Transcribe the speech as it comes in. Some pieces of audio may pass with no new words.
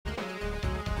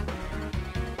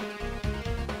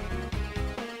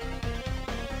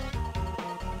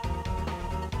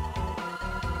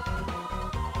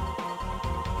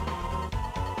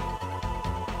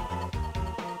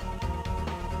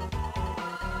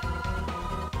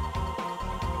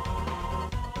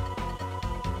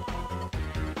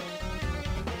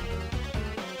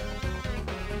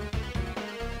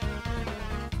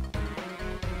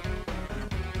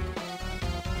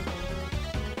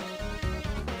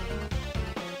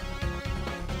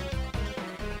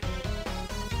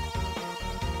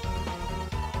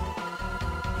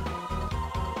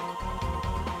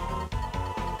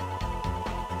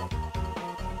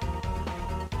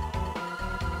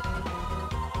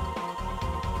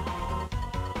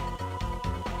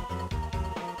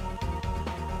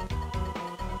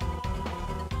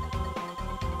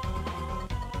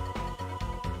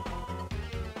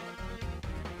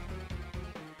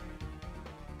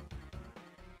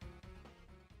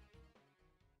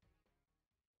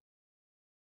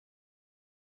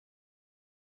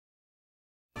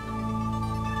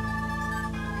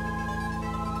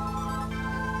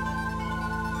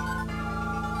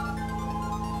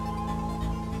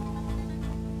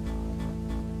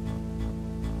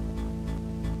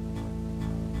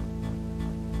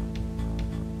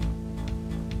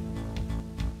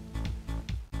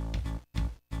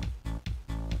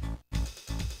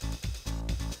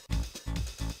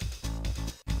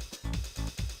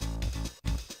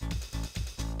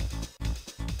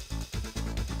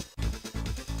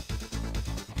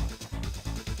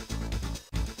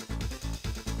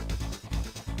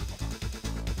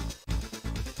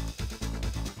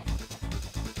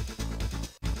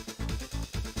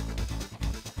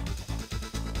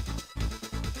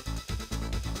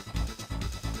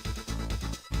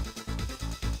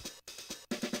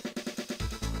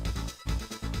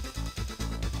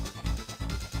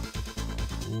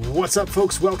What's up,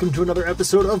 folks? Welcome to another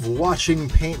episode of Watching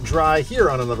Paint Dry here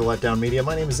on Another Letdown Media.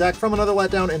 My name is Zach from Another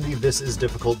Letdown and the This Is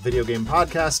Difficult video game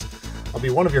podcast. I'll be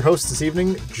one of your hosts this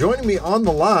evening. Joining me on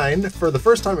the line for the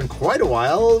first time in quite a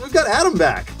while, we've got Adam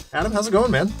back. Adam, how's it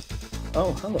going, man?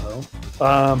 Oh, hello.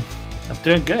 I'm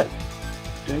doing good.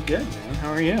 Doing good, man.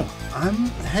 How are you? I'm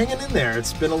hanging in there.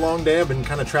 It's been a long day. I've been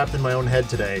kind of trapped in my own head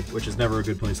today, which is never a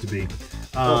good place to be.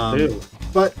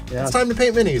 But yeah. It's time to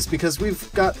paint minis because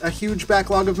we've got a huge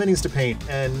backlog of minis to paint,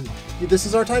 and this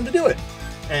is our time to do it.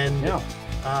 And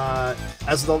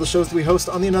as with all the shows that we host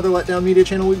on the Another Letdown Media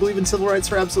channel, we believe in civil rights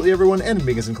for absolutely everyone and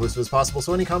being as inclusive as possible,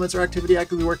 so any comments or activity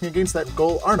actively working against that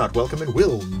goal are not welcome and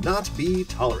will not be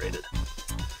tolerated.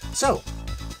 So,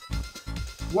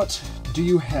 what do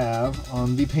you have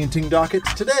on the painting docket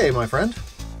today, my friend?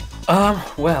 So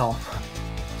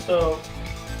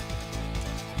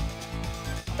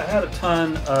I had a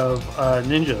ton of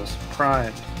ninjas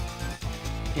primed,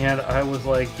 and I was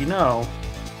like,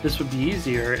 this would be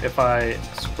easier if I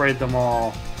sprayed them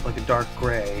all like a dark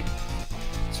gray,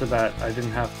 so that I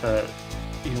didn't have to,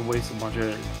 waste a bunch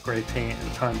of gray paint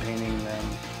and time painting them,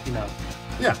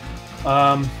 Yeah.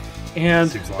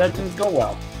 And that didn't go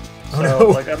well. Oh, so,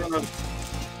 no. I don't know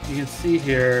if you can see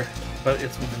here, but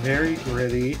it's very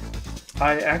gritty.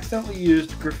 I accidentally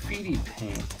used graffiti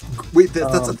paint. Wait,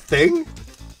 that's a thing?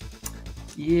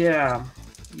 Yeah.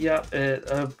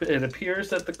 It appears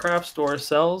that the craft store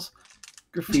sells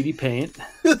graffiti paint,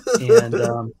 and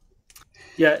I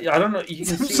don't know. You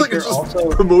can Seems see like here it's just also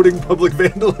promoting public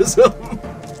vandalism.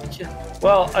 Yeah.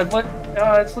 Well,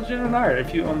 it's legitimate art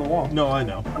if you own the wall. No, I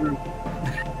know.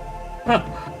 But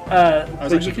I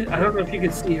don't know if you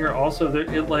can see here also that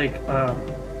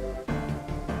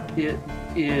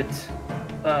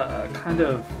kind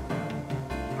of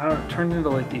turned into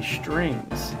like these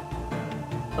strings.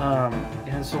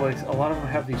 And so like a lot of them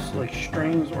have these like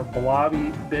strings or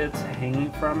blobby bits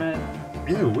hanging from it.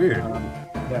 Ew, weird.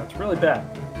 Yeah, it's really bad.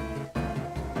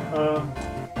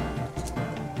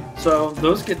 So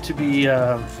those get to be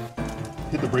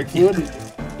hit the brake fluid.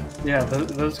 Yeah,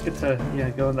 those get to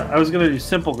go in that. I was gonna do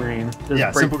simple green.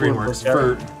 Simple green works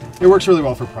it works really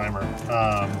well for primer.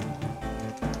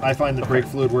 I find that brake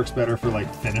fluid works better for like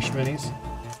finished minis.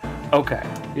 Okay,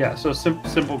 yeah. So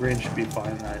simple green should be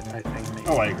fine. I think. Maybe.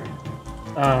 Oh, I agree.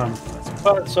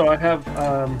 But so I have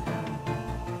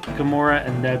Gamora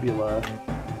and Nebula.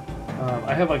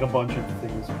 I have like a bunch of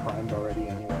things primed already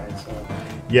anyway. So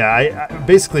yeah, I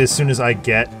basically as soon as I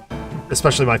get,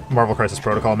 especially my Marvel Crisis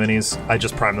Protocol minis, I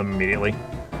just prime them immediately.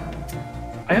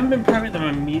 I haven't been priming them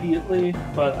immediately,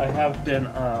 but I have been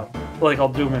I'll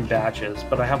do them in batches.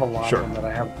 But I have a lot of them that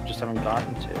I haven't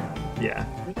gotten to. Yeah.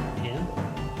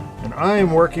 And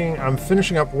I'm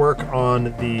finishing up work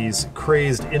on these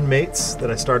Crazed Inmates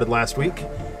that I started last week.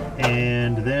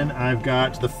 And then I've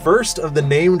got the first of the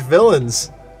named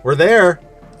villains. We're there.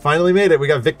 Finally made it. We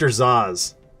got Victor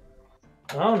Zsasz.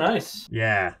 Oh, nice.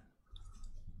 Yeah.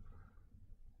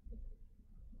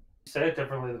 You say it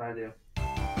differently than I do.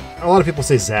 A lot of people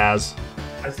say Zaz.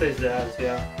 I say Zaz,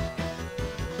 yeah.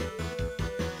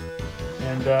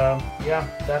 And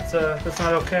that's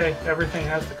not okay. Everything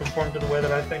has to conform to the way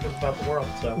that I think is about the world.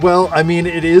 So. Well, I mean,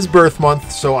 it is birth month,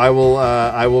 so I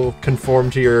will conform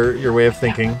to your way of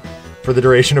thinking for the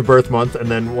duration of birth month,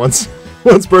 and then once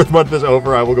birth month is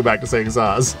over, I will go back to saying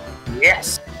Zaz.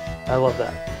 Yes, I love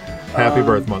that. Happy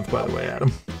birth month, by the way,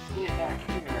 Adam. Yeah,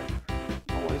 here.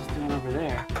 Always doing over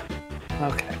there.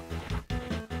 Okay.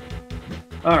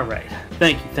 All right.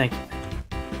 Thank you.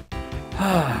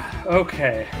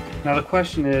 Okay. Now the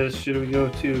question is, should we go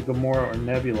to Gamora or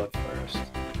Nebula first?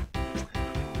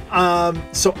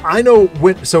 So I know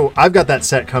so I've got that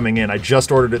set coming in. I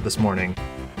just ordered it this morning.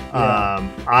 Yeah.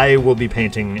 I will be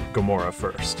painting Gamora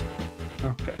first.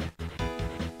 Okay.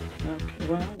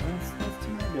 Well, let's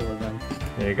do Nebula then.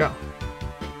 There you go.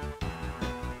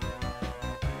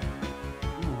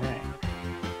 Alright.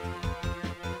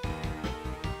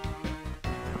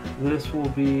 This will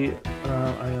be,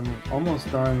 I am almost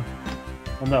done.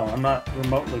 Well, no, I'm not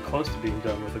remotely close to being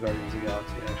done with the Guardians of the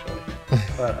Galaxy, actually.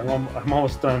 But I'm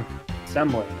almost done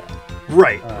assembling that.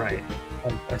 Right.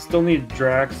 I still need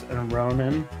Drax and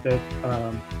Ronan. That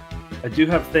I do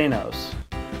have Thanos,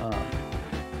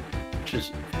 which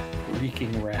is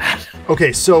freaking rad.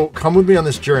 Okay, so come with me on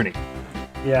this journey.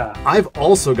 Yeah. I've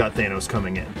also got Thanos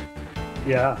coming in.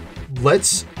 Yeah.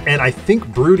 And I think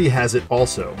Broody has it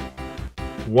also.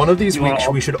 One of these weeks,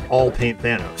 we should all paint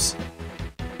Thanos.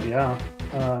 Yeah.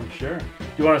 Sure. Do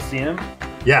you want to see him?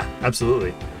 Yeah,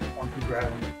 absolutely. Why don't you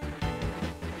grab him?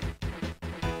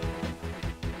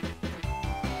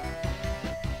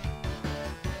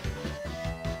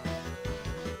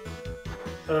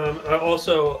 I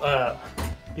also,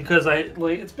 because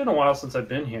it's been a while since I've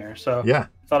been here, so yeah,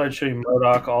 I thought I'd show you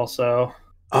MODOK also.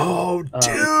 Oh,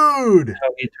 dude! How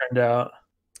he turned out.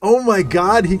 Oh my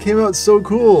god, he came out so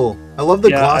cool. I love the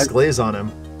gloss glaze on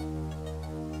him.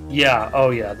 Yeah, oh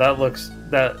yeah,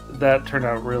 that turned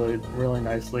out really, really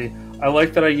nicely. I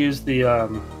like that I used the,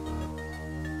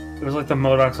 it was like the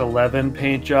MODOK's 11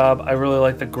 paint job. I really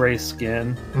like the gray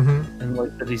skin and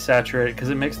like the desaturated, because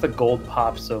it makes the gold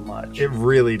pop so much. It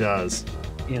really does.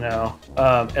 You know,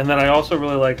 and then I also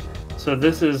really like, so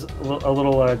this is a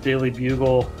little Daily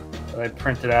Bugle that I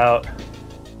printed out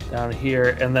down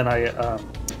here, and then I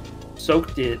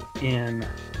soaked it in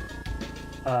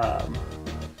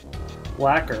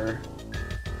lacquer,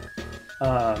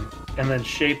 and then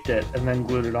shaped it, and then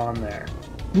glued it on there.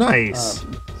 Nice.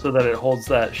 So that it holds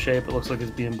that shape. It looks like it's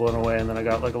being blown away, and then I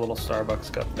got like a little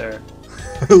Starbucks cup there.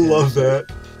 I love that.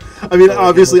 I mean,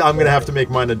 obviously, I'm gonna have to make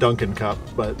mine a Dunkin' cup,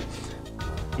 but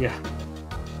yeah.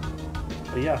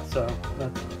 But yeah, so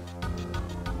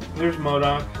there's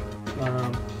MODOK.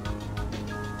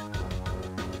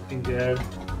 Looking good.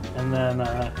 And then,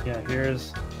 yeah,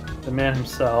 here's the man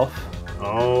himself.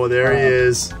 Oh, there he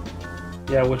is.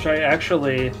 Yeah, which I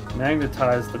actually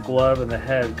magnetized the glove and the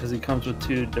head because he comes with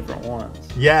 2 different ones.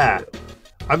 Yeah.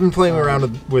 I've been playing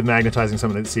around with magnetizing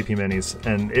some of the CP Minis,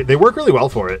 and they work really well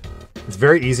for it. It's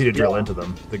very easy to drill into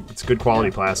them. It's good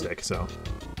quality plastic, so.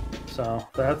 So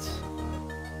that's...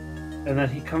 And then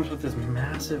he comes with this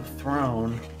massive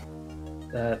throne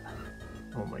that...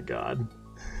 Oh my god.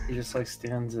 He just like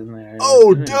stands in there.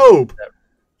 Oh, dope!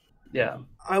 Yeah.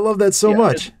 I love that so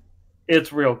much.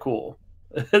 It's real cool.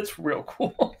 It's real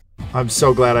cool. I'm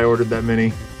so glad I ordered that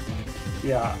mini.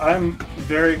 Yeah, I'm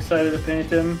very excited to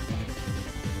paint him.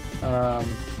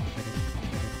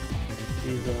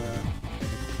 He's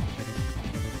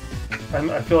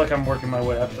I feel like I'm working my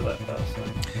way up to that though. So.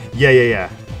 Yeah.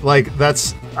 Like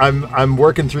I'm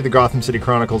working through the Gotham City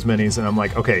Chronicles minis, and I'm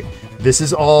like, okay, this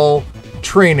is all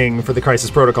training for the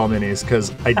Crisis Protocol minis,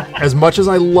 because as much as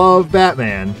I love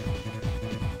Batman,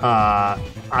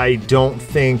 I don't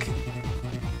think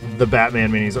the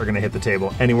Batman minis are going to hit the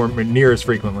table anywhere near as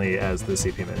frequently as the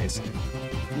CP minis.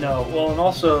 No, well, and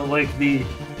also like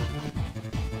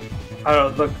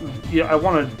I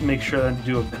want to make sure that I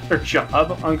do a better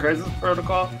job on Crisis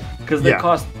Protocol, because they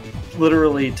cost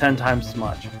literally 10 times as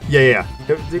much. Yeah.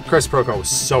 The Crisis Protocol was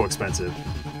so expensive.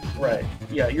 Right.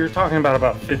 Yeah, you're talking about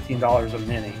 $15 a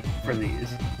mini for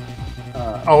these.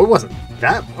 It wasn't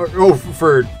that. For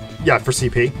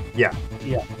CP. Yeah.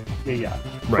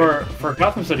 Right. For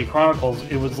Gotham City Chronicles,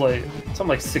 it was like something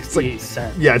like 68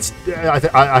 cents. Yeah,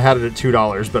 I had it at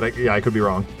 $2, but I could be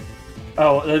wrong.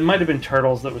 Oh, it might have been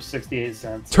Turtles that was 68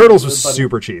 cents. Turtles was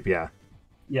super cheap. Yeah.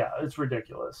 Yeah, it's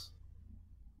ridiculous.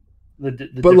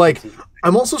 But like,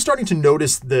 I'm also starting to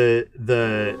notice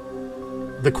the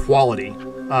quality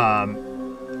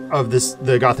of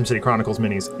the Gotham City Chronicles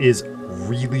minis is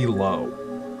really low.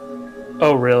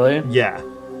 Oh, really? Yeah.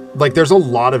 Like, there's a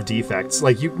lot of defects.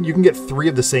 Like, you can get 3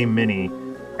 of the same mini,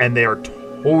 and they are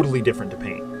totally different to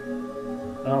paint.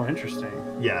 Oh, interesting.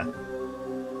 Yeah.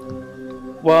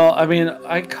 Well, I mean,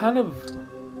 I kind of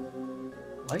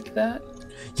like that.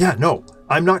 Yeah, no,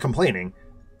 I'm not complaining.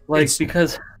 Like,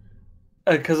 because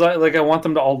I want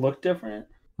them to all look different.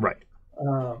 Right.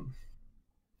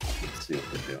 Let's see what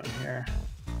they're doing here.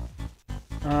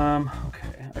 Okay.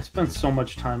 I spent so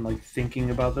much time like thinking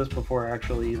about this before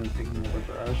actually even picking up a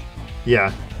brush.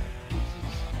 Yeah.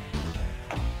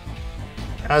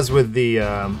 As with the,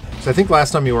 so I think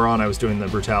last time you were on, I was doing the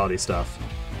brutality stuff,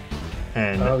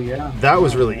 and that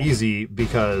was really easy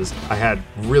because I had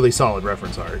really solid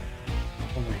reference art.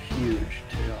 And they're huge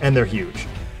too. And they're huge.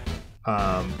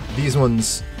 These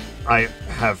ones, I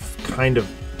have kind of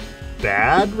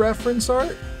bad reference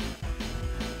art.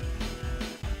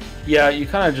 Yeah, you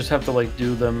kind of just have to like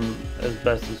do them as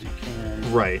best as you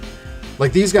can. Right.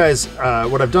 Like these guys,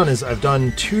 what I've done is I've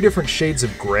done 2 different shades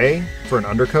of gray for an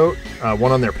undercoat,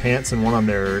 one on their pants and one on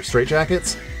their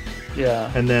straitjackets.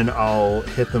 Yeah. And then I'll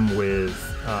hit them with,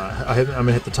 I'm going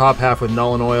to hit the top half with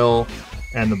Nuln Oil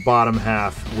and the bottom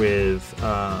half with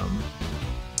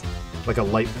like a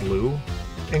light blue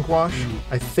ink wash,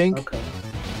 I think. Okay.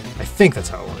 I think that's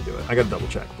how I want to do it. I got to double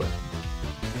check, but...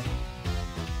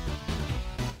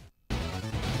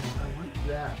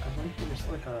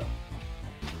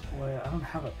 I don't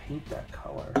have a paint that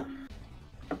color.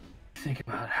 Think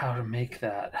about how to make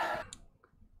that.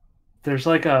 There's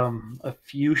like a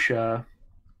fuchsia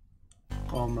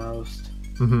almost.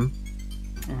 Okay.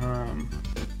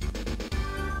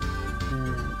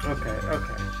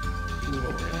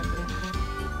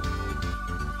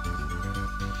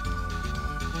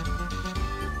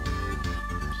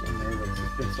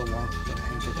 been so long since I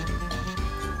painted anything.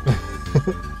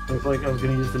 I was like, I was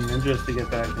going to use the ninjas to get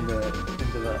back into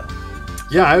the...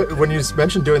 Yeah, when you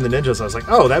mentioned doing the ninjas, I was like,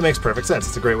 oh, that makes perfect sense.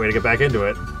 It's a great way to get back into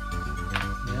it.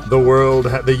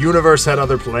 Yeah. The universe had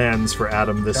other plans for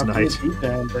Adam this night. Deep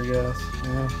end, I guess.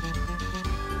 Yeah.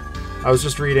 I was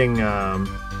just reading,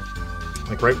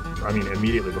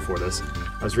 immediately before this,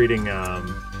 I was reading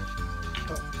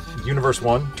Universe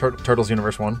 1, Turtles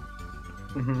Universe 1,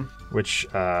 which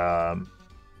I'm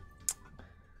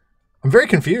very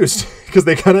confused because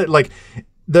they kind of like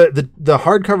the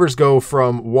hardcovers go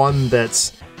from one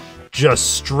that's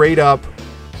just straight up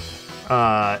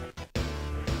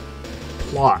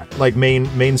plot, like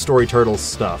main story Turtles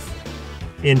stuff,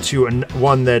 into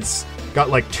one that's got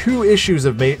like 2 issues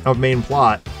of main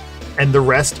plot, and the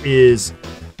rest is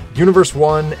Universe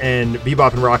 1 and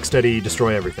Bebop and Rocksteady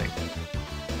destroy everything.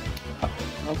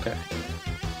 Okay.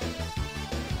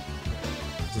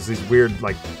 There's these weird,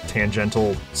 like,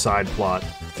 tangential side plot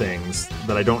things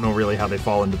that I don't know really how they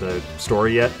fall into the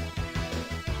story yet.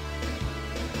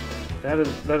 That is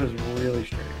really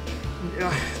strange.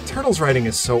 Yeah, Turtles writing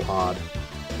is so odd.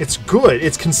 It's good.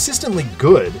 It's consistently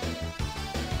good,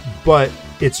 but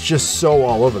it's just so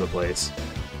all over the place.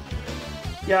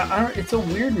 Yeah, it's a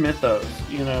weird mythos,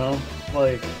 you know?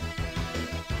 Like,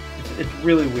 it's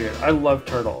really weird. I love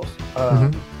Turtles.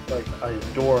 Like, I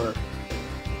adore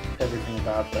everything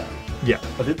about them. Yeah.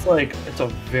 But it's like, it's a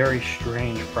very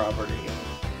strange property.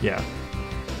 Yeah.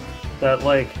 That,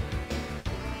 like,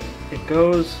 it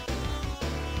goes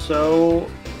so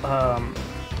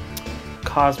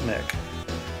cosmic.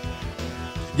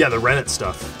 Yeah, the Reddit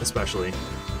stuff, especially.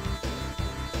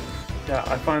 Yeah,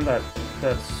 I find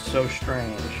that's so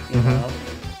strange, you know?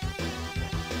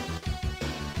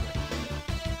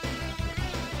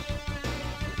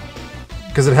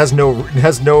 Because it has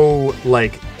no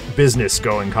like business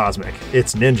going cosmic.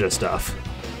 It's ninja stuff.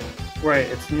 Right,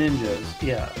 it's ninjas,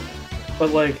 yeah. But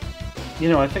like, you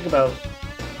know, I think about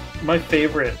my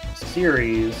favorite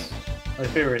series, my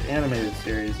favorite animated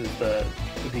series is the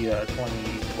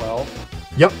 2012.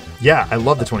 Yep. Yeah, I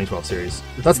love the 2012 series.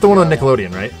 That's the one on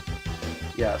Nickelodeon, right?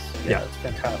 Yes. Yeah, it's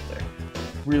fantastic.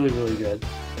 Really, really good.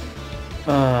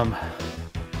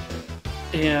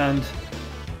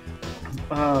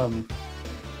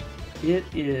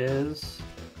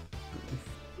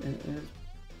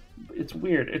 It's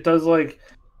weird. It does like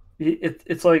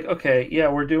it's like, okay, yeah,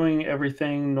 we're doing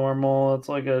everything normal. It's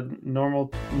like a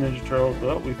normal Ninja Turtles.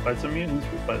 Oh, we fight some mutants,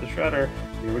 we fight the Shredder,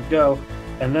 here we go.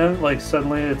 And then like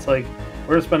suddenly it's like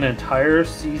we're gonna spend an entire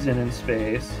season in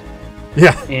space.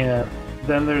 Yeah. And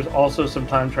then there's also some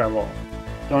time travel.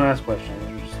 Don't ask questions.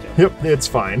 Yep, it's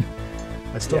fine.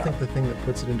 I still think the thing that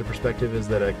puts it into perspective is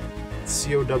that a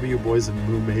COW Boys of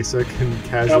Moo Mesa can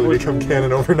casually become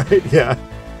canon overnight. Yeah.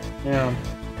 Yeah.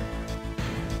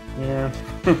 Yeah.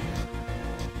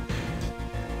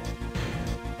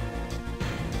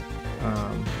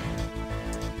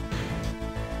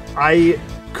 I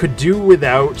could do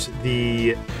without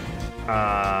the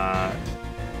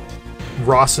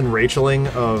Ross and Racheling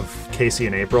of Casey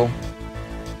and April.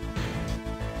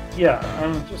 Yeah,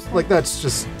 I'm just like that's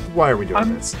just why are we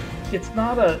doing this? It's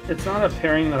not a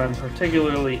pairing that I'm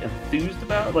particularly enthused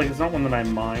about. Like it's not one that I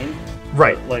mind.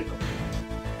 Right. Like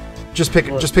just pick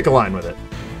a line with it.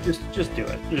 Just do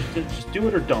it. Just do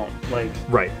it or don't. Like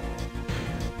right.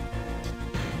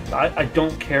 I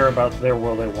don't care about their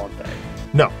Will They Won't They.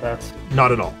 No, that's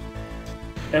not at all.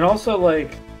 And also,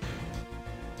 like,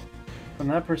 from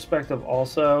that perspective,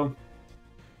 also,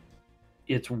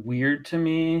 it's weird to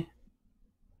me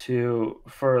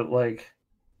for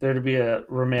there to be a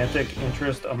romantic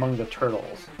interest among the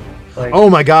turtles. Like, oh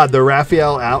my God, the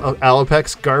Raphael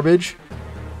Alopex garbage.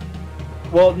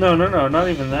 Well, no, not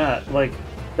even that. Like,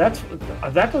 that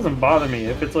doesn't bother me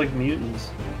if it's like mutants.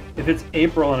 If it's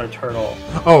April and a turtle.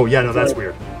 Oh yeah, no, that's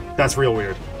weird. That's real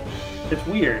weird. It's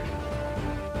weird.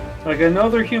 Like, I know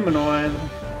they're humanoid.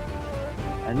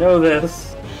 I know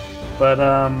this, but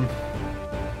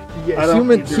yeah,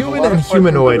 human and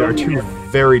humanoid are two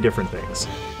very different things.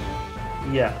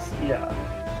 Yes, yeah.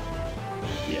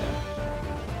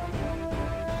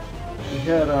 We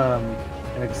had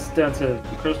an extensive,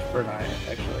 Christopher and I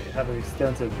actually had an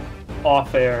extensive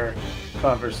off-air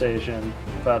conversation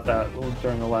about that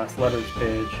during the last letters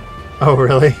page. Oh,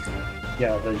 really?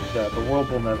 Yeah, the world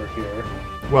will never hear.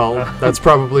 Well, that's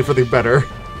probably for the better.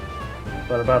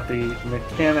 But about the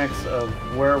mechanics of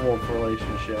werewolf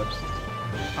relationships.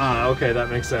 Ah, okay, that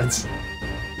makes sense.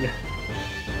 Yeah.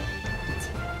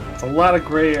 It's a lot of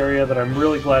gray area that I'm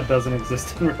really glad doesn't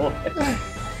exist in real life.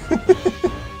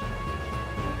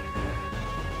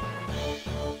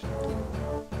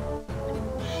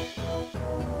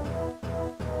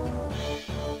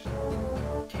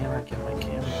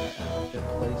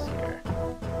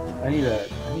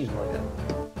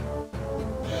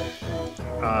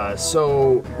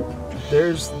 So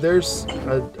there's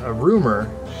a rumor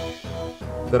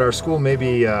that our school may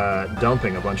be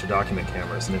dumping a bunch of document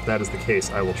cameras, and if that is the case,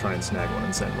 I will try and snag one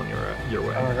and send one your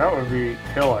way. Oh, that would be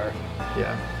killer.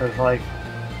 Yeah. There's like,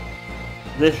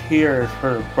 this here is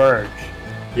for Birch.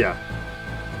 Yeah.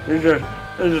 There's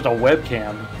just a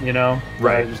webcam, you know?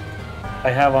 Right. I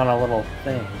have on a little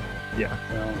thing. Yeah.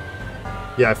 So.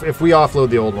 Yeah, if we offload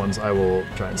the old ones, I will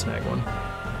try and snag one.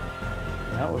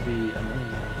 That would be amazing.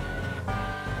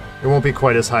 It won't be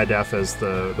quite as high def as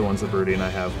the ones that Broody and I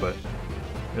have, but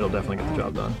it'll definitely get the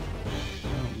job done. I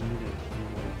don't need it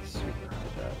super high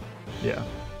def. Yeah.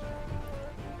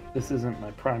 This isn't my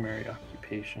primary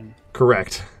occupation.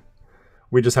 Correct.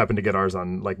 We just happened to get ours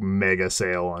on like mega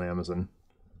sale on Amazon.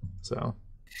 So.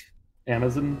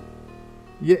 Amazon?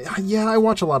 Yeah, I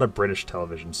watch a lot of British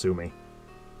television, sue me.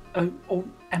 Oh,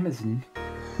 Amazon.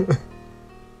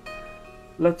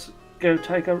 Let's go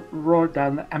take a ride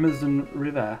down the Amazon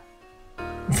River.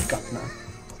 Governor.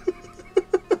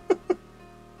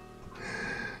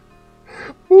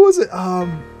 What was it?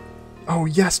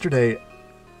 Yesterday.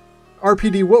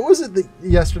 RPD, what was it that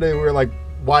yesterday we were like,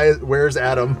 where's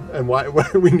Adam? And why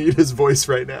do we need his voice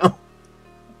right now?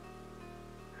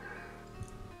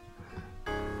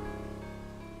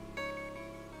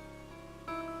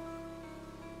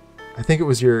 I think it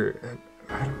was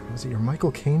was it your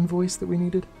Michael Caine voice that we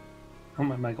needed? Oh,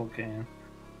 my Michael Caine.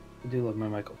 I do love my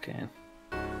Michael Caine.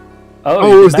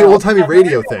 Oh, it was the old-timey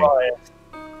radio thing.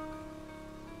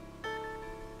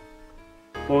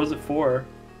 What was it for?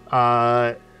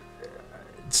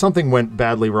 Something went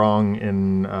badly wrong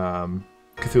in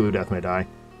Cthulhu Death May Die.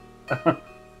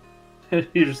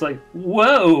 You're just like,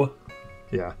 whoa!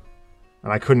 Yeah.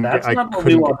 And I couldn't That's not what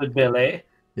we wanted, Billy.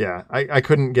 Yeah, I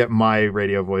couldn't get my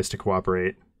radio voice to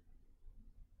cooperate.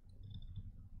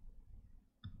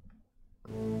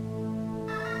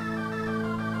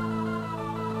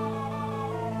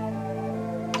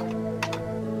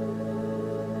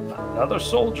 Another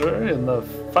soldier in the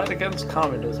fight against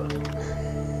communism.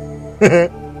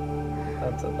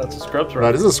 That's a Scrubs reference.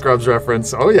 That is a Scrubs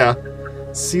reference. Oh yeah.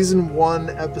 Season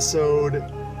 1, episode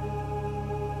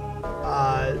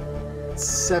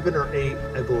 7 or 8,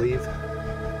 I believe.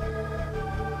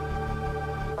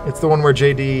 It's the one where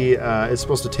JD is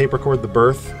supposed to tape record the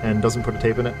birth and doesn't put a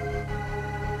tape in it.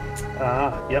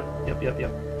 Yep.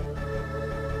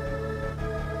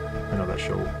 I know that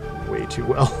show way too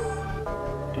well.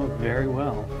 Doing very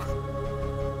well.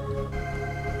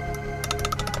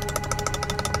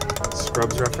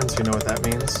 Scrubs reference, you know what that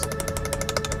means?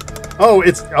 Oh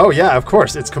yeah, of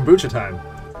course, it's kombucha time.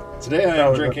 Today I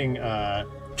am drinking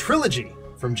Trilogy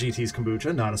from GT's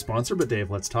Kombucha, not a sponsor, but Dave,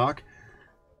 let's talk.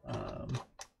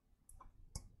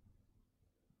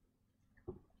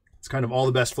 It's kind of all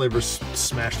the best flavors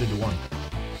smashed into one.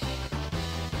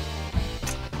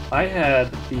 I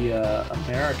had the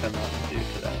American Mountain Dew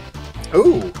today.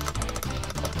 Ooh.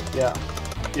 Yeah,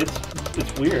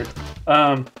 it's weird,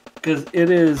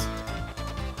 because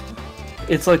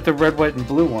it's like the red, white, and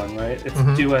blue one, right? It's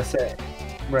USA,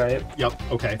 right? Yep.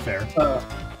 Okay, fair.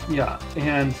 Yeah,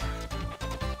 and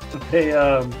they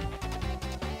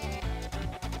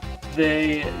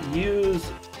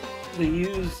use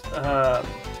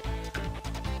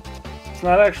it's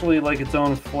not actually like its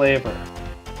own flavor.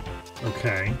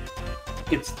 Okay.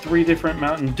 It's 3 different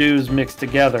Mountain Dews mixed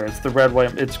together. It's the red,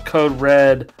 white. It's Code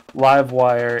Red,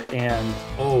 Livewire, and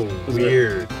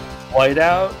weird.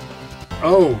 Whiteout.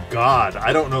 Oh God,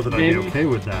 I don't know that I'd be okay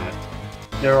with that.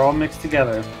 They're all mixed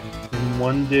together in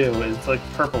one dew. It's like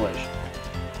purplish.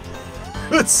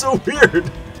 That's so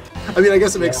weird. I mean, I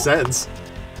guess it makes sense.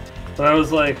 But I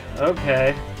was like,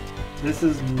 okay, this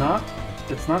is not.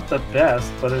 It's not the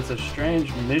best, but it's a strange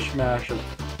mishmash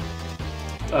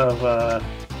of a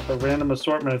random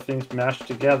assortment of things mashed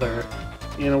together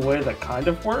in a way that kind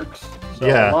of works. So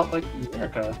a lot like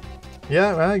America.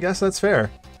 Yeah, well, I guess that's fair.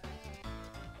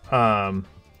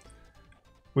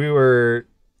 We were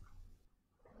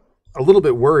a little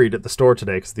bit worried at the store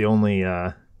today because the only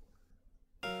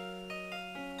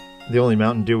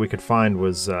Mountain Dew we could find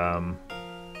was the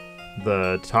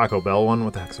Taco Bell one.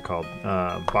 What the heck's it called?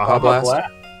 Baja Blast.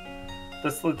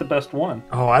 That's like the best one.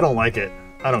 Oh, I don't like it.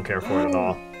 I don't care for it at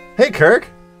all. Hey, Kirk.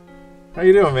 How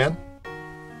you doing, man?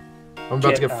 I'm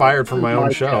about to get fired from my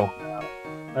own show.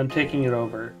 I'm taking it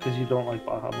over because you don't like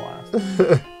Baja Blast.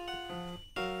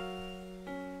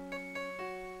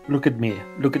 Look at me.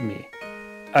 Look at me.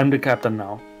 I'm the captain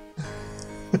now.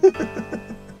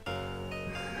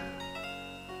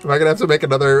 Am I gonna have to make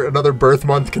another birth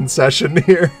month concession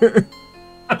here?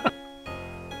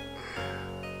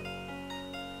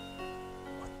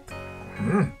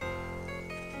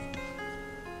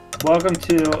 Welcome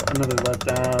to another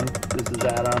letdown. This is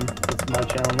Adam. It's my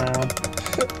channel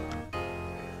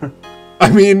now. I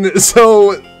mean,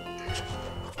 so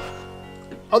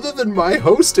other than my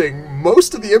hosting,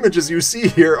 most of the images you see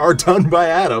here are done by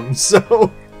Adam,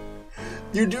 so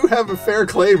you do have a fair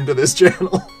claim to this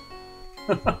channel.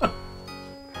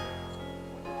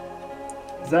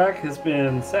 Zach has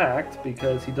been sacked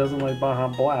because he doesn't like Baja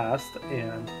Blast,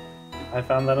 and I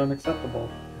found that unacceptable.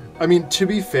 I mean, to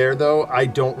be fair, though, I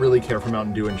don't really care for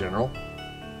Mountain Dew in general.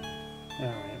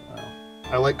 Alright, well.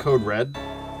 I like Code Red,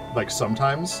 like,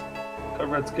 sometimes. Code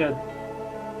Red's good.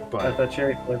 But that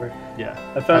cherry flavor. Yeah.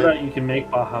 I found out you can make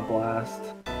Baja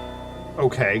Blast.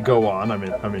 Okay, go on. I'm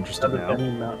interested now. Any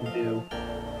Mountain Dew.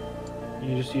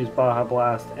 You just use Baja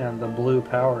Blast and the blue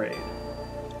Powerade.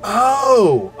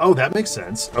 Oh, that makes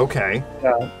sense. Okay.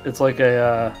 Yeah, it's like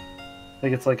I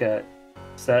think it's like a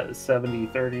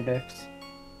 70-30 mix.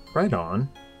 Right on.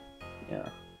 Yeah.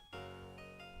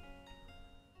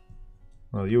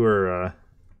 Well, you were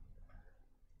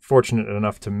fortunate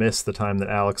enough to miss the time that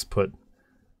Alex put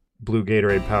blue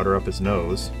Gatorade powder up his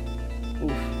nose.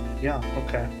 Oof. Yeah,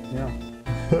 okay. Yeah.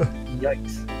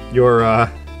 Yikes. Your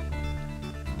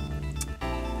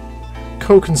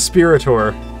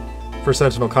co-conspirator for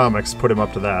Sentinel Comics put him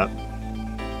up to that.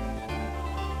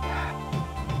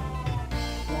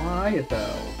 Why,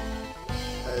 though?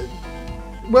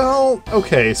 Well,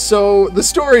 okay, so the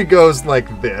story goes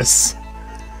like this.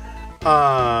 Be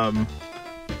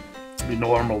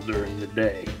normal during the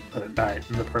day, but at night,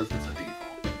 in the presence of evil,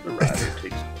 the rider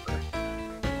takes over.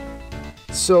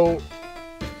 So,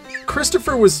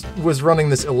 Christopher was running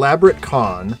this elaborate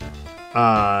con,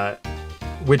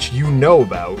 which you know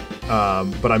about,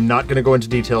 but I'm not going to go into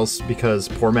details because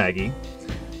poor Maggie.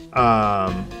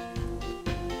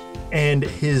 And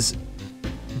his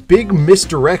big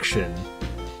misdirection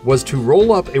was to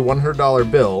roll up a $100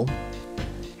 bill,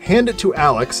 hand it to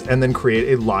Alex, and then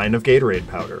create a line of Gatorade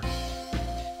powder.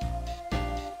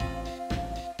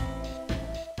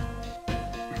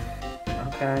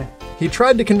 Okay. He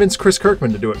tried to convince Chris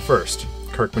Kirkman to do it first.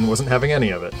 Kirkman wasn't having any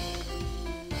of it.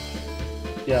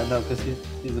 Yeah, no, because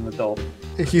he's an adult.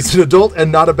 He's an adult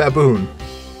and not a baboon.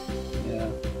 Yeah,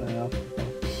 I know.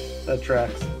 That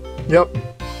tracks. Yep.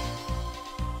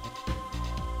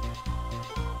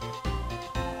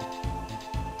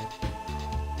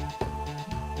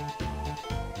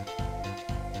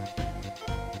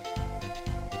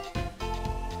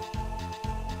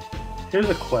 Here's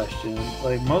a question.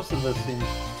 Like, most of this seems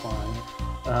fine.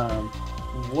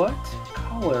 What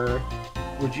color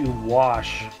would you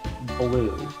wash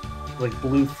blue? Like,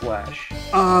 blue flesh?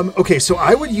 Okay, so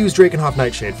I would use Drakenhof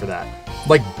Nightshade for that.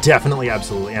 Like, definitely,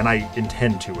 absolutely. And I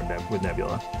intend to with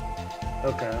Nebula.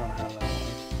 Okay, I don't have that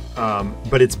one.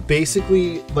 But it's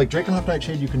basically, like, Drakenhof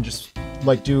Nightshade, you can just,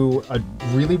 like, do a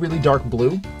really, really dark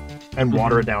blue and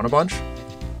water it down a bunch.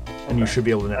 And you should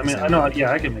be able to... I mean, I know,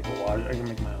 yeah, I can make a wash. I can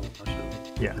make my own wash.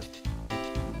 Yeah.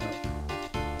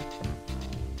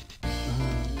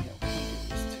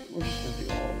 We're just gonna do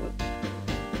all of it.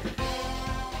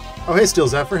 Oh, hey, Steel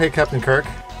Zephyr. Hey, Captain Kirk.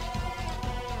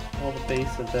 All the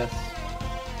base of this.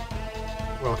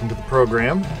 Welcome to the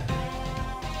program.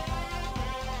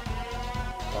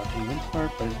 Brought to you in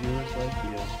part by viewers like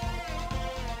you.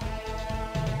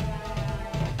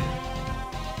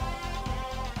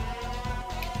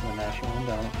 The National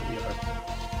Endowment for the Arts.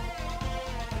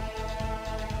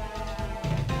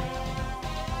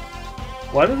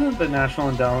 Why doesn't the National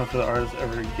Endowment for the Arts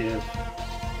ever give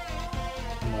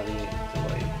money to,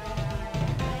 like,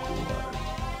 cool art?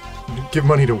 Give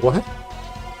money to what?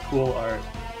 Cool art.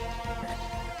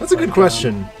 That's a good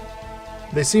question.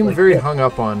 They seem like, very hung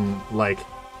up on, like,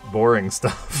 boring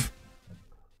stuff.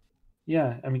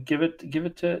 Yeah, I mean, give it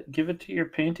to your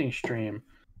painting stream.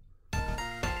 I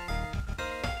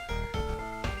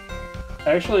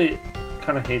actually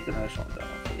kind of hate the National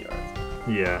Endowment for the Arts.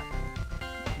 Yeah.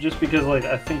 Just because, like,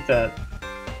 I think that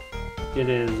it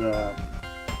is,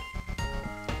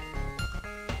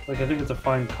 like, I think it's a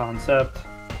fine concept,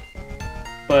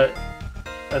 but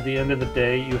at the end of the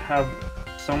day, you have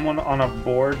someone on a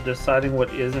board deciding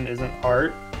what is and isn't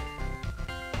art,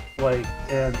 like,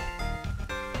 and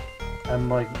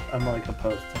I'm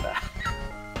opposed to that.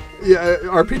 Yeah,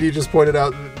 RPD just pointed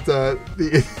out that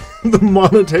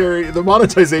the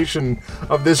monetization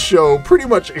of this show pretty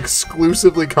much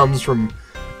exclusively comes from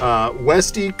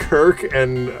Westy, Kirk,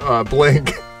 and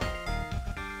Blink.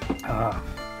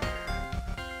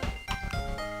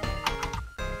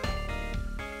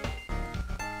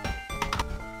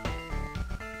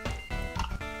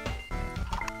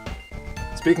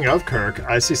 Speaking of Kirk,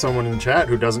 I see someone in the chat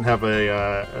who doesn't have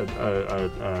a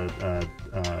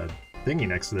thingy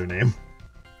next to their name.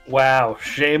 Wow,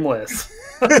 shameless.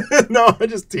 No, I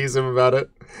just tease him about it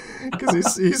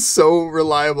because he's so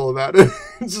reliable about it.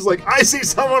 It's just like, I see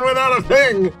someone without a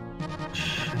thing.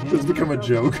 It's become a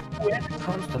joke. When it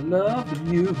comes to loving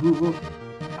you,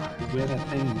 I do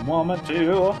anything you want me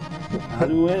to. I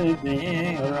do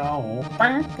anything wrong.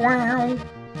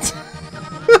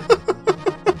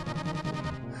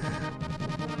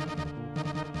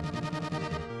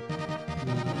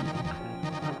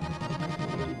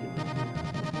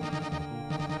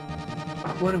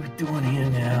 What are we doing here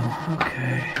now?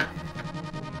 Okay.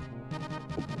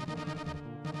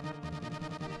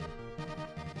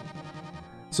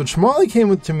 So Chamali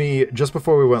came to me just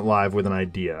before we went live with an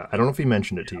idea. I don't know if he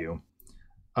mentioned it to you.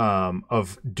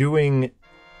 Of building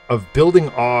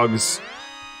Ogg's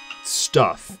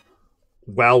stuff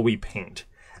while we paint.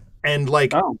 And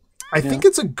I think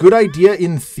it's a good idea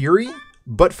in theory,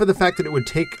 but for the fact that it would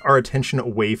take our attention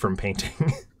away from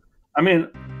painting. I mean,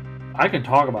 I can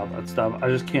talk about that stuff. I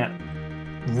just can't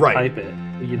type it.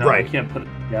 You know, I can't put it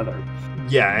together.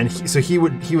 Yeah, and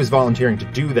he was volunteering to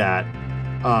do that.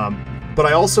 But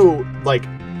I also,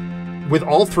 with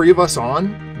all three of us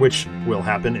on, which will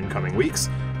happen in coming weeks,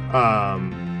 I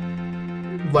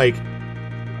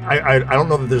don't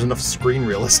know that there's enough screen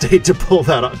real estate to pull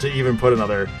that up, to even put a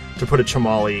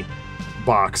Chamali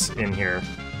box in here.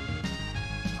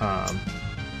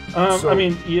 I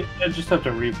mean, you just have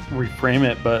to reframe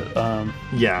it, but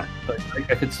yeah, but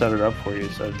I could set it up for you,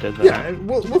 so I did that. Yeah,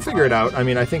 we'll figure it out. I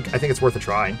mean, I think it's worth a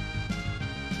try.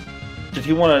 Did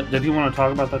he want to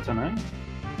talk about that tonight?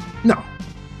 No.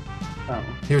 Oh.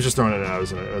 He was just throwing it out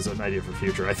as an idea for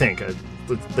future. I think that's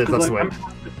the way. I'm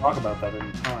happy to talk about that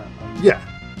any time. Yeah.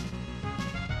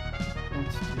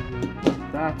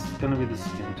 That's gonna be the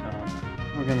skin tone.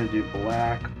 We're gonna do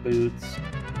black boots.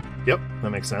 Yep,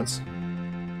 that makes sense.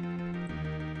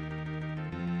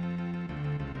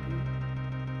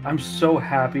 I'm so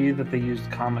happy that they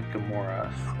used Comic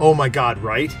Gamora. Oh my god,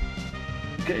 right?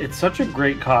 It's such a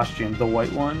great costume, the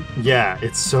white one. Yeah,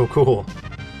 it's so cool.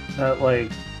 That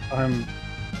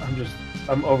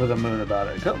I'm over the moon about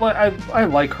it. I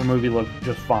like her movie look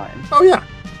just fine. Oh yeah.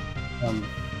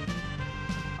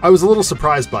 I was a little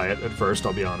surprised by it at first,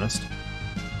 I'll be honest,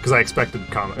 because I expected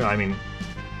I mean,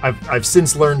 I've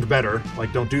since learned better.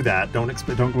 Don't do that. Don't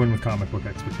go in with comic book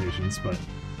expectations. But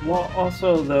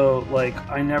also though,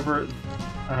 I never.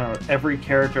 Every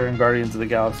character in Guardians of the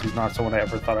Galaxy is not someone I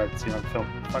ever thought I'd see on film.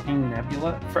 Fucking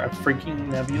Nebula? Freaking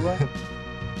Nebula?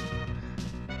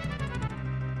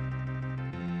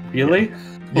 Really?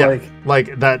 Yeah.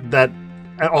 That.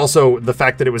 Also, the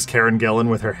fact that it was Karen Gillan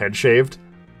with her head shaved.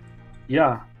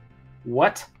 Yeah.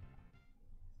 What?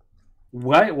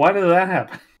 Why did that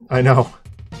happen? I know.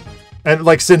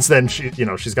 And since then,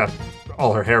 she's got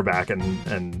all her hair back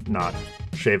and not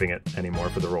shaving it anymore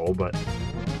for the role, but.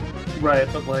 Right,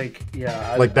 but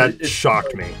yeah. That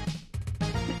shocked me.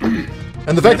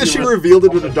 And the fact that she revealed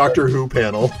it in a Doctor Who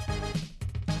panel.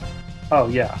 Oh,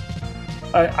 yeah.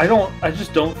 I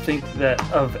just don't think that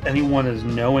of anyone is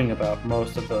knowing about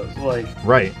most of those.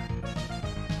 Right.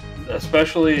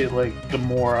 Especially,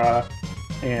 Gamora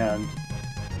and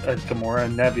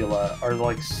Nebula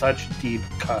are, such deep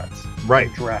cuts.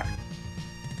 Right. Drag.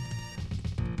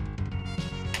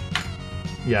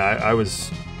 Yeah, I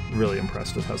was really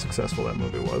impressed with how successful that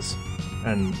movie was,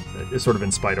 and it's sort of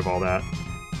in spite of all that.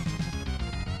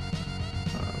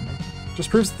 Just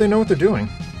proves that they know what they're doing,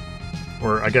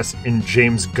 or I guess in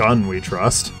James Gunn we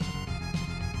trust.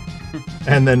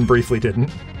 And then briefly didn't.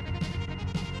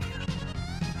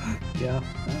 Yeah.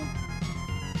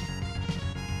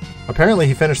 Apparently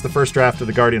he finished the first draft of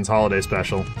the Guardians Holiday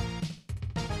Special.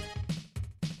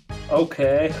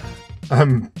 Okay.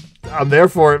 I'm there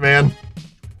for it, man.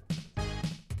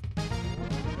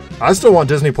 I still want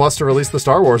Disney Plus to release the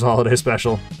Star Wars Holiday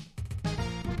Special.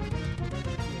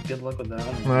 Good luck with that.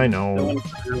 I know. No one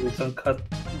can release uncut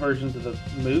versions of the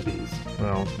movies.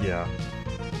 Well, yeah.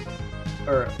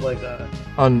 Or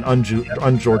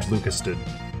George Lucas did.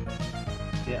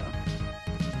 Yeah.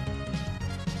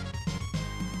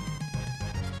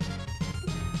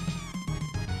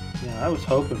 Yeah, I was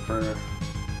hoping for.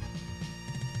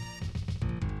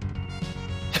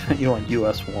 You want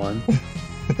US 1?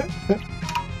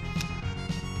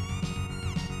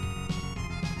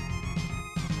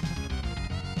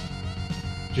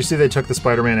 Did you see they took the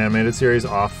Spider-Man animated series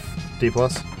off D+?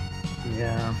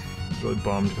 Yeah. I was really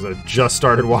bummed because I just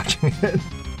started watching it.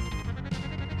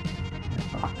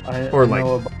 I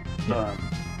know about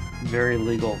very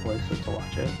legal places to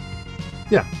watch it.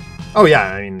 Yeah. Oh yeah,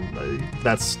 I mean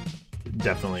that's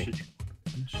definitely.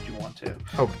 Should you want to?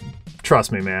 Oh,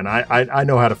 trust me, man. I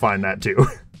know how to find that too.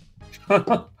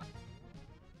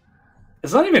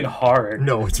 It's not even hard.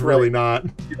 No, it's really not.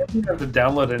 You don't even have to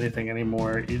download anything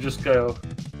anymore. You just go,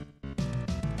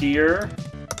 dear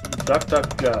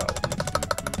DuckDuckGo.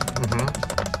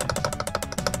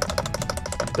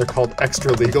 They're called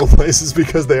extra legal places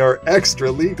because they are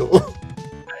extra legal.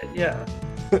 Yeah.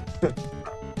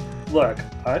 Look,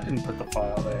 I didn't put the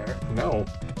file there. No.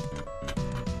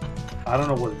 I don't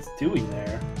know what it's doing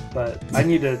there, but I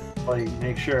need to like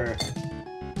make sure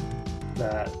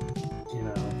that, you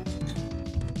know,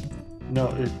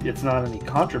 no, it's not any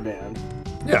contraband.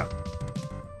 Yeah.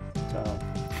 So.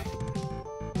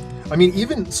 I mean,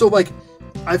 even so, like,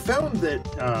 I found that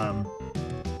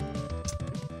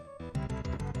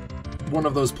one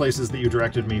of those places that you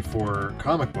directed me for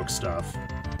comic book stuff,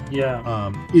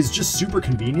 is just super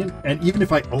convenient. And even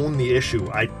if I own the issue,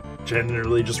 I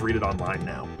generally just read it online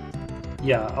now.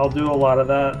 Yeah, I'll do a lot of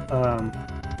that,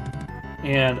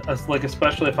 and like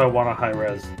especially if I want a high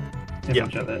res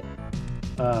image of it.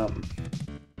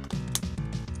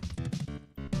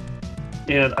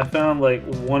 And I found like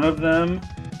one of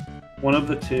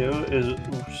the two is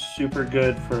super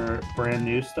good for brand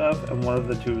new stuff, and one of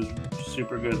the two is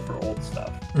super good for old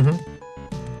stuff.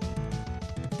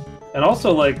 And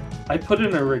also, like, I put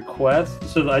in a request,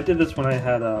 so I did this when I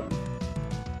had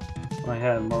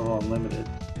Marvel Unlimited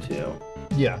too.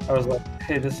 Yeah. I was like,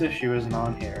 hey, this issue isn't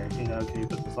on here, you know, can you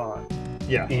put this on?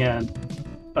 Yeah. And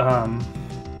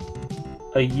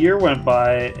a year went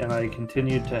by, and I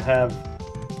continued to have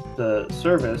the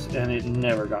service, and it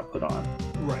never got put on.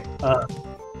 Right.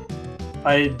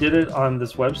 I did it on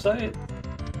this website.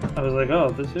 I was like,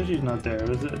 oh, this issue's not there.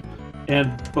 Was it?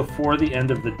 And before the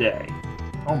end of the day.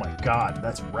 Oh my god,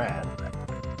 that's rad.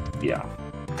 Yeah.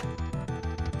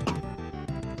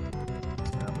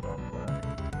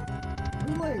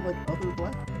 Where's my other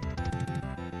black?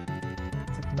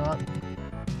 It's like not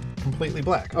completely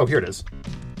black. Oh, here it is.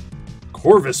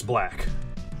 Corvus Black.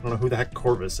 I don't know who the heck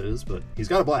Corvus is, but he's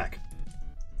got a black.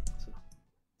 It's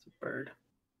a bird.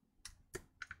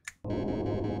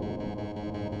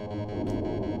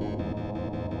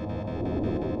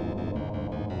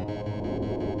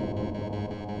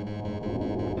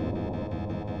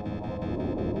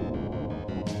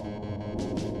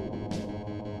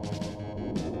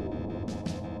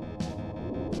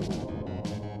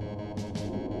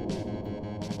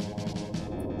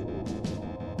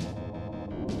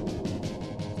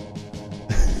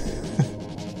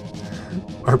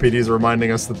 RPD is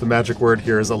reminding us that the magic word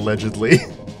here is allegedly.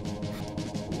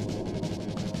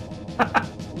 I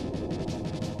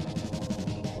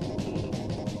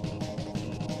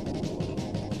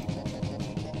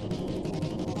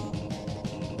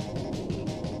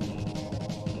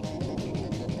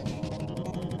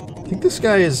think this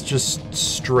guy is just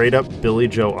straight up Billy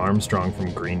Joe Armstrong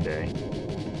from Green Day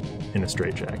in a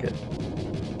straitjacket.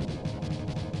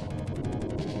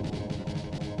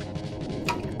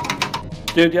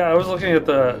 Dude, yeah, I was looking at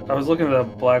the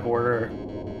Black Order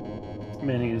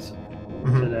minis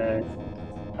today,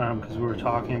 because we were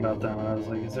talking about them, and I was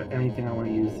like, is there anything I want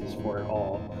to use these for at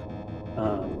all?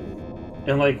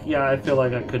 And like, yeah, I feel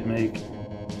like I could make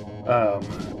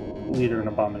Leader and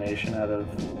Abomination out of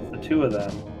the two of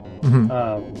them,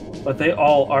 but they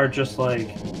all are just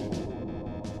like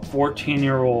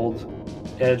 14-year-old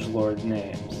edgelord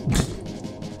names.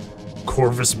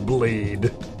 Corvus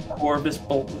Blade. Corvus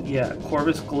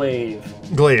Glaive.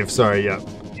 Glaive, sorry, yeah.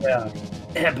 Yeah.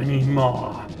 Ebony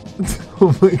Maw.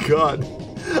 Oh my god.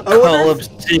 Cull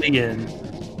Obsidian.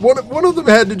 One of them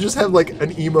had to just have like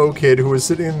an emo kid who was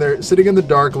sitting in the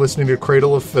dark listening to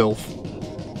Cradle of Filth.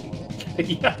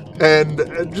 Yeah. And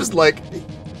just like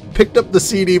picked up the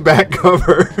CD back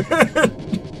cover.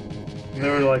 They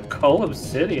were like, Cull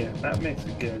Obsidian. That makes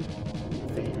a good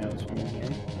Thanos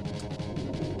minion.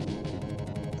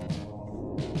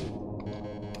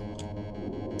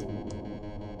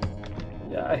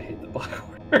 Yeah, I hate the Black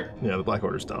Order. Yeah, the Black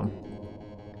Order's dumb.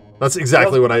 That's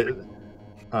exactly what I...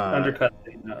 undercut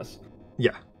Thanos.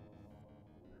 Yeah.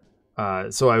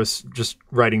 So I was just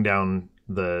writing down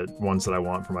the ones that I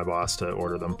want for my boss to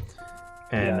order them.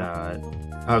 And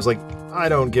I was like, I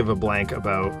don't give a blank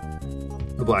about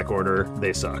the Black Order.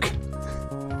 They suck.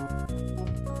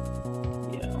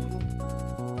 Yeah.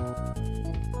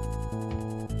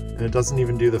 And it doesn't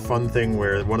even do the fun thing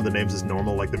where one of the names is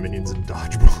normal like the minions in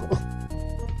Dodgeball.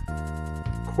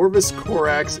 Corvus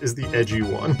Corax is the edgy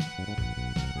one.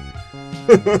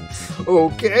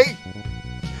 Okay.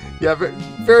 Yeah, very,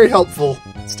 very helpful.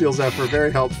 Steel Zephyr,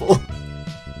 very helpful.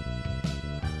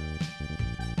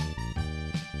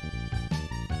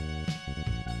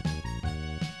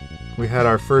 We had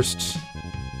our first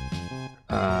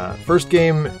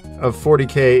game of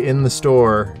 40K in the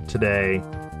store today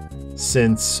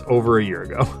since over a year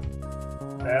ago.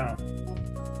 Yeah.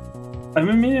 I've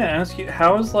been meaning to ask you,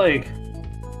 how is I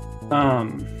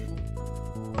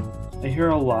hear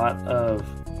a lot of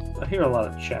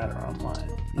chatter online.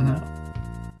 You know?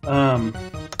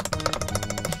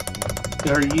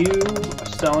 Are you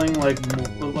selling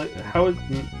how is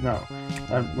no?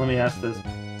 Let me ask this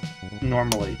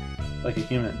normally, like a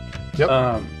human.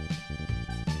 Yep.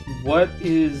 What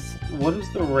is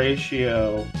the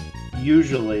ratio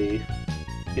usually,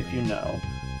 if you know,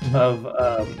 of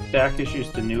back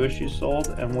issues to new issues sold,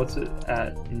 and what's it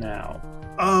at now?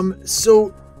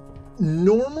 So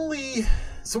normally,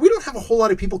 we don't have a whole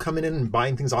lot of people coming in and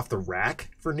buying things off the rack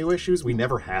for new issues. We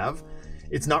never have.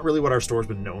 It's not really what our store's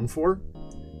been known for.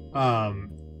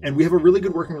 And we have a really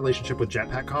good working relationship with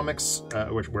Jetpack Comics,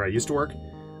 where I used to work.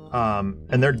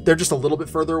 And they're just a little bit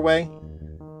further away.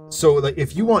 So like,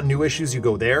 if you want new issues, you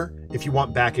go there. If you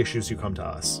want back issues, you come to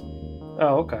us.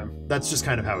 Oh, okay. That's just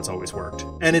kind of how it's always worked.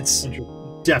 And it's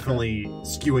definitely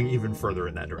skewing even further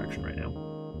in that direction right now.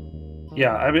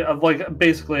 Yeah, I mean,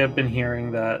 basically I've been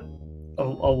hearing that a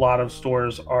lot of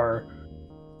stores are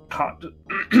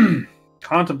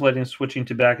contemplating switching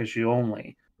to back issue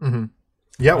only. Mm-hmm.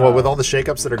 Yeah, well, with all the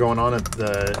shakeups that are going on at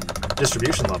the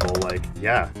distribution level,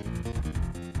 yeah.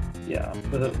 Yeah,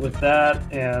 with that,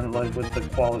 and with the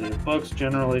quality of books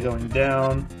generally going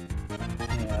down,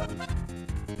 and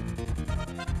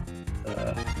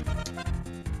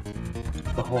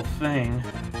the whole thing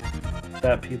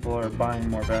that people are buying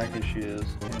more back issues,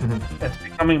 it's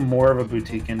becoming more of a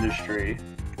boutique industry.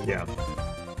 Yeah.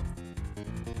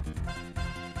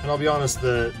 And I'll be honest,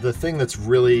 the thing that's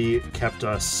really kept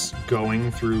us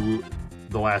going through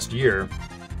the last year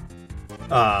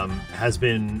has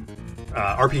been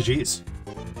RPGs.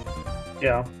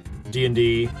 Yeah.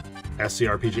 D&D,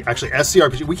 SCRPG. Actually,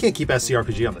 SCRPG. We can't keep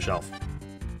SCRPG on the shelf.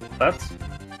 That's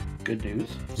good news.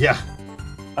 Yeah.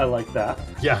 I like that.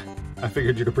 Yeah. I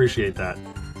figured you'd appreciate that.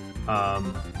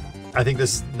 I think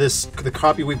the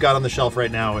copy we've got on the shelf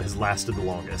right now has lasted the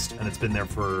longest, and it's been there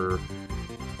for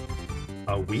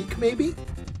a week, maybe?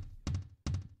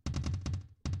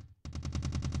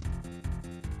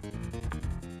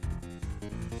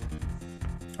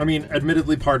 I mean,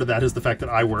 admittedly, part of that is the fact that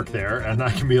I work there, and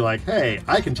I can be like, hey,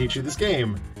 I can teach you this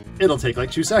game. It'll take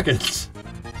 2 seconds.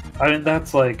 I mean,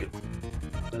 that's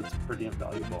pretty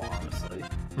invaluable, honestly.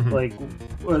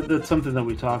 That's something that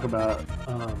we talk about,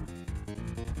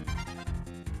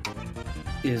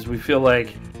 is we feel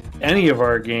like any of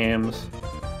our games,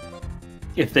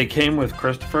 if they came with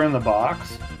Christopher in the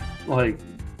box,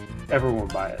 everyone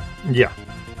would buy it. Yeah.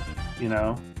 You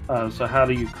know? So how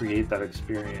do you create that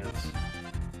experience?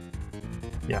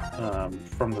 Yeah.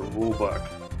 From the rule book.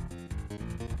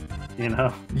 You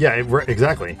know? Yeah,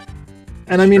 exactly.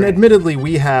 And I mean, admittedly,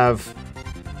 we have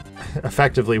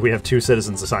 2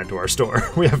 citizens assigned to our store.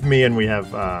 We have me and we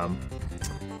have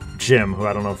Jim, who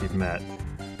I don't know if you've met.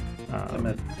 I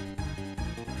met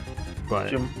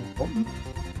Jim Bolton?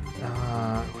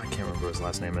 I can't remember what his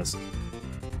last name is.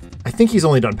 I think he's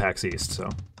only done PAX East, so.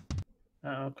 Oh,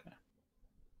 okay.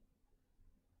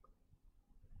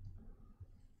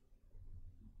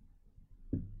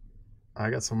 I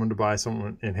got someone to buy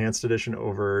some enhanced edition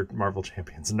over Marvel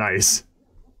Champions. Nice.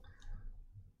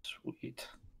 Sweet.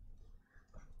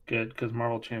 Good, because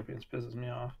Marvel Champions pisses me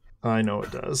off. I know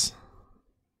it does.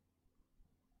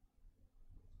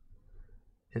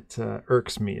 It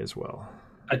irks me as well.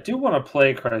 I do want to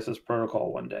play Crisis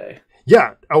Protocol one day.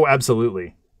 Yeah. Oh,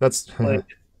 absolutely. That's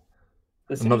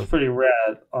this seems pretty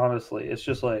rad, honestly. It's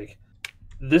just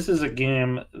this is a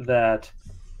game that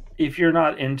if you're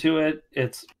not into it,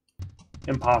 it's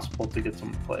impossible to get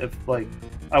someone to play.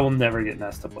 I will never get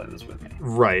Ness to play this with me.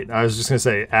 Right. I was just gonna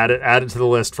say, add it to the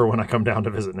list for when I come down to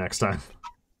visit next time.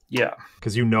 Yeah.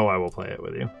 Because I will play it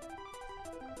with you.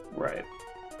 Right.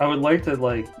 I would like to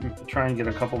try and get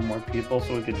a couple more people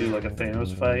so we could do a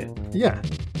Thanos fight. Yeah.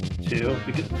 Too,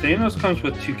 because Thanos comes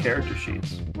with 2 character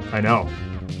sheets. I know.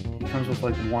 He comes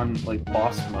with one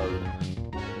boss mode.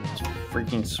 It's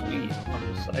freaking sweet. I'm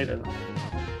excited.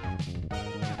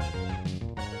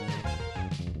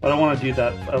 But I want to do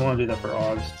that. I want to do that for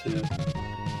Augs too.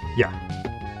 Yeah.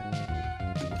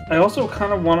 I also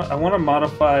kind of want to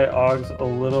modify Augs a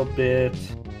little bit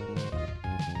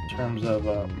in terms of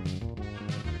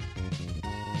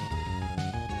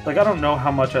I don't know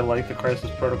how much I like the Crisis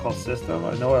Protocol system.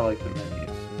 I know I like the menus.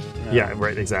 You know? Yeah,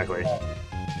 right, exactly.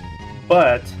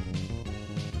 But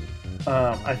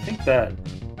I think that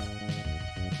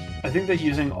I think that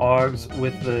using AUGs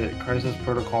with the Crisis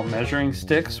Protocol measuring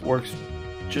sticks works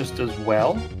just as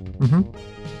well. Mm-hmm.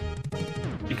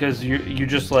 Because you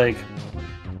just like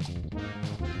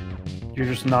you're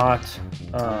just not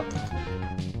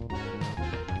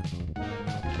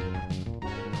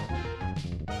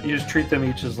you just treat them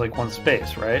each as like one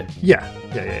space, right? Yeah.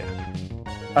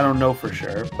 I don't know for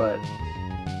sure, but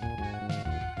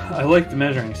I like the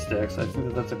measuring sticks. I think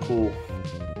that that's a cool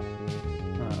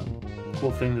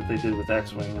thing that they did with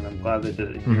X-Wing, and I'm glad they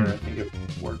did it here. I think it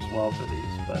works well for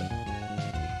these, but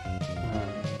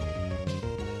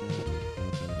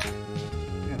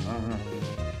yeah, I don't know.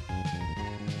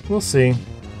 We'll see.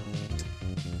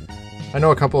 I know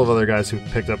a couple of other guys who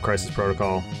picked up Crisis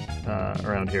Protocol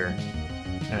around here,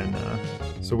 and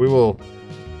so we will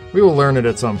learn it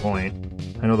at some point.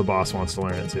 I know the boss wants to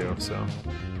learn it too, so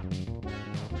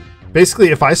basically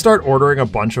if I start ordering a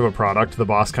bunch of a product, the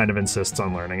boss kind of insists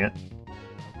on learning it.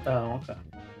 Oh, okay.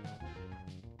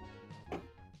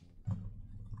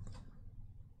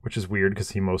 Which is weird because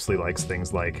he mostly likes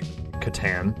things like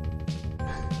Catan.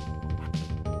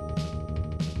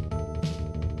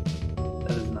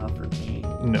 That is not for me.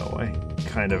 No, I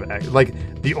kind of like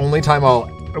the only time I'll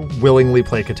willingly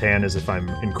play Catan is if I'm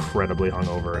incredibly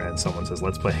hungover and someone says,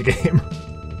 "Let's play a game."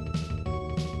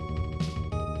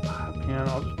 Man,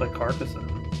 I'll just play Carcassonne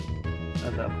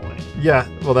at that point. Yeah,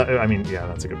 well,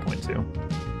 that's a good point too.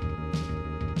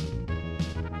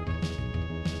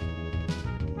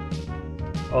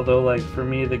 Although, like, for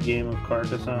me, the game of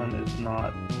Carcassonne is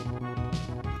not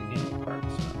the game of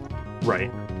Carcassonne. Right.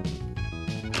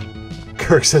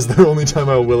 Kirk says the only time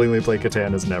I'll willingly play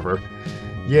Catan is never.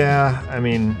 Yeah, I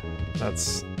mean,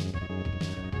 that's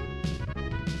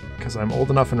because I'm old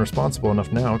enough and responsible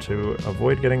enough now to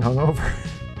avoid getting hungover.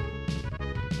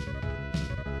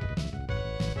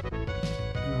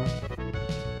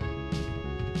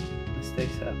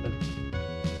 Mistakes happen.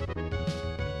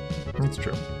 That's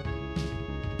true.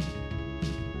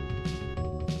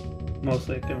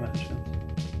 Mostly at conventions.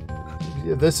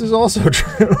 Yeah, this is also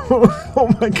true.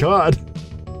 Oh my god.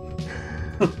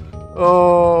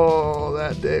 Oh,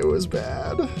 that day was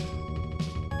bad. Okay,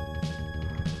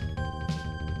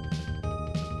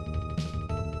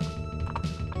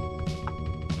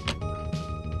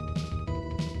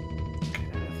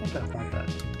 I think I want that.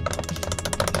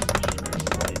 That's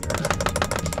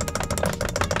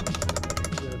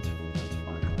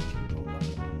fine.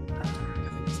 I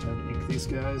think it's time to ink these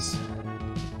guys.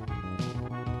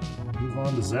 Move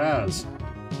on to Zaz.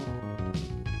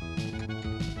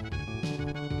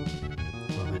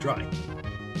 Well, they're dry.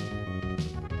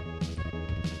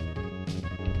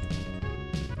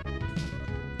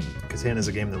 Catan is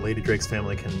a game that Lady Drake's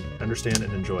family can understand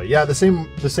and enjoy. Yeah, the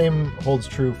same holds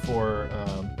true for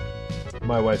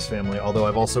my wife's family, although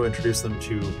I've also introduced them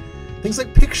to things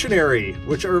like Pictionary,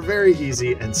 which are very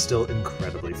easy and still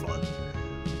incredibly fun.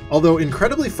 Although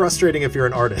incredibly frustrating if you're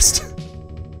an artist.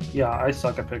 Yeah, I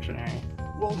suck at Pictionary.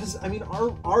 Well, because, I mean,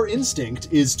 our instinct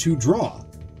is to draw.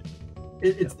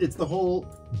 It's the whole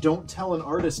don't tell an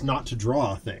artist not to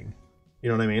draw thing. You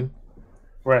know what I mean?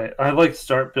 Right. I like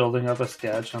start building up a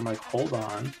sketch. I'm like, hold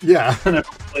on. Yeah. And I'm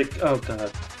like, oh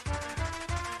god.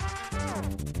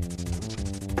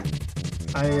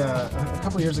 A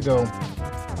couple years ago,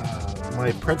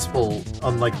 my principal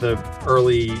on like the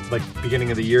early, like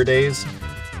beginning of the year days,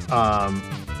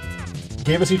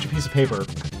 gave us each a piece of paper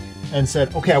and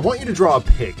said, "Okay, I want you to draw a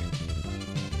pig."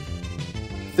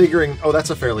 Figuring, oh, that's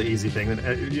a fairly easy thing that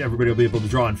everybody will be able to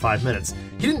draw in 5 minutes.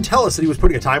 He didn't tell us that he was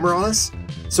putting a timer on us.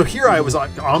 So here I was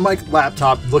on my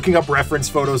laptop looking up reference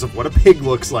photos of what a pig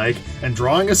looks like and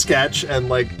drawing a sketch and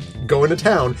like going to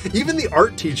town. Even the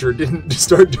art teacher didn't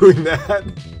start doing that.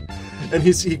 And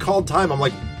he called time. I'm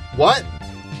like, what?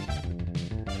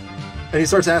 And he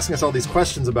starts asking us all these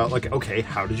questions about like, okay,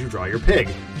 how did you draw your pig?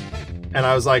 And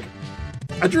I was like,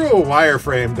 I drew a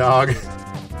wireframe, dog.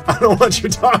 I don't know what you're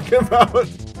talking about.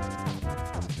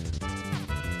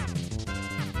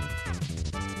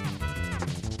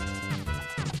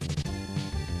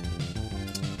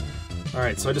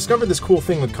 Alright, so I discovered this cool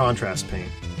thing with contrast paint.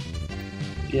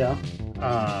 Yeah.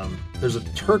 There's a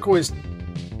turquoise,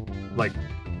 like,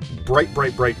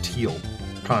 bright teal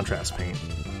contrast paint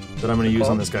that I'm going to use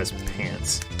on this guy's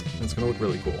pants. And it's going to look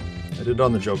really cool. I did it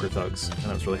on the Joker Thugs, and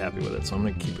I was really happy with it, so I'm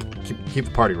going to keep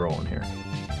the party rolling here.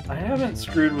 I haven't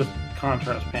screwed with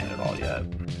contrast paint at all yet.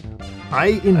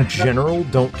 I, in general,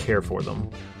 don't care for them,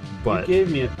 but... You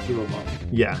gave me a few of them.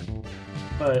 Yeah.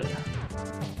 But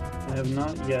I have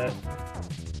not yet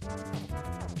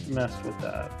messed with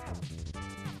that.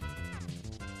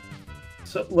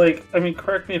 So, like, I mean,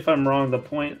 correct me if I'm wrong. The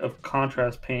point of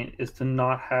contrast paint is to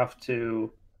not have to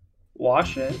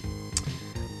wash it.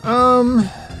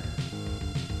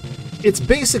 It's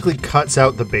basically cuts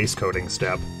out the base coating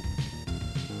step,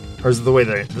 or is the way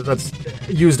that's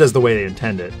used as the way they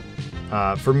intend it.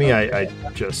 For me, I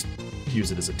just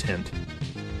use it as a tint.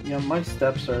 Yeah, my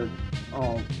steps are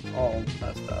all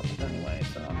messed up anyway.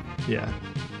 So yeah,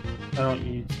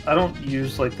 I don't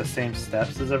use like the same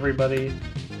steps as everybody.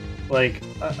 Like,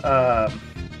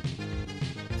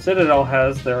 Citadel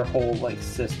has their whole like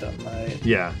system, right?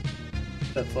 Yeah.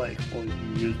 That's like, well,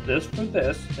 you use this for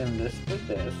this, and this for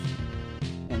this,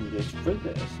 and this for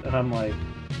this, and I'm like,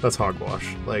 that's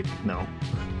hogwash. Like, no.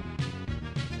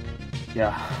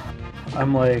 Yeah.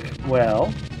 I'm like,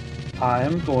 well,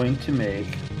 I'm going to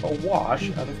make a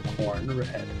wash out of corn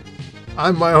red.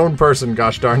 I'm my own person,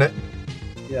 gosh darn it.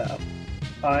 Yeah.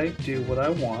 I do what I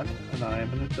want, and I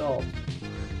am an adult.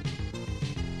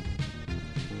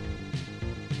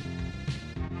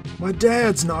 My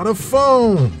dad's not a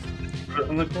phone. Put it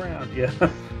on the ground, yeah.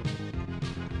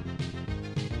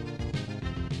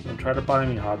 Don't try to buy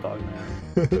me a hot dog,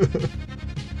 man.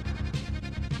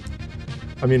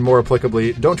 I mean, more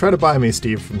applicably, don't try to buy me,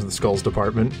 Steve, from the Skulls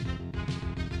department.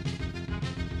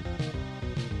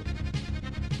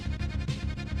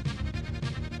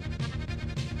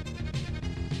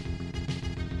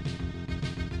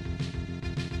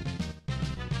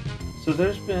 So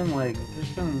there's been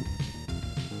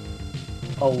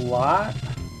a lot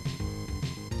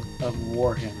of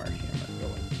Warhammer humor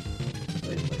going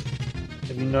lately.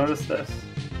 Have you noticed this?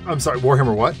 I'm sorry,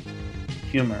 Warhammer what?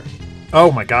 Humor.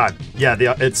 Oh my god. Yeah,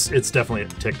 it's definitely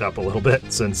ticked up a little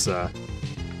bit since top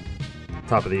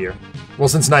of the year. Well,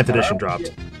 since 9th edition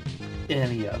dropped.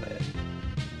 Any of it.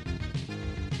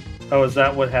 Oh, is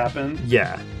that what happened?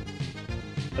 Yeah.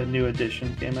 A new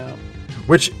edition came out?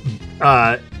 Which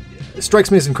strikes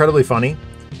me as incredibly funny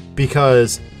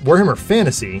because Warhammer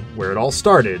Fantasy, where it all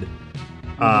started,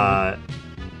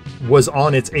 was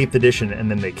on its 8th edition and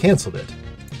then they canceled it.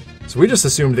 So we just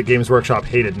assumed that Games Workshop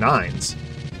hated 9s.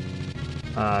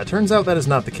 Turns out that is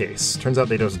not the case. Turns out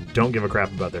they just don't give a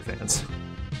crap about their fans.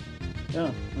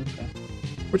 Oh, okay.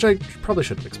 Which I probably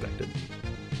should have expected.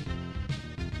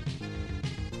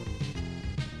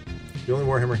 The only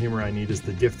Warhammer humor I need is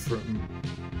the gift from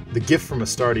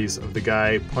Astartes of the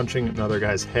guy punching another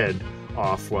guy's head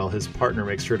off while his partner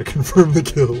makes sure to confirm the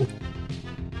kill.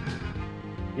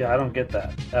 Yeah, I don't get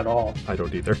that at all. I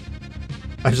don't either.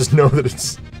 I just know that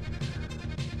it's...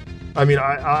 I mean,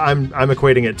 I'm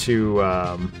equating it to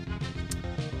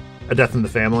A Death in the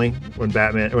Family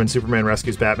when Superman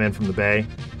rescues Batman from the bay,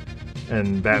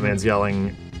 and Batman's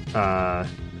yelling,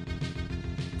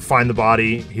 "Find the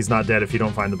body. He's not dead if you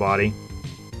don't find the body."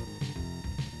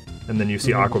 And then you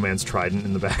see Aquaman's trident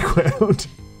in the background.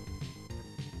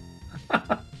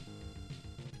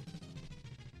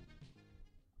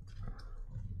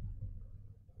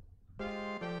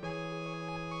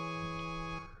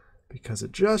 Because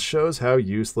it just shows how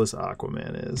useless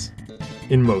Aquaman is.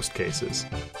 In most cases.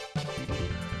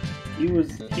 He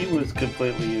was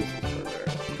completely useless for a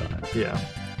very long time. Yeah.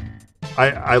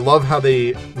 I love how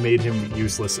they made him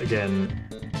useless again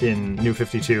in New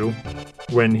 52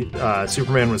 when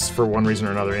Superman was, for one reason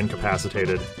or another,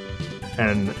 incapacitated.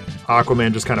 And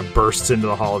Aquaman just kind of bursts into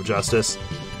the Hall of Justice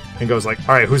and goes like,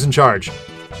 "Alright, who's in charge?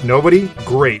 Nobody?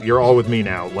 Great, you're all with me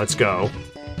now. Let's go."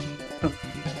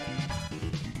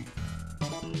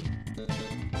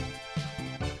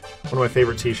 One of my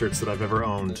favorite t-shirts that I've ever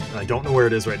owned. I don't know where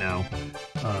it is right now.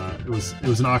 It was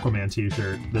an Aquaman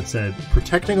t-shirt that said,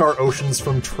 "Protecting our oceans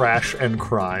from trash and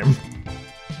crime."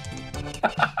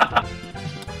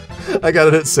 I got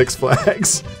it at Six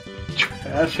Flags.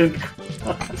 Trash and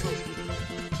crime.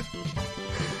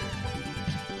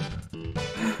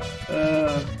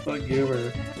 Fuck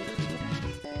Goober.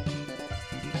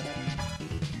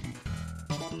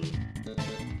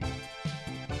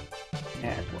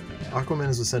 Aquaman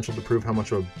is essential to prove how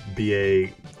much of a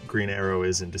BA Green Arrow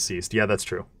is in Deceased. Yeah, that's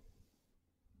true.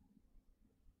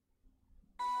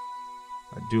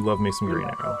 I do love me some Green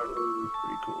Arrow.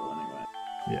 Pretty cool, anyway.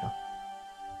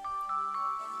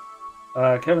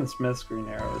 Yeah. Kevin Smith's Green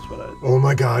Arrow is what I... Oh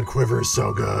my god, Quiver is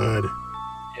so good.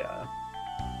 Yeah.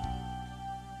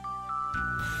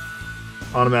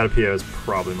 Onomatopoeia is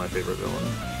probably my favorite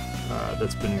villain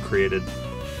that's been created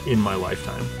in my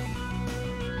lifetime.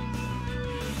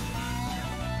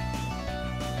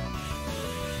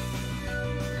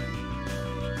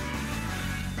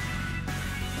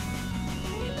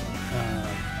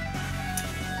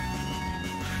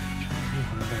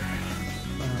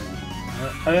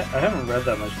 I haven't read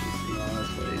that much DC,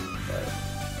 honestly, but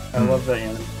I love the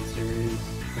animated series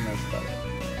and that stuff.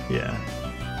 Yeah.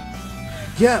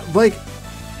 Yeah, like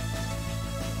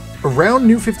around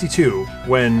New 52,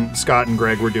 when Scott and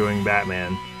Greg were doing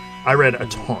Batman, I read a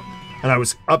ton and I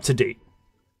was up to date.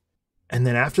 And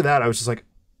then after that, I was just like,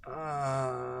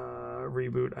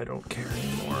 reboot, I don't care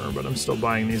anymore, but I'm still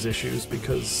buying these issues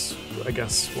because I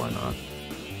guess why not?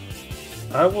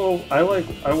 I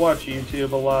watch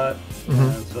YouTube a lot,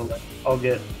 so like, I'll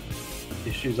get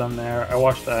issues on there. I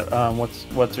watched that.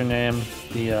 What's her name?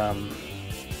 Her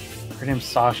name's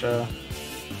Sasha.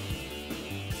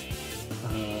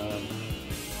 I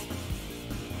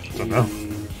don't know.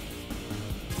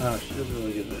 No, she does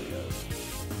really good videos.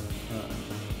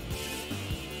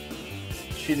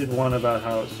 She did one about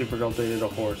how Supergirl dated a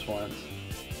horse once.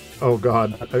 Oh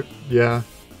God, yeah.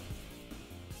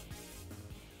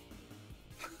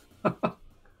 I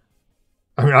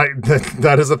mean,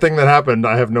 that is a thing that happened.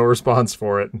 I have no response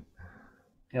for it.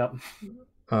 Yep.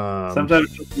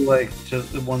 Sometimes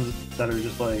just the ones that are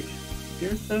just like,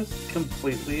 here's this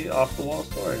completely off the wall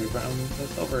story from the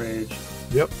Silver Age.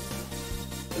 Yep.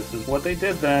 This is what they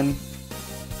did then.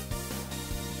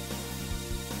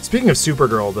 Speaking of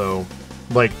Supergirl, though,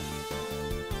 like,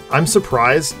 I'm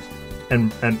surprised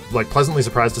and like pleasantly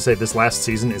surprised to say this last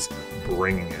season is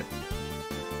bringing it.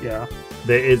 Yeah.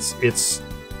 It's.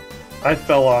 I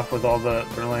fell off with all the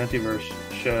Berlantiverse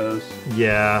shows.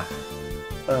 Yeah.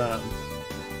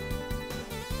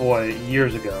 Boy,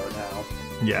 years ago now.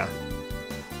 Yeah.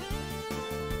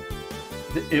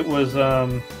 It was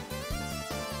the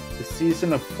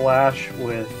season of Flash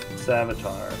with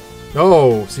Savitar.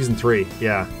 Oh, season 3.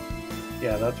 Yeah.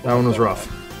 Yeah, that one was rough.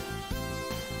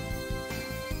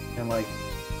 And like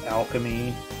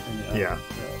Alchemy. And, yeah.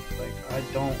 Like I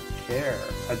don't care.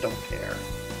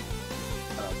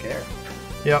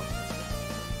 Yep.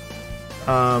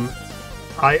 I'm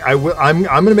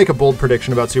gonna make a bold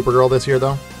prediction about Supergirl this year,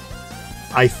 though.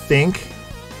 I think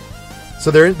so.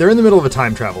 They're in the middle of a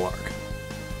time travel arc.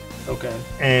 Okay.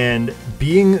 And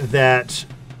being that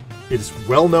it is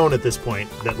well known at this point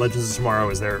that Legends of Tomorrow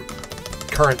is their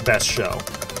current best show,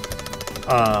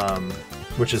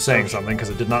 which is saying something because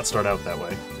it did not start out that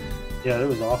way. Yeah, it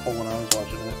was awful when I was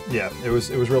watching it. Yeah, it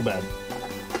was real bad.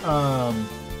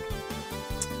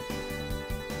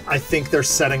 I think they're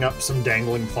setting up some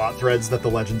dangling plot threads that the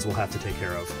Legends will have to take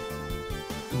care of.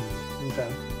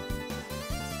 Okay.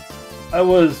 I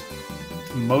was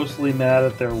mostly mad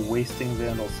at their wasting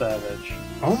Vandal Savage.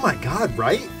 Oh my God!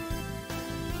 Right?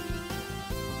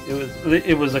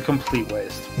 It was a complete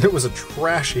waste. It was a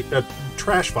trash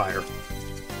fire.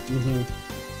 Mm-hmm.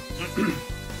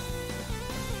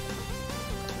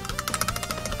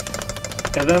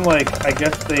 And then, like, I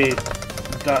guess they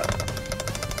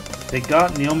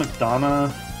got Neil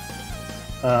McDonough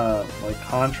like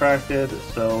contracted,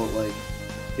 so like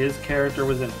his character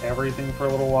was in everything for a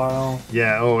little while.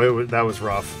 Yeah. That was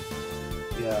rough.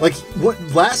 Yeah. Like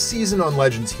last season on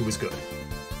Legends, he was good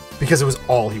because it was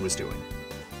all he was doing.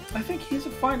 I think he's a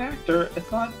fine actor.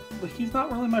 He's not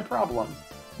really my problem.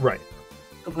 Right.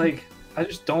 Like, I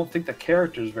just don't think the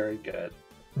character is very good.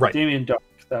 Right. Damien Dark.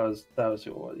 That was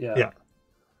who it was. Yeah. Yeah.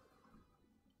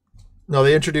 No,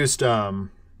 they introduced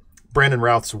Brandon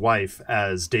Routh's wife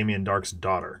as Damien Dark's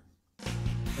daughter.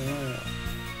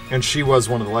 And she was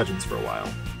one of the Legends for a while.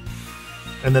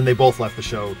 And then they both left the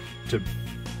show to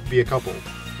be a couple.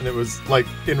 And it was like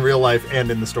in real life and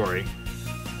in the story.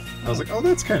 I was like, oh,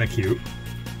 that's kind of cute.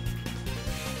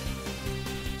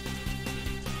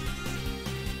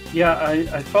 Yeah,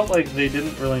 I felt like they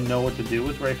didn't really know what to do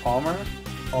with Ray Palmer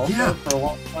also for a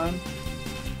long time.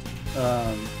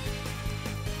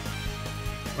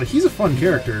 Like, he's a fun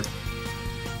character.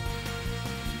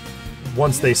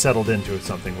 Once they settled into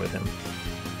something with him.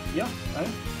 Yeah,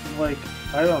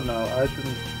 I don't know. I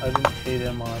didn't hate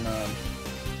him on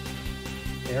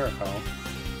Arrow.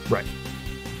 Right.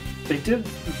 They did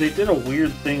a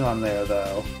weird thing on there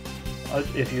though.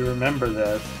 If you remember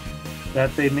this,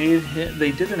 that they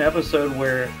did an episode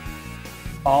where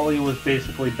Ollie was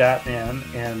basically Batman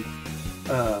and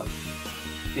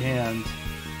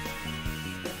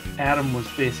Adam was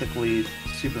basically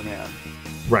Superman.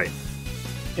 Right.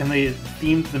 And they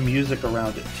themed the music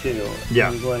around it too. Yeah.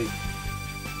 It was like,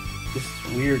 this is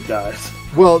weird, guys.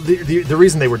 Well, the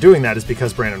reason they were doing that is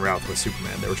because Brandon Routh was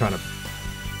Superman. They were trying to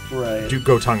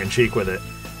go tongue-in-cheek with it.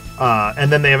 And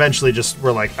then they eventually just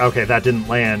were like, okay, that didn't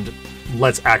land.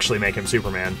 Let's actually make him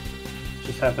Superman.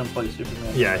 Just have him play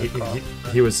Superman. Yeah, he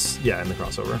was in the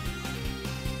crossover.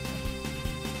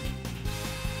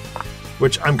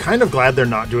 Which I'm kind of glad they're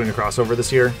not doing a crossover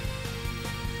this year.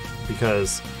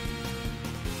 Because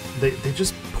They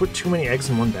just put too many eggs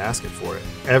in one basket for it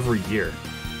every year.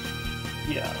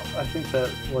 Yeah, I think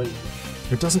that, like...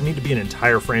 It doesn't need to be an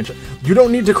entire franchise. You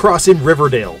don't need to cross in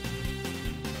Riverdale.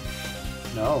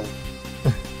 No.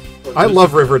 I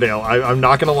love Riverdale. I'm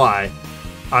not going to lie.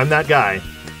 I'm that guy.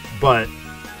 But,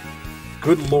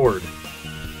 good lord.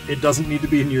 It doesn't need to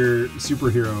be in your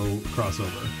superhero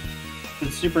crossover.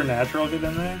 Did Supernatural get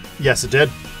in there? Yes, it did.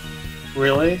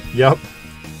 Really? Yep.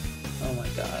 Oh my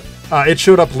god. It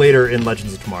showed up later in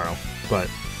Legends of Tomorrow, but...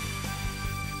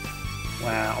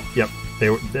 Wow. Yep.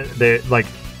 They like...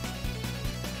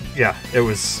 Yeah, it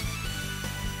was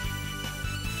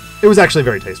actually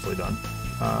very tastefully done.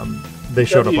 They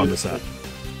showed up on the set.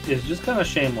 It's just kind of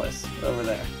shameless over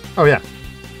there. Oh, yeah.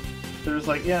 They're just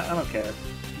like, yeah, I don't care.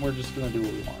 We're just going to do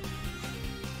what we want.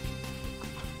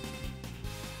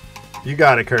 You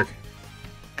got it, Kirk.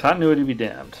 Continuity be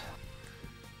damned.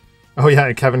 Oh, yeah,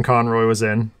 and Kevin Conroy was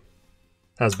in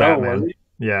as Batman. Was he?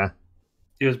 Yeah.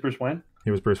 He was Bruce Wayne?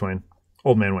 He was Bruce Wayne.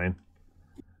 Old Man Wayne.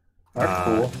 That's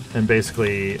cool. And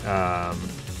basically,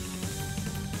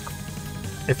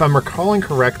 if I'm recalling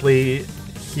correctly,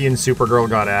 he and Supergirl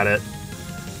got at it.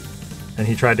 And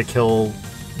he tried to kill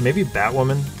maybe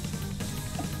Batwoman.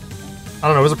 I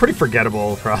don't know, it was a pretty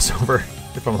forgettable crossover,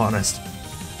 if I'm honest.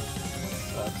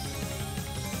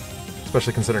 Sucks.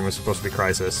 Especially considering it was supposed to be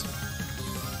Crisis.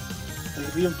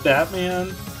 If you have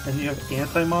Batman, and you have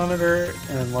Anti-Monitor,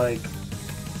 and like...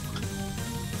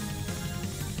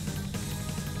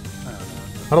 I don't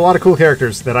know. Had a lot of cool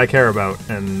characters that I care about,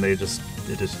 and it just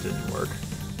didn't work.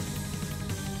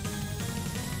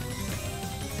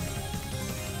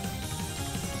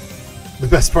 The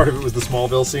best part of it was the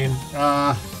Smallville scene.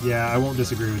 Yeah, I won't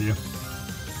disagree with you.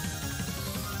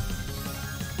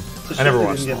 I never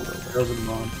watched Smallville.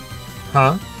 Rosenbaum.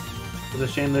 Huh? It's a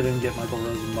shame they didn't get Michael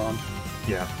Rosenbaum.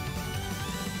 Yeah.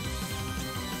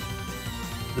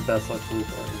 The best Lex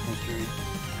Luthor in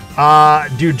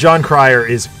history. Dude, John Cryer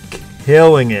is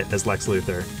killing it as Lex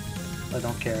Luthor. I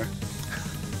don't care.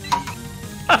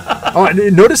 Oh,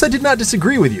 notice I did not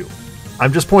disagree with you.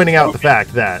 I'm just pointing out the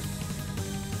fact that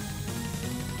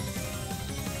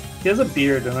he has a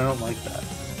beard, and I don't like that.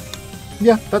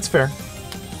 Yeah, that's fair.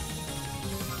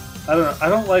 I don't know. I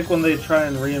don't like when they try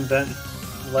and reinvent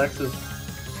Lex's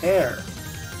hair.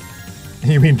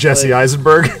 You mean Jesse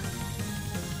Eisenberg?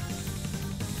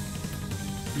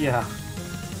 Yeah.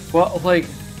 Well, like,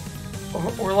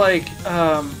 or like,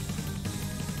 in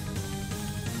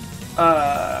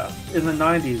the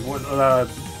 90s,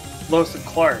 with Lois and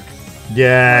Clark.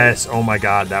 Yes. Oh my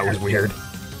god, that was weird.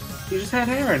 He just had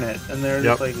hair in it, and they're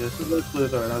just like, this is Lex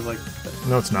Luthor, and I was like...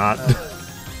 No, it's not.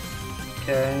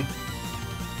 Okay.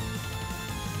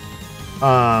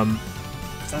 I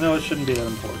know it shouldn't be that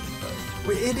important,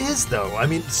 but... It is, though. I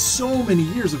mean, so many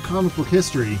years of comic book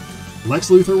history, Lex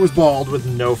Luthor was bald with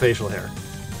no facial hair.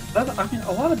 I mean,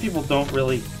 a lot of people don't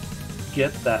really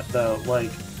get that, though.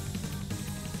 Like,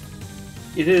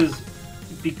 it is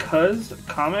because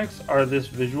comics are this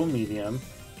visual medium,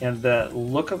 and the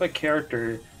look of a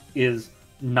character is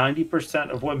 90%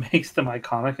 of what makes them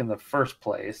iconic in the first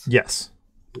place. Yes.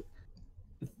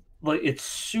 Like, it's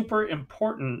super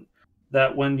important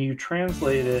that when you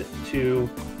translate it to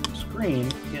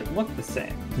screen, it looked the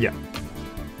same. Yeah.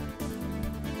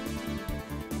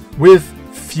 With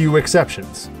few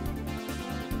exceptions.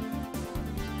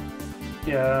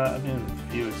 Yeah, I mean,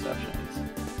 few exceptions.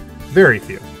 Very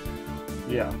few.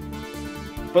 Yeah.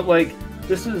 But, like,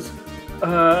 this is,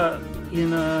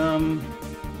 in,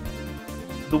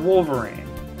 The Wolverine,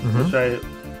 which I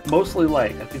mostly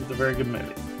like. I think it's a very good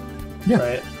movie.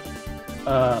 Yeah.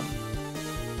 Right?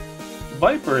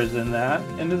 Viper is in that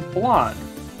and is blonde.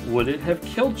 Would it have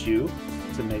killed you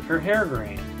to make her hair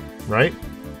green? Right?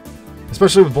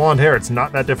 Especially with blonde hair, it's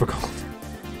not that difficult.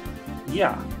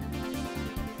 Yeah.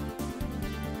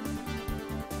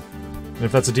 And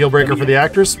if that's a deal breaker for the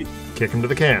actress, kick him to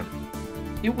the can.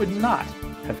 It would not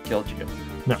have killed you.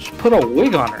 No. Just put a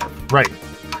wig on her. Right.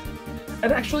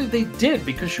 And actually, they did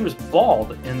because she was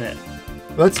bald in it.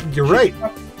 You're right.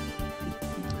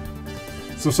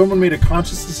 So someone made a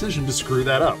conscious decision to screw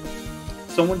that up.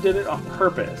 Someone did it on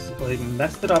purpose. Like,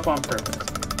 messed it up on purpose.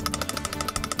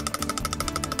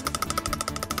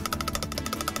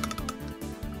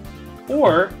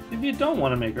 Or, if you don't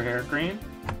want to make her hair green,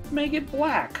 make it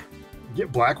black. Yeah,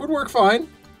 black would work fine.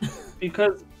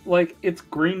 Because, like, it's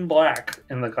green-black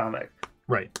in the comic.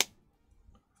 Right.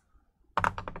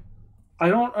 I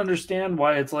don't understand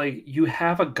why it's like you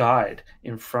have a guide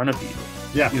in front of you.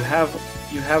 Yeah. You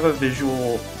have a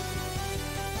visual,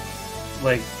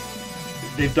 like,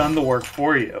 they've done the work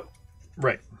for you.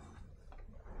 Right.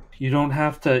 You don't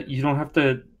have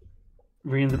to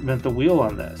reinvent the wheel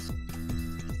on this.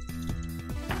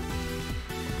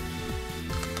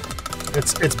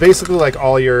 It's basically like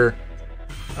all your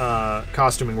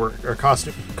costuming work or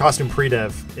costume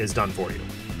pre-dev is done for you.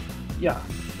 Yeah.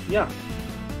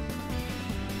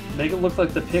 Make it look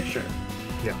like the picture.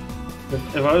 Yeah.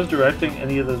 If I was directing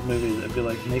any of those movies, I'd be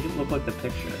like, make it look like the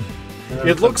picture.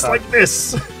 It looks like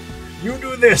this. You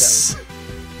do this. Yeah.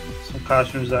 Some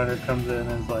costume designer comes in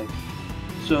and is like,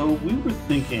 so we were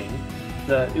thinking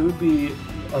that it would be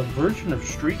a version of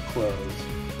street clothes,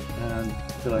 and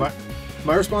be like,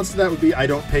 my response to that would be, I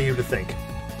don't pay you to think.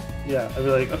 Yeah, I'd be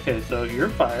like, okay, so you're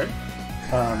fired.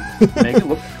 Make it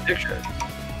look like the picture.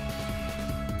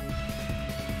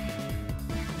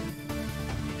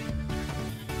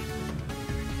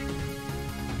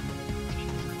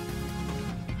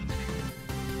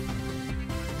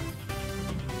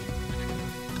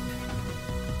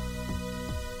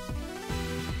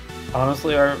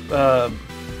 Honestly, our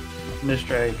Miss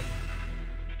Drake,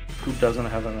 who doesn't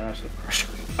have a massive crush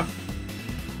on him.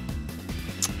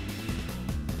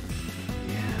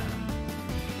 Yeah.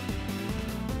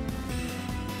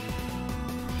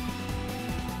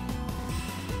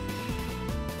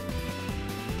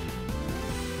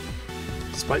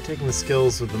 Despite taking the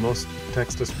skills with the most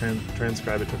text to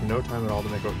transcribe, it took no time at all to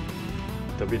make a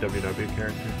www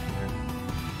character.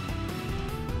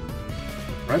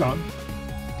 Right on.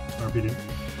 RPD.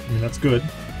 I mean, that's good.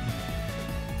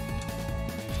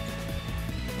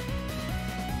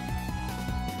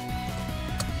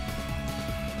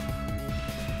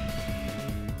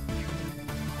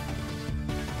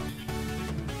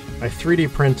 I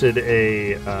 3D printed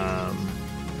a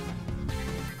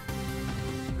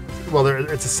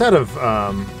it's a set of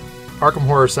Arkham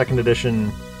Horror 2nd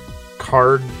Edition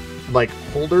card like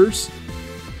holders,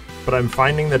 but I'm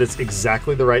finding that it's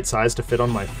exactly the right size to fit on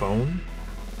my phone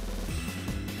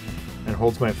and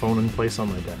holds my phone in place on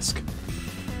my desk.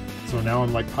 So now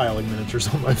I'm like piling miniatures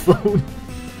on my phone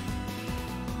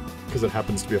because it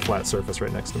happens to be a flat surface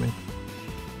right next to me.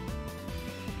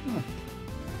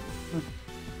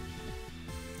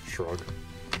 Shrug.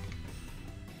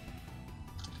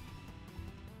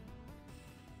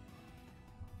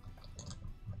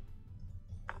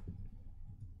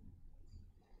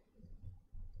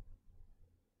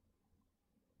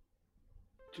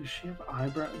 Does she have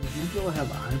eyebrows? Does Nebula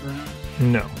have eyebrows?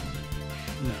 No.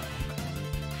 No.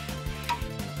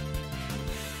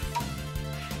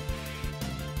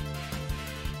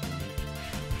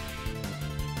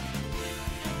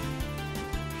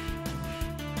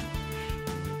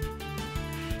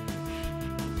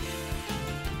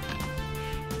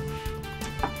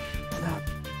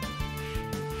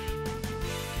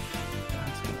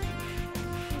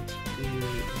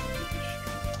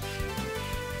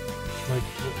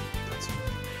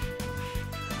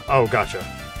 Oh, gotcha.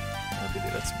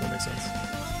 That makes sense.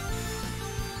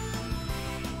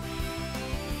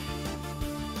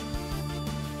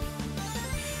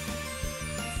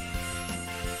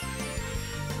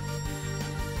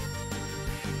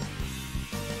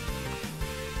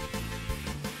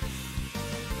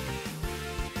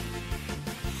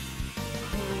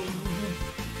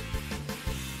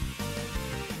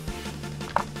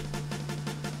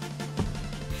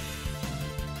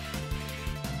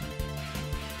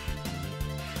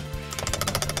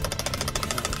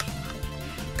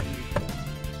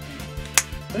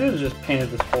 I could have just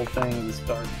painted this whole thing this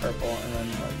dark purple and then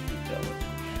like detailed it.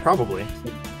 Probably.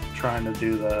 Like, trying to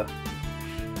do the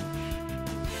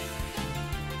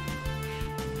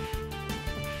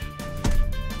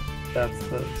that's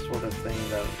the sort of thing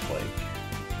that is like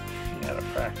being out of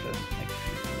practice makes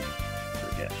you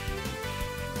forget.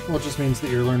 Well, it just means that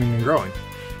you're learning and growing.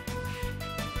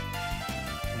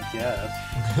 I guess.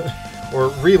 Or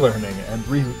relearning and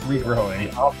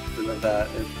regrowing. The opposite of that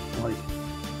is like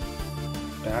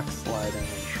backsliding and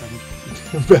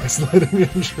shrinking. Backsliding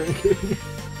and shrinking.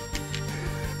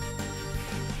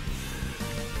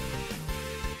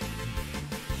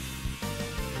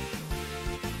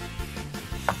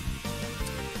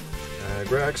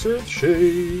 Agrax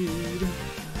Earthshade.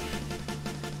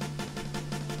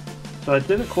 So I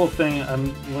did a cool thing.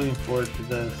 I'm looking forward to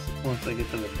this once I get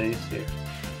to the base here.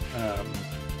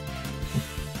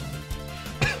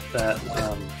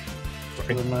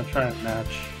 I'm gonna try and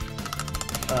match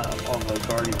all the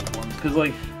Guardians ones because,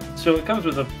 like, so it comes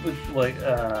with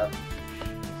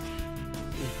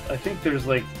I think there's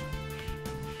like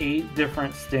 8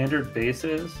 different standard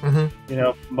bases. Mm-hmm. You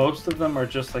know, most of them are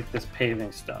just like this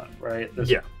paving stone, right?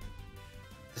 This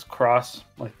cross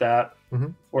like that,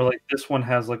 or like this one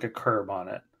has like a curb on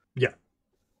it. Yeah.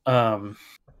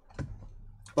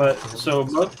 But so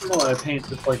most of them I paint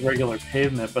just like regular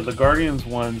pavement, but the Guardians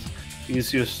ones, you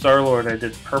see a Star-Lord, I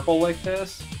did purple like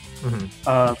this, and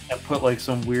put like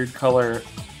some weird color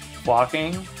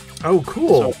blocking. Oh,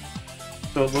 cool.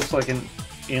 So it looks like an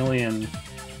alien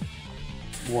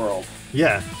world.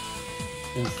 Yeah.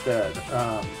 Instead.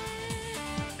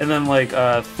 And then like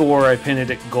Thor, I painted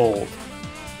it gold.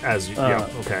 As you, yeah,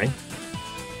 okay.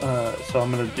 So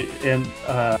I'm gonna do, and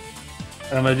I'm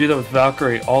gonna do that with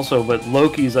Valkyrie also, but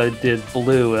Loki's I did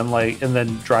blue and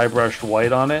then dry brushed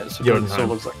white on it, so it still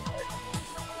looks like white.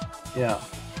 Yeah.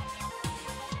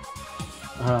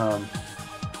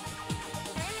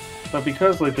 But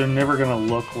because like they're never gonna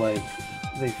look like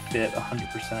they fit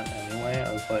 100% anyway,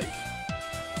 I was like,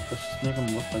 let's just make them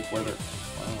look like where they're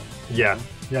from. Yeah,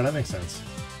 yeah, that makes sense.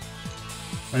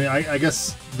 I mean, I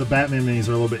guess the Batman minis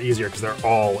are a little bit easier because they're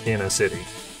all in a city.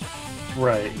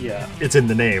 Right, yeah. It's in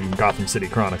the name, Gotham City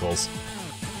Chronicles.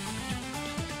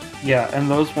 Yeah, and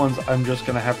those ones I'm just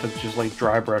gonna have to just like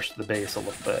dry brush the base a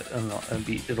little bit, and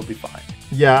it'll be fine.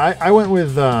 Yeah, I went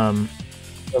with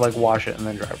or like wash it and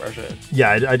then dry brush it.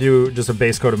 Yeah, I do just a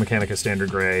base coat of Mechanica Standard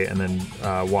Gray, and then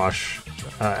wash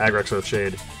Agrax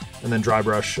Earthshade, and then dry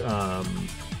brush.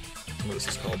 What is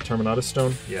this called? Terminatus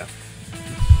Stone. Yeah.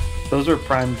 Those are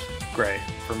primed gray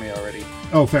for me already.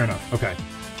 Oh, fair enough. Okay.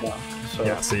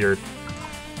 Yeah. So you're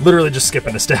literally just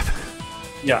skipping a step.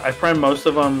 Yeah, I prime most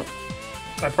of them.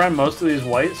 I prime most of these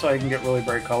white so I can get really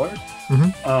bright colors.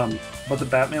 But the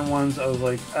Batman ones, I was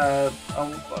like,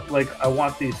 I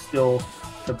want these still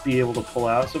to be able to pull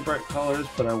out some bright colors,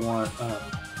 but I want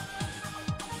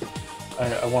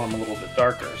I want them a little bit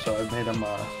darker, so I made them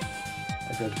a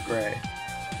good gray.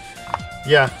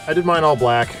 Yeah, I did mine all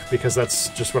black because that's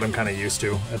just what I'm kind of used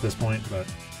to at this point. But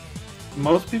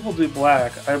most people do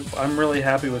black. I'm really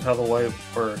happy with how the white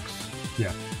works.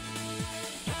 Yeah.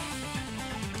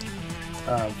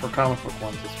 For comic book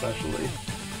ones especially.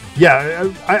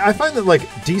 Yeah, I find that like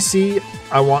DC,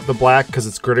 I want the black because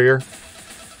it's grittier,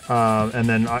 and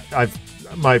then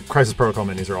my Crisis Protocol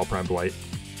minis are all primed white.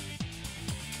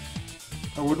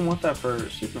 I wouldn't want that for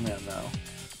Superman though.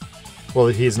 Well,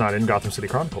 he's not in Gotham City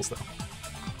Chronicles though.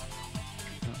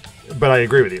 But I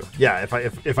agree with you. Yeah, if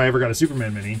I ever got a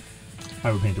Superman mini,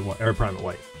 I would paint it white or prime it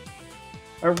white.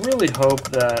 I really hope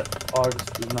that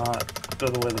August does not go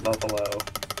the way of the Buffalo.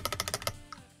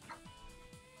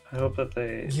 I hope that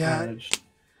they managed.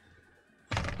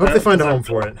 I hope they find a home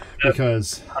for it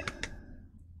because.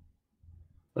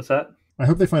 What's that? I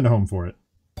hope they find a home for it.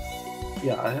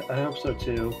 Yeah, I hope so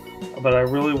too. But I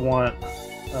really want.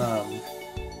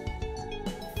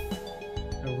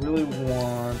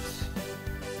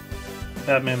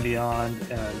 Batman Beyond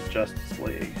and Justice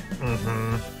League.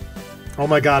 Oh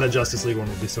my god, a Justice League one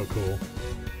would be so cool.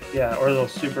 Yeah, or the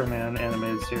Superman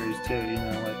animated series too. You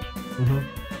know, like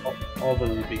all those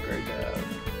would be great to have.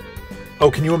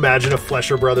 Oh, can you imagine a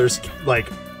Flesher Brothers like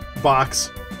box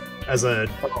as an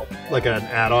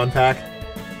add-on pack?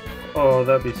 Oh,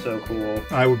 that'd be so cool.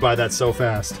 I would buy that so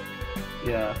fast.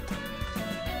 Yeah.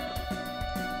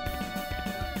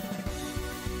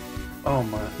 Oh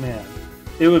my man.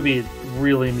 It would be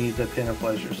really neat to paint a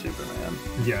Flesher Superman.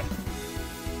 Yeah.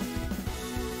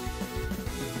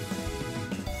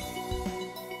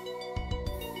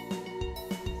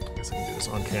 I guess I can do this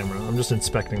on camera. I'm just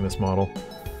inspecting this model.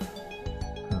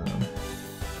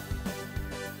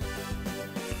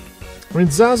 I mean,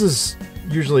 Zaz is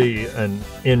usually an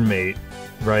inmate,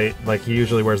 right? Like he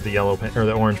usually wears the yellow or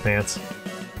the orange pants.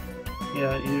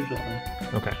 Yeah, usually.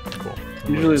 Okay, cool.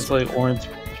 Usually it's like orange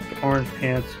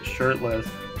pants, shirtless,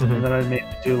 and then I'd maybe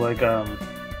do like a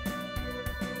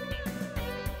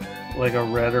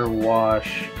redder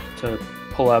wash to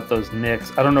pull out those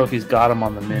nicks. I don't know if he's got them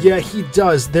on the mini. Yeah, he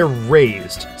does. They're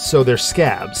raised, so they're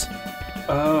scabs.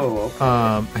 Oh, okay.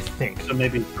 I think. So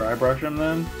maybe dry brush them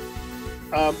then?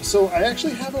 So I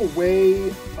actually have a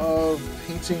way of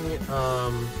painting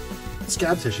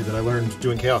scab tissue that I learned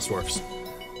doing Chaos Dwarfs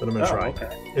that I'm going to try. Okay.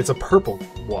 It's a purple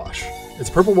wash. It's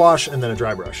a purple wash and then a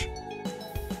dry brush.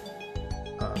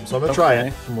 So I'm going to try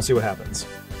it, and we'll see what happens.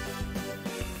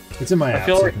 It's in my app. I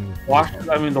feel like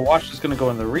the wash is going to go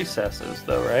in the recesses,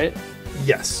 though, right?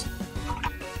 Yes.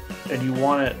 And you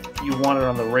want it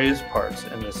on the raised parts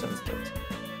in this instance.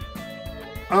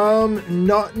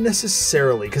 Not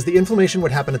necessarily, because the inflammation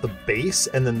would happen at the base,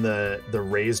 and then the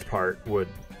raised part would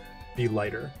be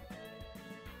lighter.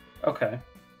 Okay.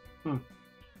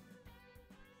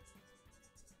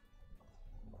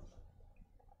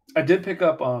 I did pick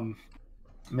up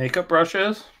makeup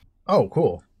brushes. Oh,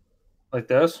 cool. Like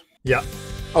this. Yeah.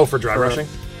 Oh, for dry brushing?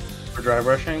 For dry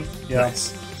brushing? Yeah.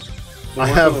 Nice. They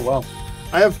work really well.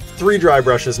 I have 3 dry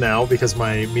brushes now because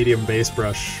my medium base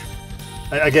brush...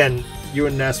 Again, you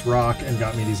and Ness rock and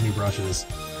got me these new brushes.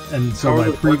 And so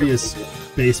my previous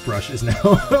base brush is now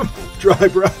a dry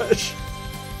brush.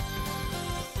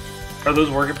 Are those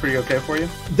working pretty okay for you?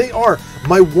 They are.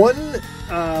 My one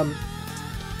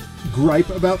gripe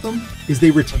about them is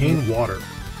they retain water.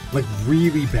 Like,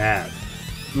 really bad.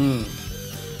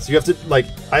 So you have to, like,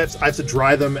 I have to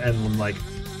dry them and, like,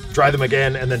 dry them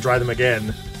again and then dry them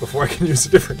again before I can use a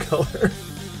different color.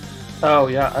 Oh,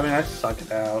 yeah. I mean, I suck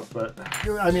it out, but...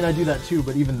 I mean, I do that too,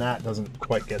 but even that doesn't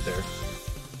quite get there.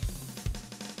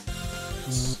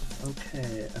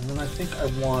 Okay, and then I think I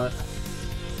want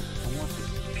this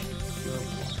pure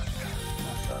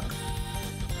black.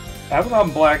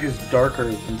 Abaddon Black is darker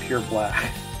than pure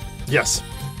black. Yes.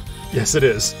 Yes, it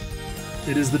is.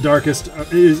 It is the darkest,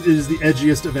 it is the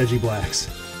edgiest of edgy blacks.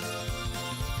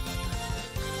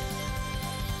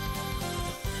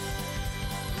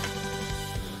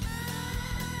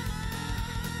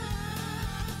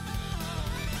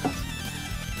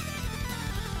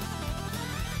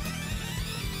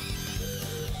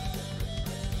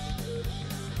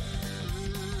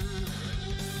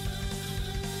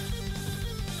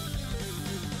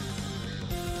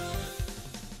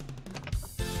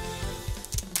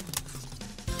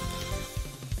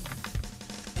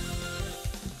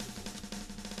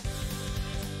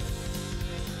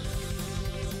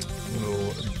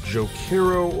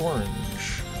 Jokero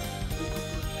Orange.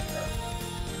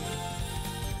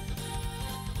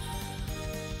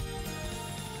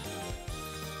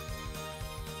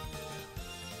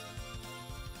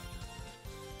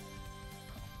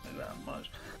 That much.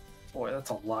 Boy, that's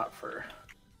a lot for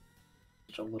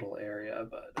such a little area,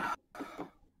 but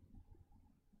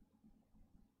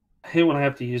I hate when I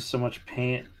have to use so much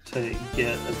paint to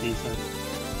get a decent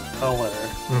color.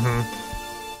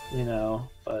 You know,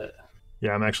 but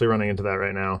yeah, I'm actually running into that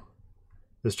right now.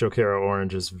 This Jokero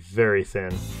Orange is very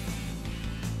thin.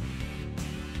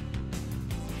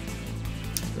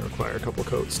 It's gonna require a couple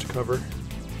coats to cover.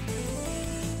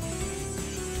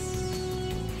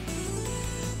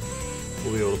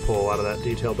 We'll be able to pull a lot of that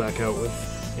detail back out with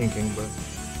inking, but...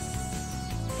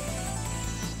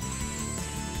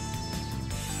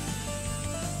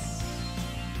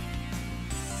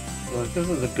 Look, this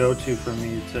is a go-to for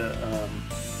me to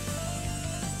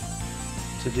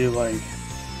do, like,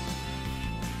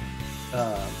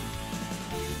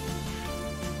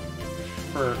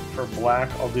 for black,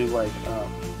 I'll do like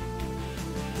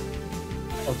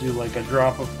a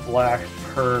drop of black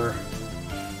per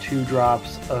 2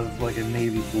 drops of like a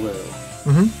navy blue.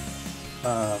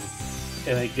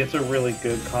 And it gets a really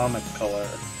good comic color.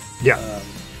 Yeah.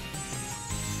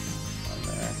 On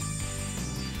there.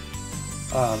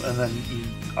 And then you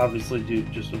obviously do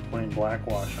just a plain black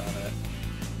wash on it.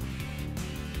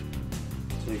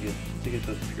 To get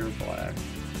this pure black.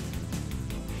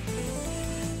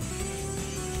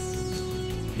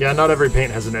 Yeah, not every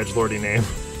paint has an edgelordy name.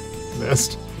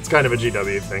 Missed. It's kind of a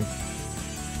GW thing.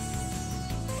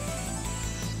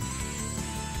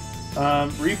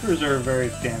 Reapers are very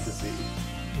fantasy.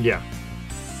 Yeah.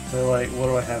 They're like, what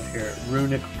do I have here?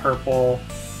 Runic purple,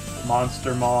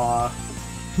 monster maw,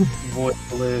 void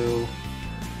blue.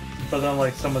 But then,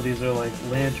 like, some of these are like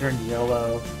lantern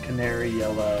yellow, canary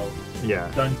yellow,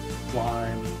 yeah, dungeon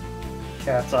slime,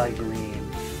 cat's eye green.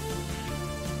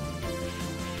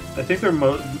 I think they're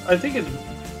I think it's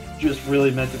just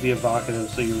really meant to be evocative,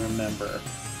 so you remember.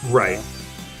 Right.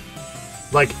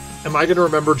 Like, am I going to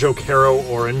remember Jokero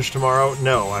Orange tomorrow?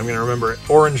 No, I'm going to remember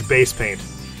orange base paint.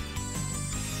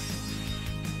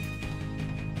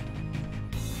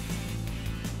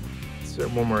 Is there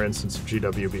one more instance of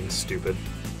GW being stupid?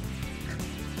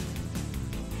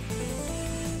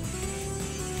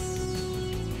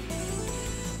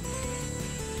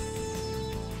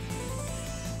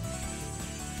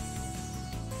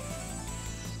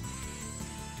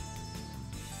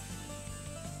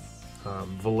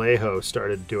 Vallejo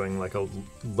started doing like a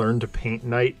learn to paint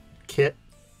night kit.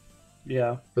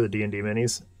 Yeah. For the D&D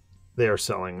minis. They are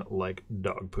selling like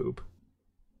dog poop.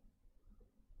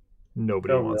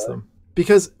 Nobody wants them.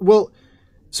 Because, well,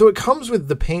 so it comes with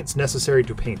the paints necessary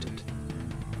to paint it.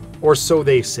 Or so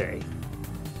they say.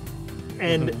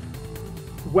 And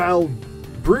while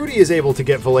Broody is able to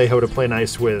get Vallejo to play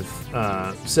nice with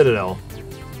Citadel,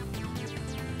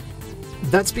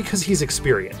 that's because he's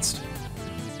experienced.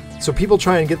 So people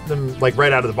try and get them like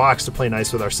right out of the box to play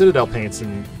nice with our Citadel paints,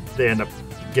 and they end up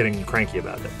getting cranky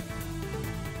about it.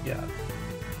 Yeah.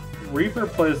 Reaper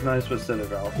plays nice with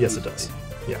Citadel. Yes, it does.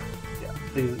 Yeah. Yeah.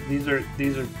 These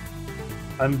are.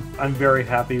 I'm very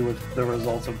happy with the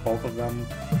results of both of them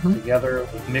together.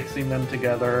 With mixing them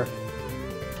together,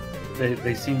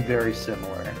 they seem very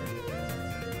similar.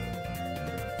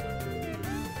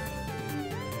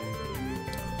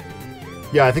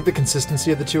 Yeah, I think the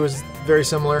consistency of the two is very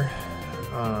similar.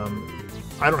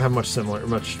 I don't have much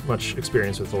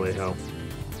experience with Vallejo.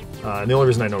 And the only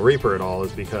reason I know Reaper at all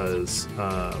is because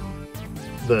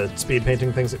the speed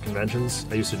painting things at conventions,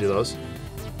 I used to do those.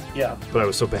 Yeah. But I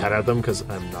was so bad at them because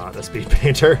I'm not a speed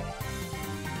painter.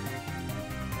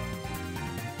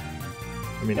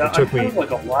 I mean, it took me like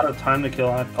a lot of time to kill.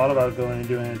 I thought about going and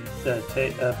doing a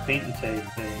paint and take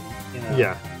thing, you know.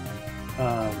 Yeah.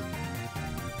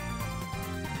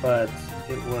 But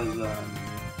it was like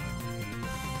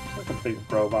a big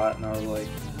robot, and I was like,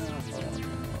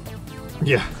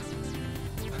 yeah.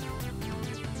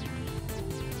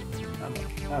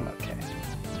 I'm okay.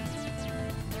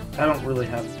 I don't really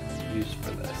have use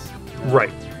for this.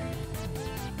 Right.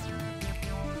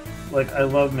 Like, I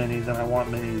love minis, and I want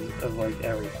minis of, like,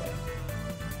 everything.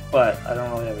 But I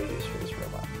don't really have a use for this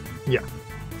robot. Yeah.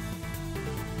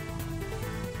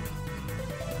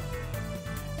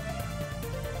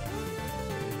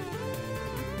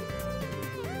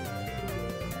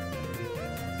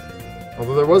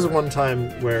 Although there was one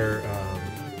time where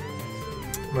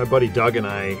my buddy Doug and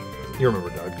I, you remember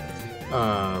Doug,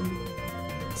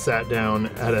 sat down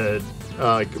at a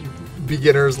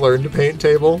beginners learn to paint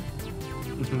table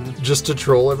just to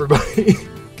troll everybody.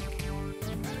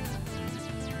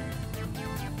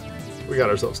 We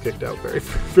got ourselves kicked out very,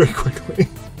 very quickly.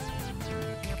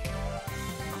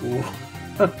 Cool.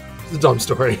 It's a dumb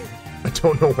story. I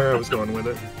don't know where I was going with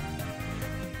it.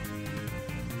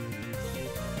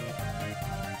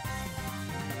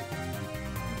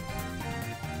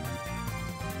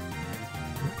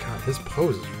 God, his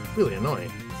pose is really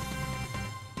annoying.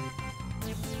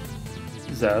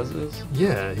 Zaz is?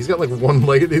 Yeah, he's got like one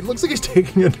leg. It looks like he's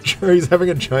having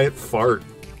a giant fart.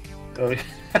 Oh, yeah.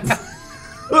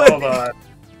 Hold on.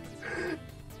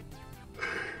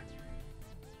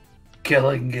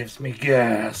 Killing gives me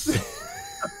gas.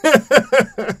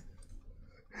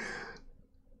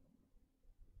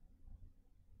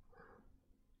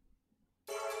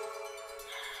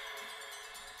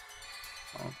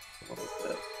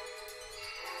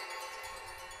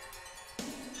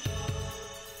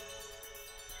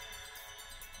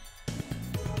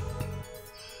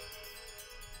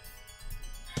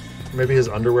 Maybe his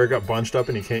underwear got bunched up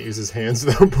and he can't use his hands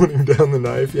without putting down the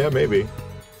knife. Yeah, maybe.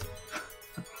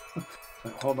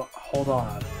 Hold on.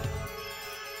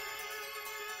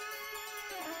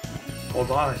 Hold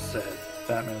on, I said.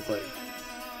 Batman's like,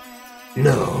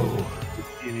 no.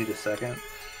 You need a second?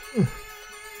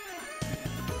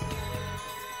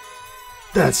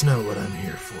 That's not what I'm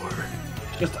here for.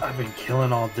 Just, I've been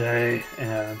killing all day,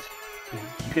 and you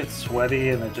get sweaty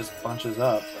and it just bunches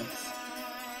up.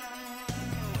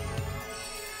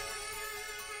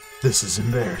 This is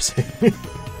embarrassing.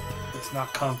 It's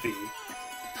not comfy.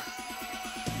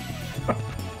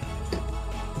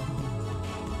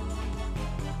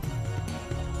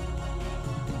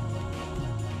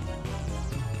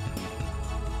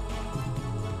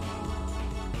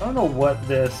 I don't know what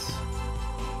this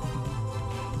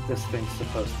thing's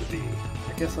supposed to be.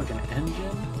 I guess like an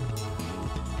engine?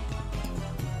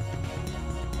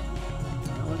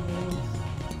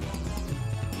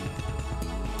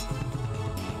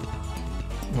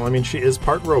 Well, I mean, she is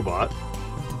part robot.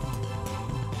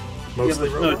 Mostly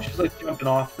robot? No, she's like jumping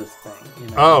off this thing. You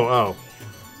know? Oh.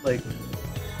 Like,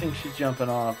 I think she's jumping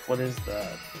off. What is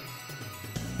that?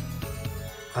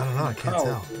 I don't know. I can't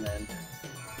tell. Man.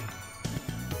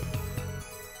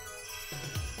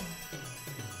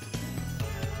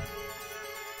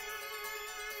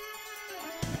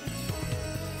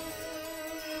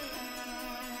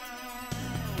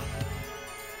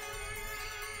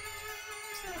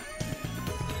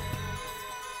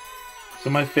 So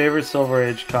my favorite Silver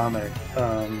Age comic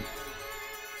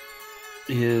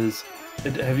is...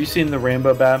 Have you seen the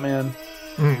Rainbow Batman?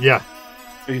 Yeah.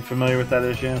 Are you familiar with that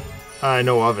issue? I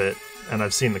know of it, and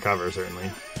I've seen the cover, certainly.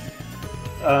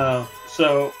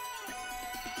 So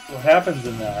what happens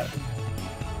in that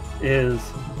is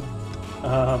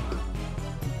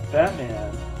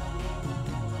Batman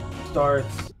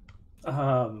starts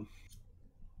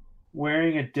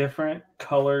wearing a different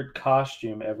colored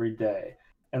costume every day.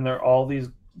 And they're all these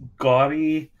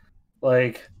gaudy,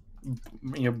 like,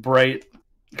 bright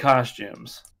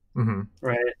costumes,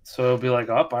 right? So it'll be like,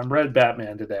 I'm red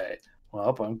Batman today.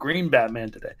 Well, I'm green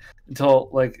Batman today. Until,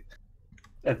 like,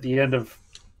 at the end of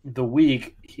the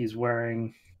week, he's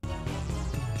wearing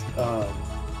the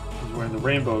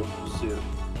rainbow suit.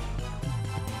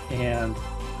 and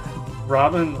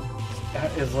Robin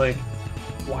is like,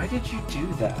 "Why did you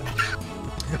do that?"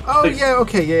 Oh yeah,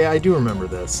 okay, yeah, I do remember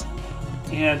this.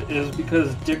 And it was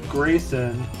because Dick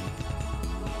Grayson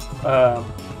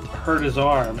hurt his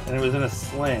arm, and it was in a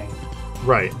sling.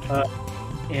 Right.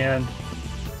 And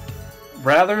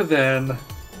rather than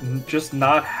just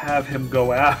not have him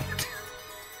go out,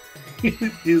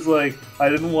 he's like, I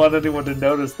didn't want anyone to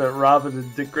notice that Robin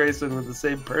and Dick Grayson were the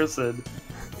same person.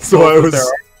 So I was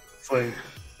like,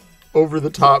 over the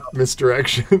top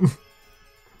misdirection.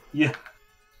 Yeah.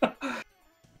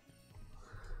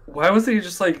 Why wasn't he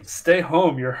just like, stay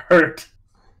home, you're hurt?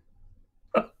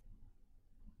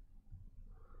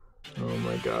 Oh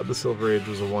my god, the Silver Age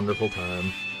was a wonderful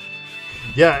time.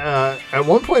 Yeah, at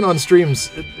one point on streams,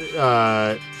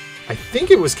 I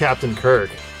think it was Captain Kirk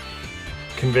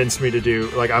convinced me to do,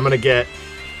 like, I'm gonna get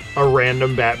a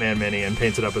random Batman mini and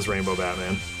paint it up as Rainbow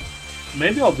Batman.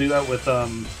 Maybe I'll do that with,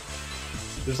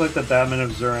 there's like the Batman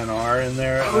of Zur-En-Arrh in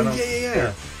there. Oh,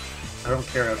 yeah. I don't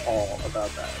care at all about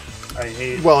that. I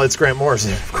hate... Well, it's Grant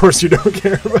Morrison. Of course you don't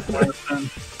care about Morrison.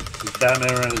 His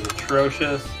Batman run is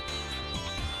atrocious.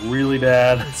 Really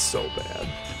bad. It's so bad.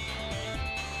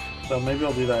 So maybe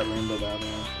I'll do that Rainbow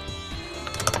Batman.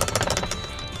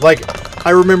 Like, I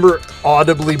remember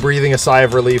audibly breathing a sigh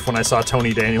of relief when I saw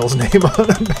Tony Daniels' name on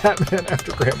a Batman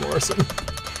after Grant Morrison.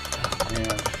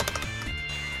 Yeah.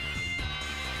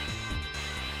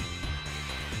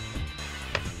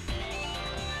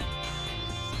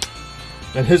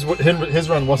 And his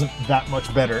run wasn't that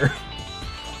much better.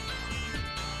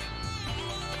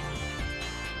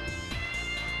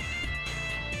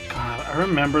 God, I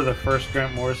remember the first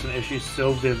Grant Morrison issue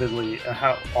so vividly and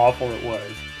how awful it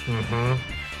was. Mm-hmm.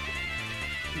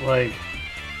 Like,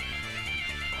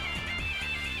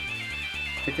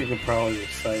 I think I could probably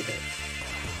recite it.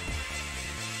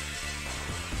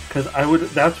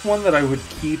 Because that's one that I would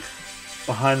keep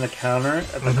behind the counter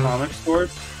at the comic store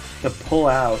to pull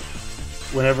out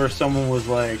whenever someone was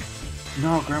like,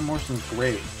 no, Grant Morrison's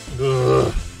great.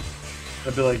 Ugh.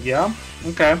 I'd be like, yeah?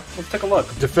 Okay, let's take a look.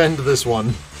 Defend this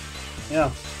one. Yeah.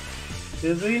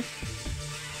 Is he?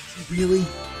 Really?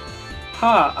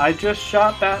 Ha, I just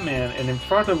shot Batman and in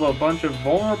front of a bunch of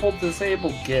vulnerable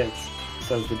disabled kids,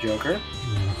 says the Joker.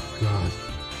 Oh, God.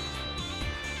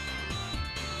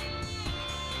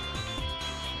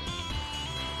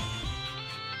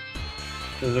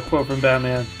 There's a quote from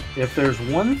Batman. If there's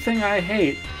one thing I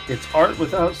hate, it's art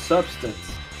without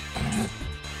substance.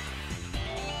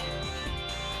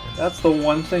 That's the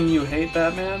one thing you hate,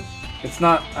 Batman? It's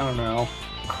not, I don't know,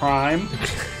 crime?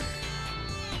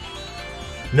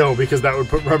 No, because that would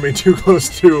run me too close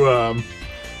to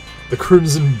the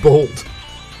Crimson Bolt.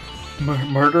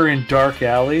 Murder in dark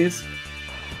alleys?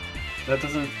 That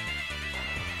doesn't...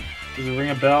 Does it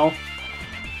ring a bell?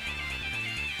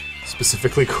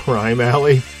 Specifically Crime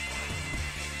Alley.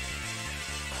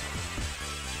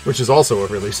 Which is also a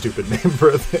really stupid name for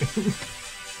a thing.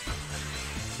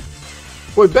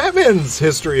 Boy, Batman's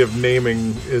history of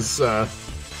naming is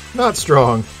not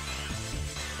strong.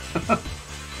 No.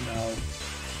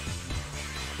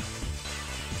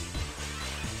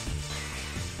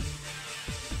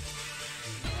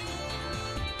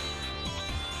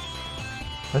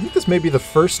 I think this may be the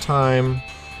first time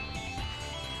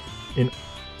in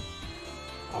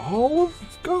all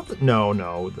of Gotham...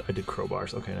 No, I did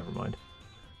Crowbars. Okay, never mind.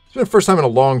 It's been the first time in a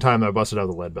long time that I busted out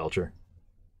the Lead Belcher.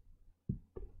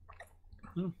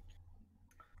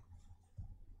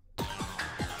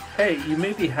 Hey, you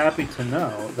may be happy to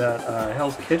know that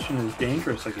Hell's Kitchen is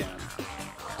dangerous again.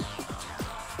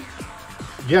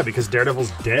 Yeah, because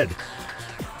Daredevil's dead.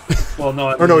 Well,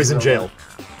 no. Or no, he's in jail.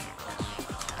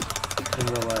 In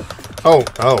real life.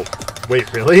 Oh.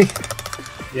 Wait, really?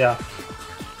 Yeah.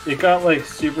 It got, like,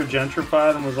 super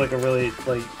gentrified and was, like, a really,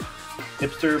 like,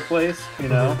 hipster place, you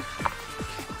know?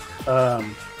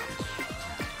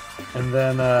 And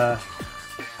then,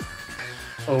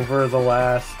 over the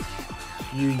last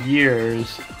few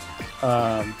years,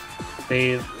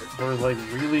 they were, like,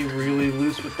 really, really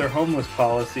loose with their homeless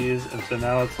policies, and so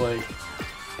now it's, like,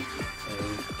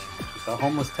 a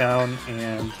homeless town,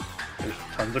 and there's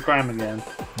tons of crime again.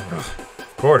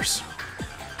 Of course.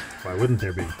 Why wouldn't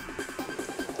there be?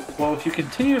 Well, if you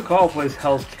continue to call a place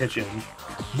Hell's Kitchen...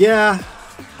 Yeah.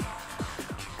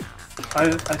 I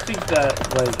think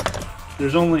that, like,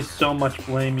 there's only so much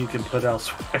blame you can put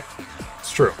elsewhere.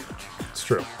 It's true.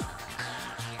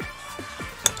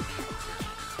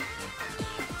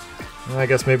 I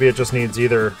guess maybe it just needs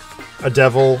either a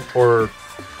devil or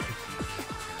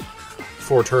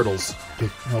 4 turtles to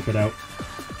help it out.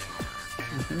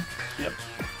 Yep.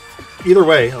 Either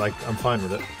way, like, I'm fine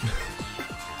with it.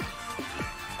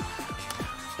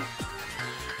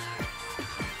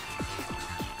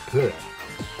 Ugh.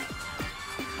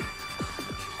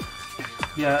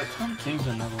 Yeah, Tom King's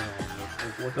another one.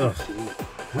 Like,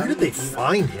 where did they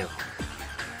find him?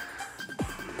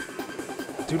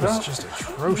 Dude was just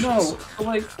atrocious. No,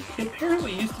 like, he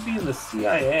apparently used to be in the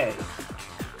CIA.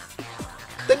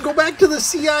 Then go back to the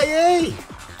CIA!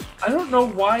 I don't know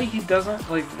why he doesn't,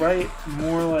 like, write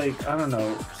more, like, I don't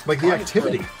know. Like the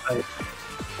activity.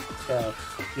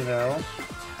 Stuff, you know?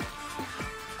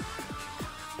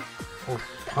 Or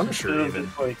Punisher, even.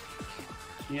 Like,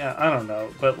 yeah, I don't know.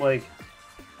 But, like,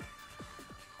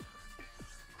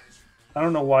 I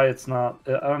don't know why it's not,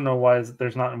 I don't know why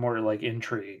there's not more, like,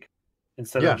 intrigue.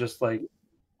 Instead of just, like,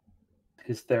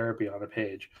 his therapy on a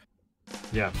page.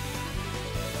 Yeah.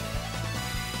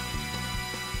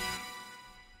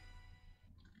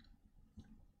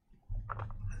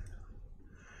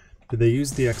 Did they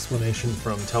use the explanation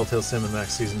from Telltale Cinemax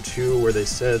Season 2 where they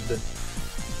said that...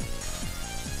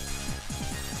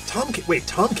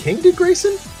 Tom King did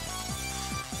Grayson?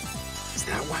 Is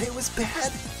that why it was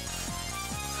bad?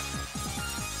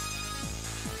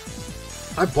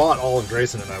 I bought all of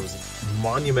Grayson and I was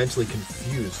monumentally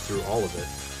confused through all of it.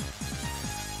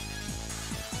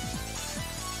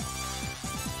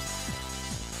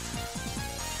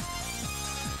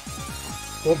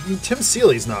 Well, Tim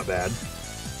Seeley's not bad.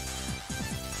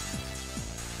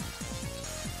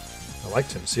 I like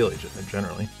Tim Seeley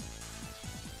generally.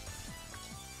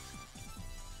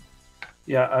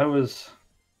 Yeah, I was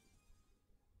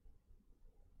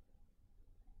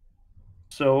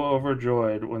so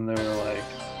overjoyed when they were like,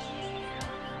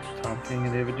 Tom King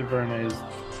and David DuVernay's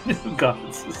New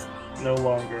Gods is no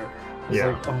longer. It's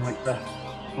like, oh my god.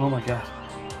 Oh my god.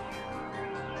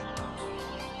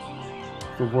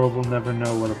 The world will never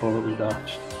know what a bullet we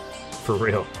dodged. For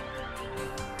real.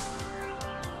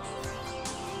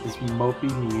 This mopey,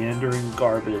 meandering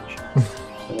garbage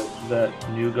that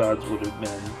New Gods would have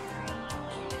been.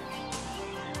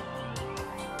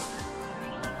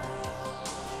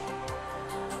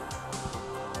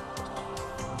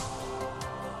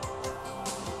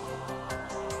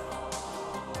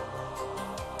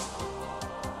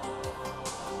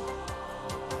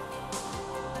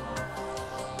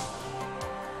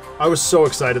 I was so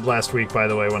excited last week, by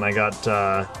the way, when I got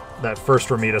that first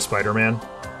Ramita Spider-Man.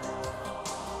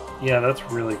 Yeah, that's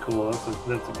really cool. That's a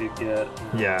good get.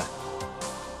 Yeah.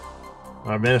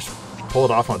 I managed to pull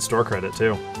it off on store credit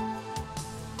too.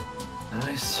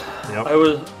 Nice. Yep.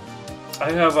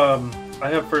 I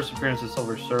have first appearance of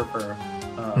Silver Surfer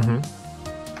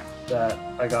that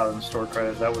I got on store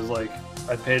credit. That was like,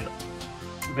 I paid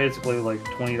basically like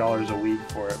 $20 a week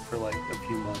for it for like a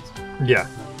few months. Yeah.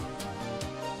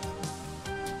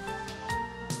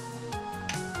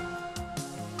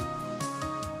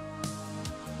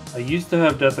 I used to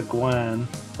have Death of Gwen,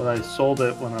 but I sold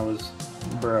it when I was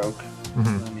broke. And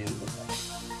I needed it.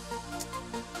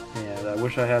 And I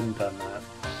wish I hadn't done that.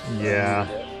 Yeah.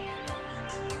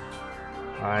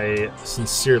 I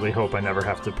sincerely hope I never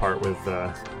have to part with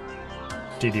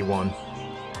DD1.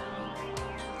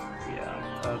 Yeah,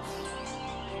 that's...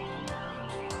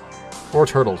 Or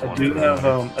Turtles 1. I do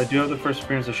have the first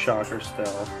appearance of Shocker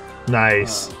still.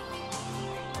 Nice.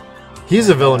 He's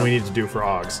a villain we need to do for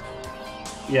Oggs.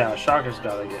 Yeah, Shocker's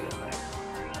gotta get in there.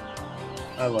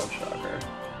 I love Shocker.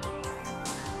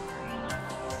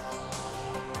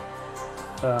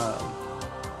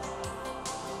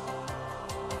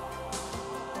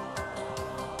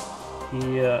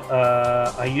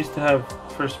 I used to have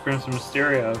first appearance of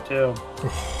Mysterio too.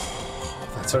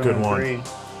 That's a good one.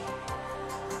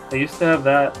 I used to have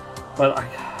that, but I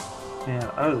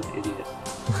was an idiot.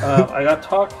 I got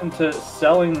talked into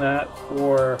selling that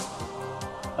for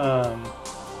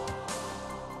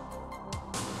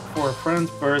a friend's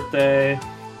birthday,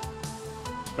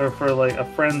 or for like a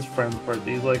friend's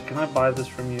birthday. He's like, "Can I buy this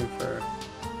from you for,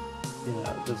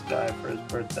 this guy for his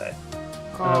birthday?"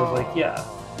 And I was like, "Yeah."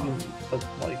 But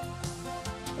like,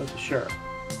 sure.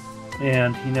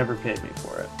 And he never paid me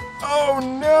for it. Oh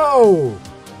no!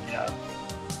 Yeah.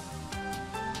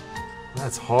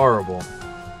 That's horrible.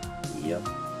 Yep.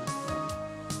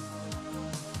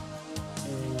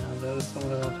 And that is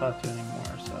someone I don't talk to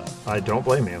anymore. So I don't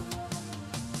blame you.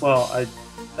 Well,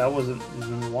 that wasn't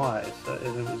even why. So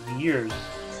it was years.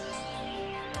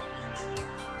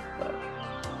 But,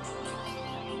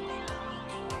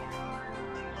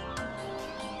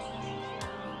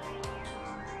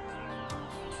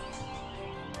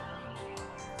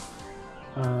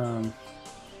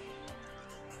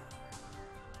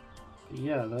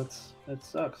 yeah, that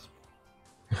sucks.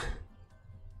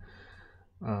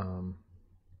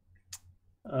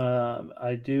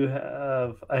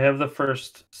 I have the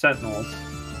first Sentinels.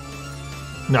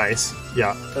 Nice.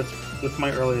 Yeah. That's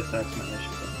my earliest X-Men issue.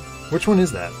 Which one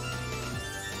is that?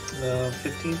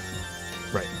 15.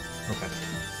 Right. Okay.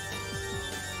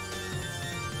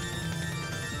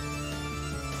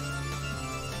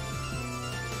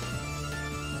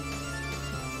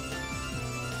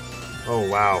 Oh,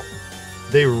 wow.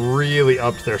 They really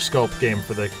upped their sculpt game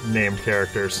for the named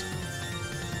characters.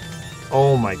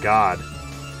 Oh my god.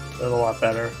 That's a lot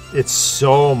better. It's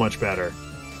so much better.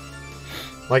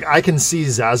 Like, I can see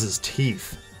Zaz's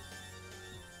teeth.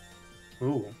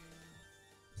 Ooh.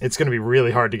 It's going to be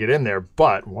really hard to get in there,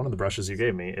 but one of the brushes you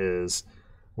gave me is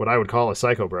what I would call a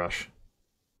psycho brush.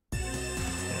 And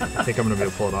I think I'm going to be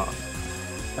able to pull it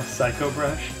off. A psycho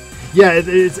brush? Yeah,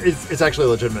 it's actually a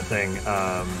legitimate thing.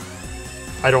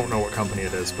 I don't know what company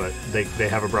it is, but they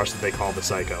have a brush that they call the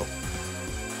Psycho.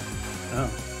 Oh.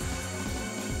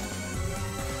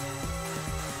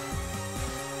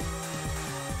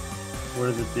 What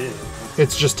does it do?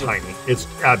 It's just tiny. It's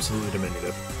absolutely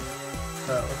diminutive.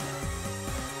 Oh, okay.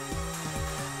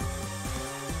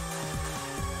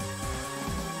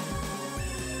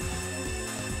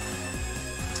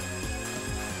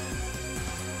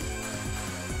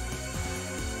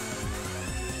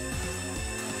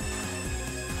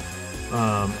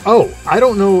 I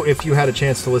don't know if you had a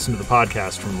chance to listen to the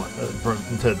podcast from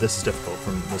This Is Difficult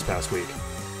from this past week.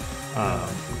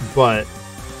 But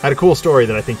I had a cool story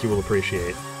that I think you will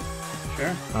appreciate.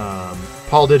 Sure.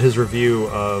 Paul did his review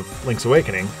of Link's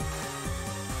Awakening,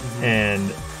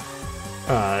 and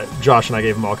Josh and I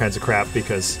gave him all kinds of crap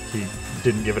because he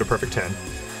didn't give it a perfect 10.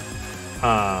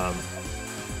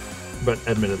 But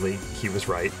admittedly, he was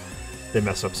right. They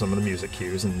messed up some of the music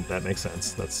cues, and that makes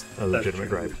sense. That's a legitimate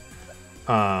gripe.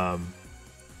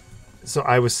 So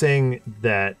I was saying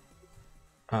that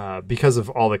because of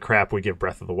all the crap we give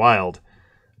Breath of the Wild,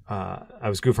 I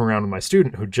was goofing around with my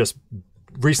student who just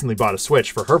recently bought a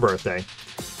Switch for her birthday,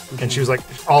 and she was like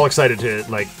all excited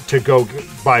to go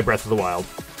buy Breath of the Wild.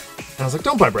 And I was like,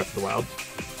 don't buy Breath of the Wild,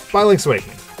 buy Link's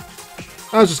Awakening.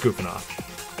 I was just goofing off.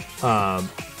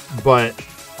 But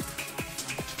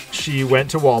she went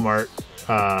to Walmart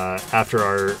after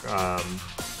our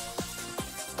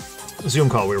Zoom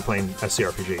call. We were playing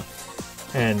SCRPG,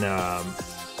 and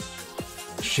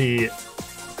she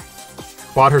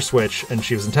bought her Switch, and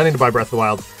she was intending to buy Breath of the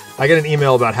Wild. I get an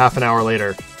email about half an hour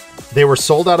later. They were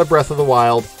sold out of Breath of the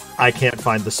Wild. I can't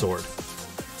find the sword.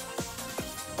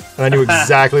 And I knew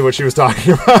exactly what she was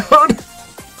talking about.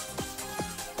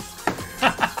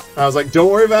 I was like, don't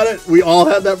worry about it. We all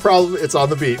had that problem. It's on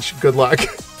the beach. Good luck.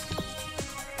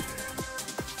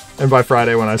 And by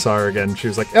Friday, when I saw her again, she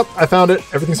was like, yep, I found it.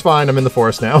 Everything's fine. I'm in the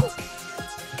forest now.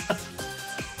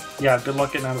 Yeah, good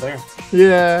luck getting out of there.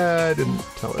 Yeah, I didn't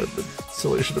tell her the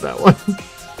solution to that one.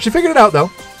 She figured it out,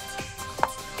 though.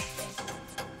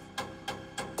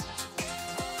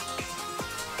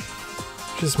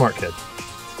 She's a smart kid.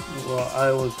 Well,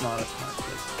 I was not a smart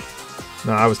kid.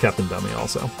 No, I was Captain Dummy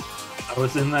also. I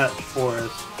was in that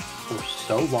forest for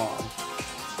so long.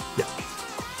 Yeah.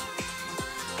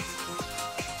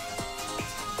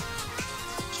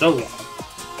 So long.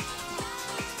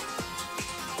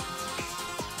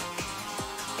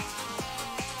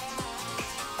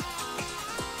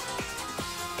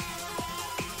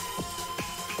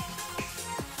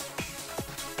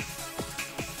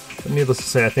 Needless to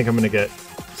say, I think I'm going to get...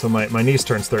 So my niece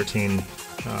turns 13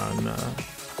 on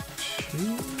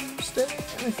Tuesday,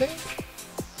 I think?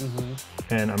 Mm-hmm.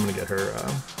 And I'm going to get her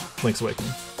Link's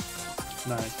Awakening.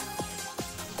 Nice.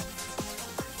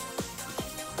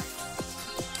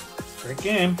 Great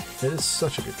game. It is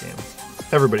such a good game.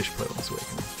 Everybody should play Link's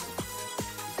Awakening.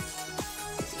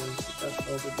 It is the best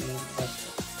Zelda game ever.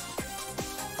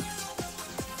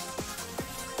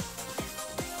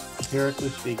 Empirically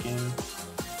speaking...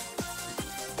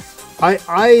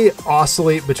 I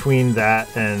oscillate between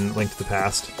that and Link to the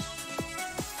Past.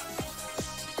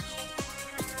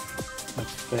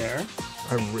 That's fair.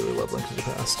 I really love Link to the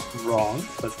Past. Wrong,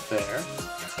 but fair.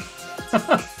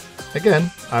 Again,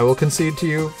 I will concede to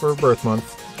you for birth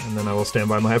month, and then I will stand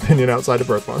by my opinion outside of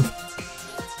birth month.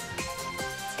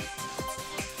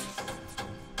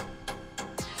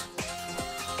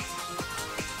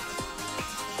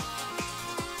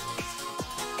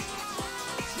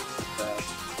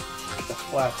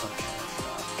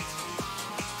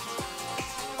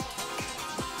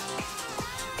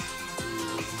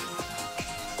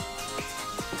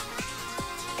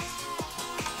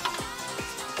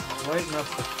 Lighten up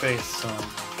the face some.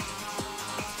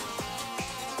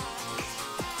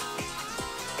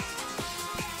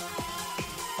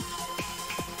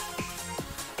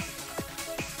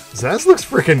 Zaz looks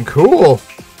freaking cool.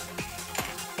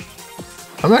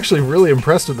 I'm I'm actually really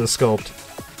impressed with this sculpt.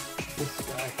 This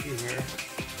guy here.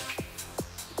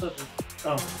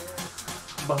 Oh,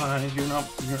 behind. You're not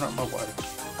my wife.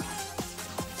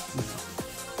 No.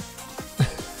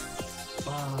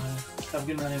 Bye. Have a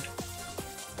good night.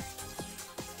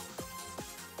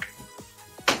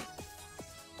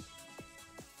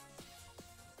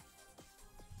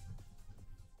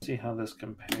 See how this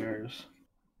compares.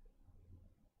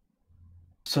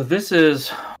 So this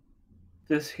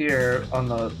here on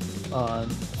the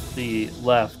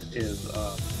left is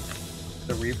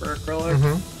the Reaper acrylic.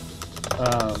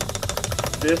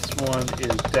 This one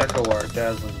is Deco Art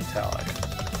Dazzling Metallic.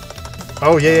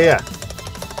 Oh yeah.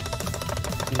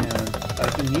 And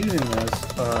I've been using this,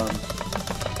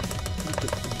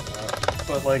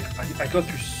 but like I go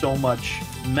through so much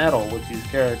metal with these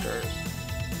characters,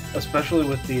 especially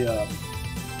with the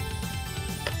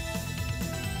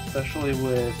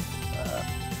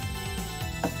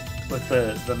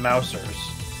mousers.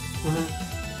 You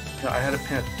know, I had to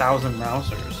paint 1,000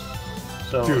 mousers,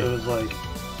 so Dude. It was like,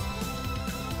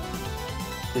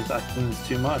 I think it's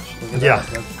too much. Look at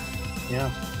that.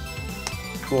 Yeah.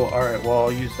 Cool. All right. Well,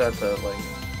 I'll use that to like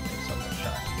make something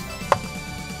shiny.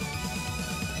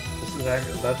 This is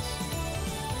actually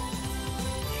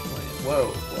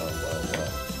whoa.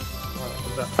 What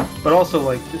is that? But also,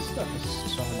 like, this stuff is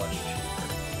so much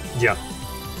cheaper. Yeah.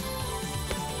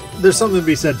 There's something to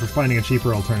be said for finding a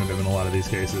cheaper alternative in a lot of these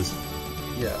cases.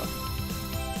 Yeah.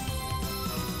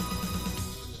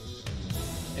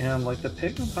 And like the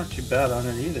pigment's not too bad on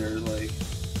it either. Like,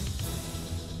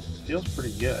 it feels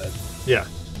pretty good. Yeah.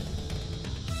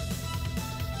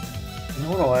 You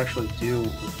know what I'll actually do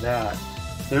with that?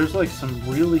 There's like some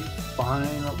really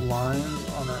fine lines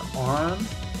on her arm.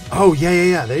 Oh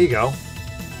yeah. There you go.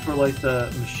 For like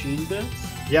the machine bits.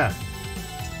 Yeah.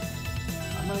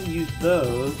 I'm gonna use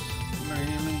those. I'm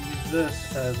gonna use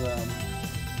this as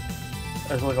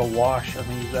like a wash. I'm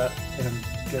gonna use that and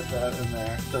get that in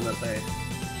there so that they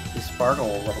sparkle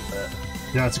a little bit.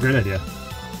 Yeah, that's a great idea.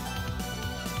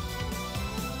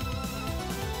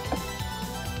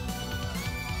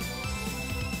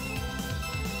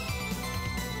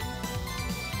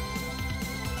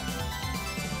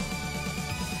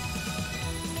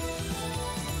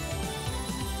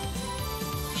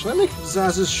 Should I make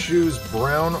Zaz's shoes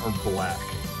brown or black?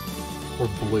 Or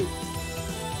blue?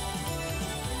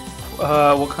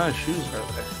 What kind of shoes are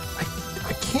they?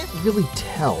 I can't really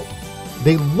tell.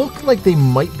 They look like they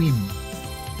might be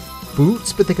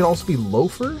boots, but they could also be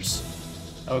loafers.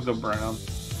 I would go brown.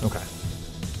 Okay.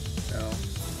 No.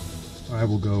 I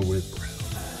will go with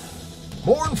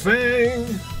brown.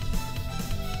 Hornfang!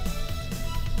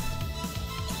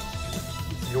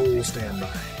 You'll stand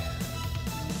by.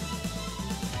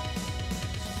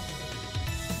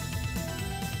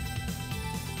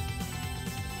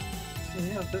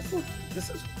 Yeah, this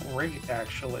is great,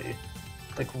 actually.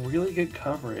 Like, really good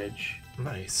coverage.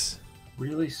 Nice.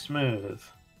 Really smooth.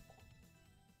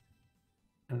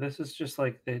 And this is just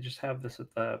like, they just have this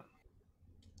at the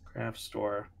craft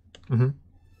store. I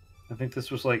think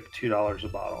this was like $2 a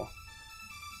bottle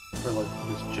for like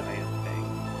this giant thing.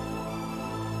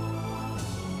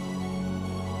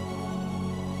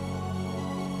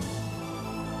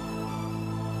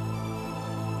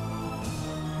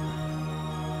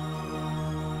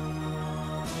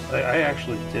 I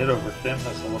actually did overthin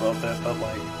this a little bit, but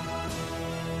like,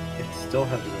 it still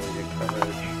has really good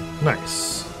coverage.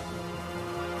 Nice.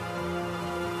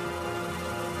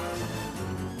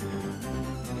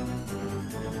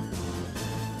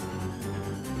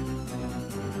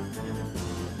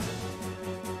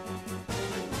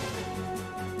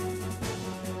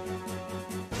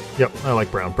 Yep, I like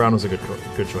brown. Brown was a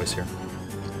good choice here.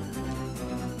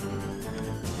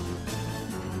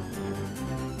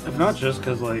 If not just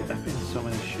because, like, I painted so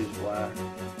many shoes black.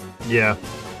 Yeah.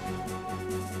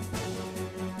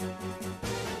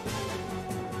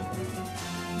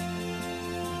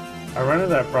 I run into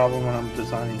that problem when I'm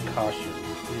designing costumes.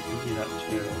 You can do that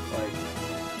too. Like,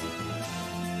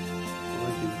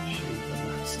 really good shades on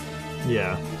this.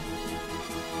 Yeah.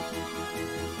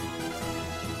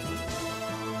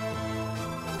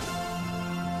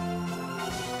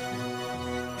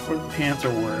 Or the pants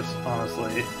are worse,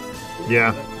 honestly.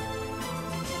 Yeah.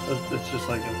 It's just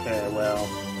like, okay, well,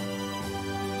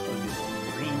 these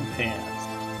green pants,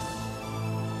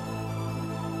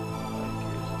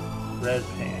 like red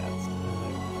pants,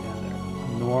 and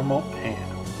they're normal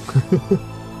pants.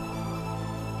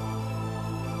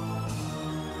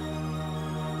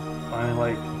 Finding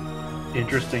like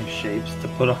interesting shapes to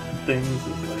put on things is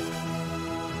like,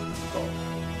 oh.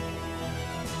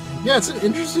 Yeah, it's an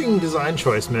interesting design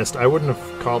choice, Mist. I wouldn't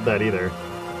have called that either.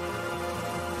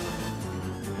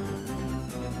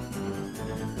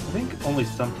 only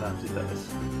sometimes he does.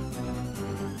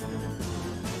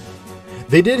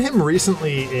 They did him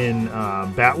recently in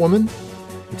Batwoman,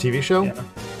 the TV show. Yeah.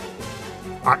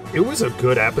 It was a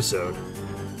good episode.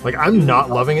 Like, I'm not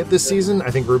loving it this season.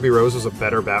 I think Ruby Rose was a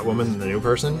better Batwoman than the new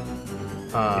person.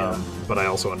 But I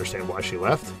also understand why she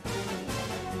left.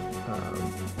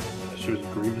 She was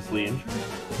grievously injured?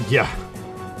 Yeah.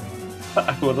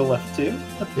 I would have left too.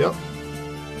 Yep.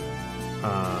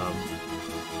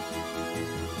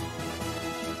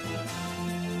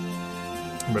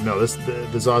 But no,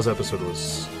 the Zaz episode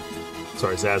was...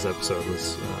 Sorry, Zaz episode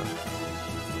was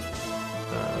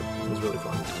really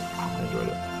fun. I enjoyed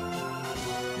it.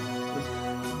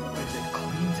 It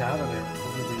cleans out of it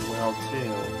really well,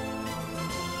 too.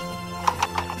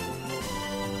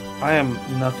 I am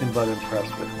nothing but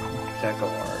impressed with deco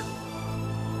art.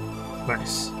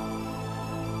 Nice.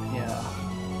 Yeah.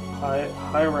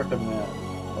 I recommend.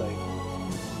 Like,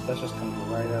 that just comes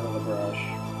right out of the brush.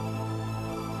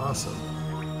 Awesome.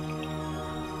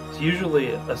 It's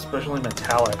usually, especially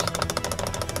metallics,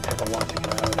 have a lot to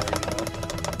get out of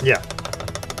there, Yeah.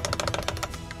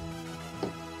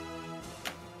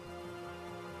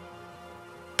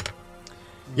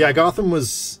 Yeah, Gotham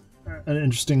was an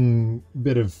interesting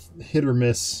bit of hit or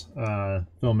miss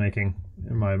filmmaking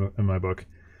in my book.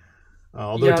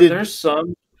 Although there's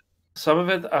some of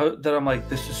it that I'm like,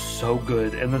 this is so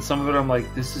good, and then some of it I'm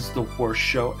like, this is the worst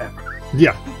show ever.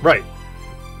 Yeah, right.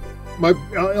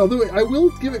 Although I will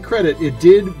give it credit, it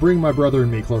did bring my brother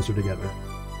and me closer together.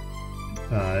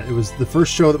 It was the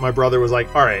first show that my brother was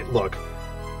like, "All right, look,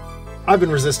 I've been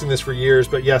resisting this for years,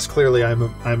 but yes, clearly I'm a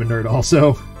nerd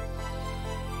also."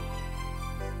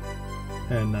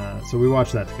 And so we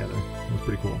watched that together. It was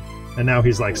pretty cool. And now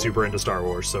he's like super into Star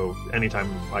Wars, so anytime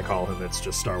I call him, it's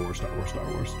just Star Wars, Star Wars, Star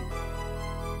Wars,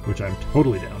 which I'm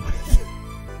totally down with.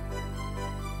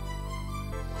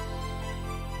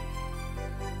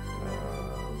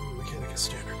 Mechanicus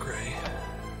Standard Gray.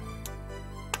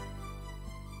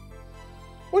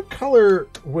 What color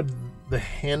would the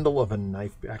handle of a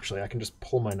knife be? Actually, I can just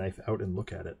pull my knife out and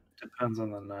look at it. Depends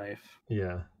on the knife.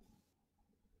 Yeah.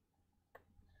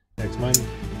 Next, mine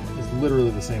is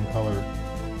literally the same color.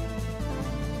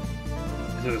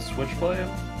 Is it a switchblade?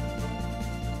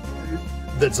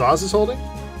 That Zaz is holding?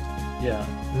 Yeah.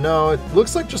 No, it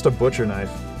looks like just a butcher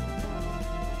knife.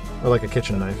 Or like a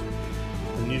kitchen knife.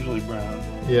 And usually brown.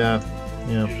 Yeah.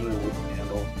 Yeah. Usually a wooden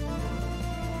handle.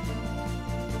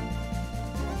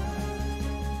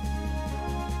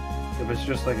 If it's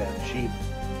just like a cheap...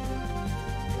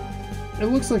 It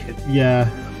looks like... Yeah.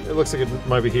 It looks like it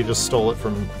might be he just stole it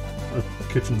from a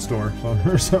kitchen store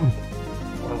or something.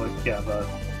 Or like, yeah,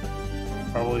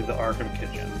 probably the Arkham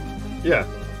kitchen. Yeah.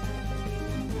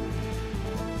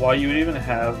 Why you would even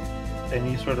have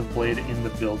any sort of blade in the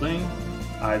building,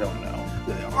 I don't know.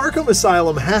 Arkham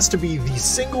Asylum has to be the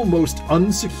single most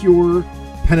unsecure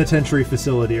penitentiary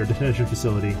facility or detention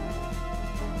facility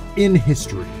in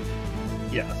history.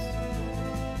 Yes.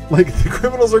 Like, the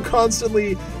criminals are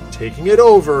constantly taking it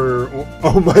over.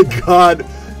 Oh my god.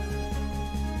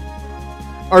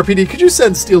 RPD, could you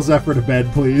send Steel Zephyr to bed,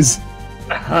 please?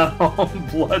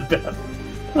 Bloodbath.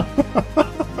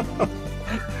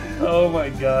 Oh my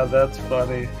god, that's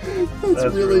funny.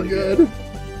 That's really good.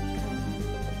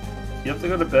 You have to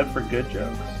go to bed for good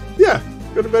jokes. Yeah,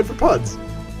 go to bed for puns.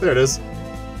 There it is.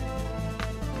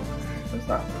 That's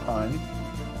not a pun.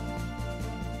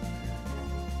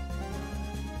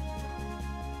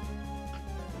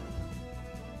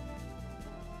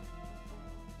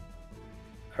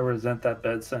 I resent that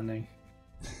bed sending.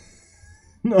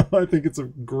 No, I think it's a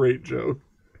great joke.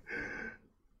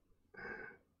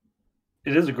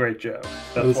 It is a great joke.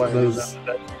 That's why I resent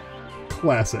that.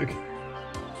 Classic.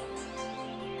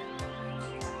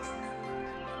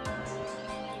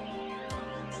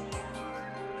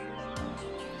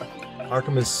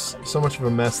 Arkham is so much of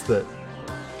a mess that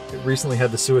it recently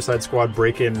had the Suicide Squad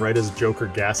break in right as Joker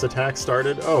gas attack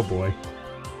started. Oh boy.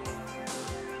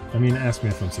 I mean, ask me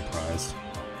if I'm surprised.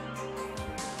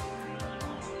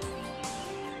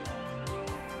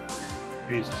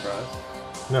 Are you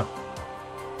surprised? No.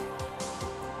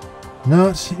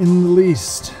 Not in the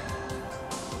least.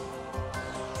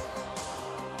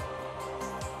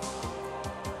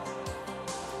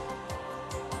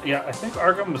 Yeah, I think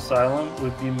Arkham Asylum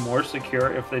would be more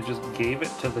secure if they just gave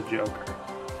it to the Joker.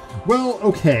 Well,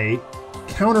 okay.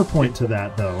 Counterpoint to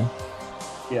that, though.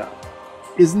 Yeah.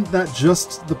 Isn't that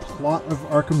just the plot of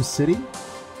Arkham City?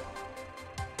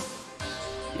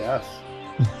 Yes.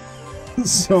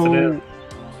 So... Yes, it is.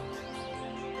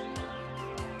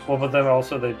 Well, but then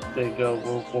also they go,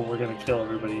 well, we're going to kill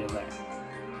everybody in there.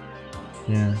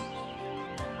 Yeah.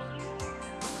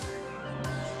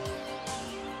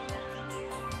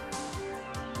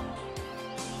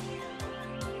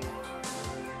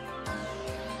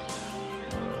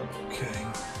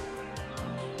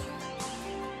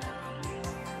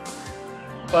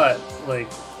 But like,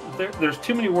 there's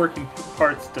too many working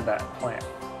parts to that plan.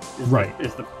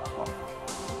 Is the problem,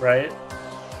 right?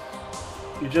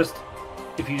 If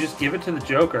you just give it to the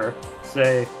Joker,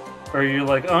 say, or you're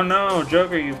like, oh no,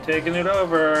 Joker, you've taken it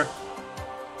over.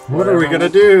 What are we gonna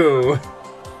do?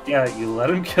 Yeah, you let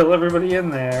him kill everybody in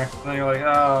there, and then you're like,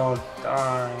 oh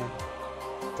darn.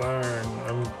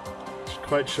 I'm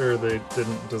quite sure they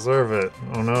didn't deserve it.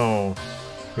 Oh no,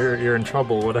 you're in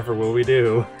trouble. Whatever will we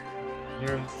do?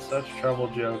 You're in such trouble,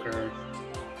 Joker.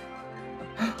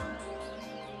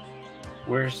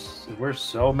 We're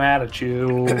so mad at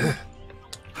you.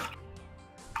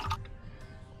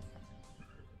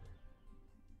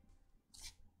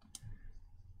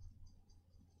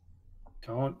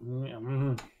 Don't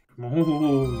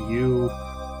you.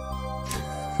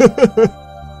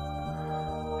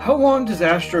 How long does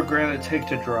Astro Granite take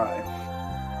to dry?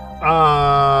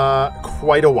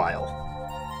 Quite a while.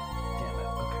 Damn it.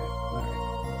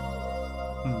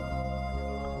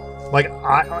 Okay. All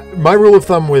right. Like my rule of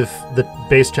thumb with the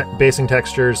basing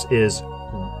textures is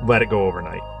let it go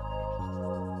overnight.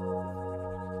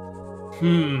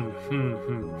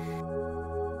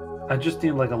 I just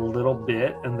need like a little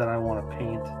bit, and then I want to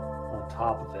paint on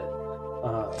top of it.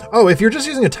 Oh, if you're just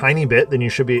using a tiny bit, then you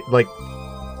should be like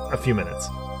a few minutes.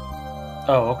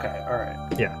 Oh, okay, all right.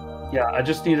 Yeah. Yeah, I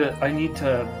need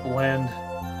to blend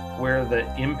where the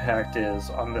impact is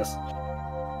on this.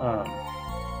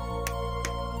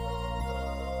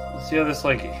 See how this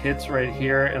like hits right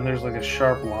here, and there's like a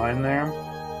sharp line there.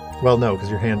 Well, no, because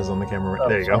your hand is on the camera. Right.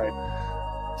 There you sorry.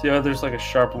 go. See how there's like a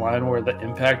sharp line where the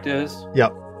impact is?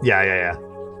 Yep. Yeah.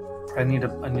 I need to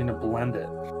blend it.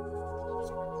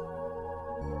 So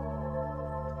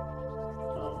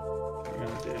what we're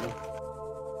gonna do?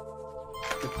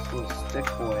 Get this little stick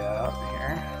boy out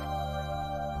here.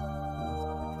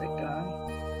 Thick guy.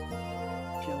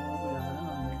 Get a little bit of that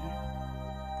on there.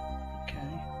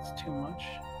 Okay, it's too much.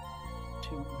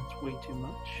 That's way too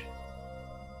much.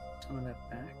 Some of that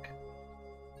back.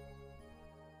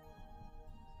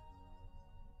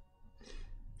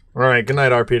 All right. Good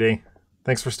night, RPD.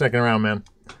 Thanks for sticking around, man.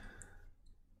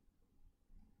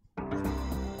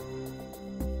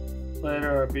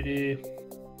 Later, RPD.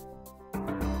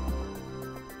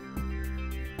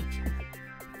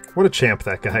 What a champ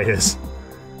that guy is.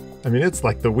 I mean, it's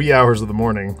like the wee hours of the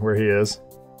morning where he is.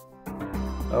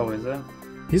 Oh, is it?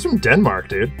 He's from Denmark,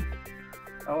 dude.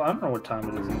 Oh, I don't know what time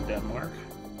it is in Denmark.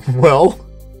 Well,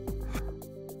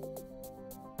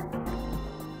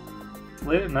 it's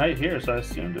late at night here, so I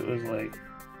assumed it was like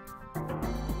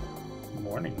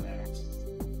morning there.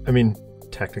 I mean,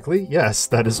 technically, yes,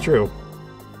 that is true.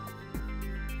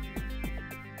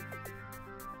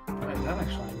 Right, that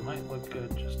actually might look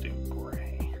good just in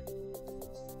gray.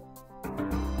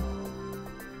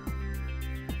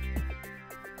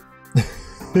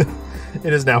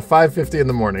 It is now 5:50 in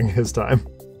the morning, his time.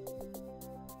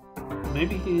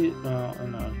 Maybe he...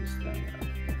 no, he's staying up.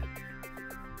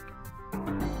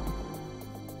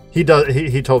 He does.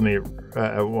 He told me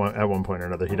at one point or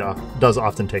another he does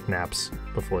often take naps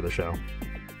before the show.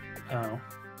 Oh.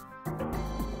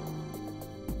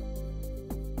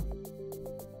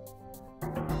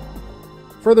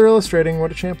 Further illustrating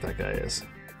what a champ that guy is.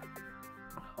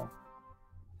 Well,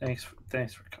 thanks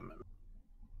for coming.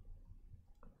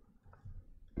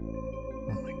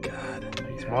 Oh my god,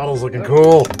 this model's looking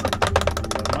cool. I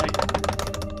might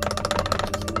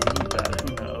just leave that. Who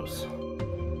knows?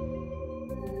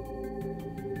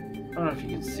 I don't know if you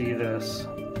can see this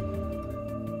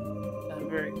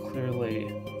very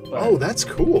clearly. But oh, that's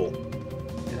cool.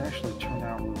 It actually turned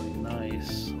out really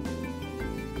nice.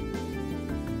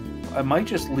 I might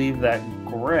just leave that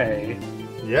gray.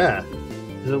 Yeah.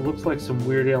 Because it looks like some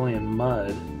weird alien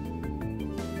mud.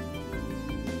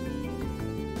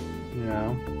 You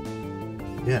know?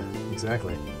 Yeah,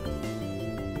 exactly.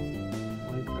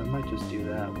 I might just do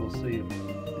that. We'll see.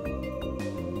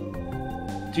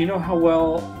 Do you know how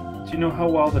well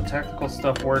the technical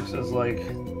stuff works as like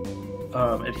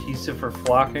adhesive for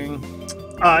flocking?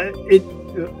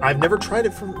 I've never tried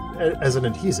it as an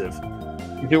adhesive.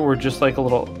 If it were just like a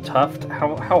little tuft,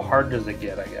 how hard does it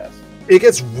get, I guess? It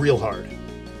gets real hard.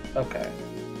 Okay.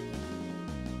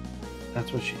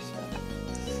 That's what she said.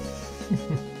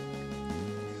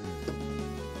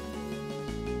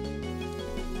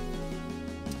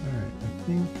 Alright, I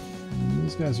think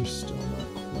these guys are still not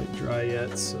quite dry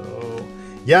yet, so...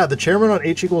 Yeah, the chairman on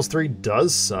H=3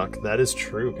 does suck. That is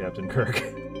true, Captain Kirk.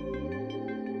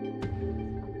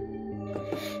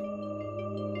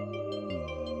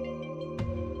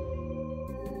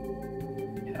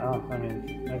 Yeah, I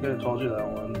mean, I could have told you that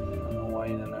one. I don't know why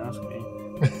you didn't ask me.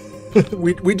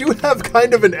 we do have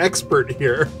kind of an expert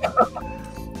here.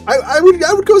 I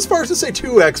would go as far as to say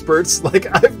 2 experts. Like,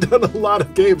 I've done a lot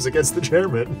of games against the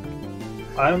chairman.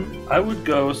 I would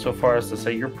go so far as to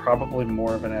say you're probably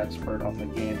more of an expert on the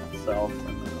game itself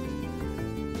than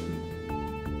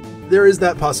there is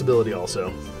that possibility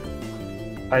also.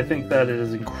 I think that it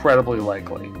is incredibly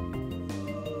likely.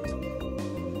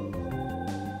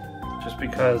 Just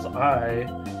because I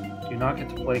do not get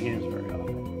to play games very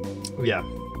often. Yeah.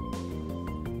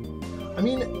 I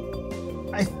mean,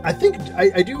 I think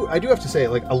I do have to say,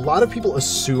 like, a lot of people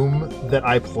assume that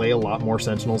I play a lot more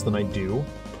Sentinels than I do,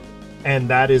 and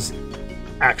that is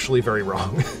actually very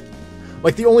wrong.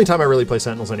 Like, the only time I really play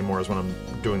Sentinels anymore is when I'm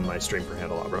doing my stream for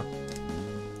Handelabra.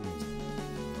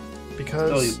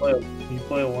 Because you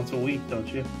play it once a week, don't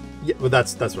you? Yeah, well,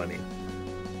 that's what I mean.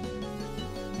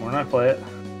 When I play it.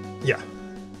 Yeah.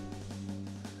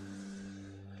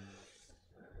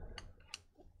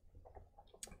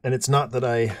 And it's not that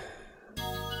I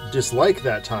dislike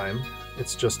that time.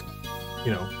 It's just,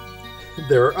 you know,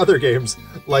 there are other games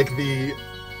like the...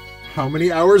 How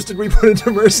many hours did we put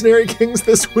into Mercenary Kings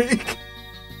this week?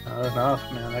 Not enough,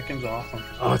 man. That game's awesome.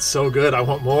 Oh, it's so good. I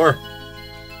want more.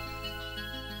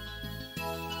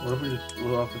 What if we just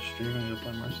blew off the stream and just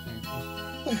play Mercenary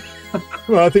Kings?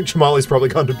 Well, I think Chamali's probably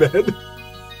gone to bed.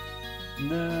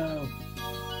 No.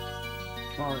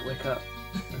 Chamali, wake up.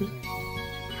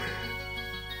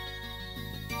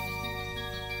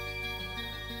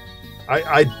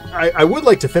 I would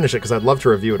like to finish it because I'd love to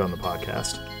review it on the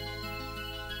podcast.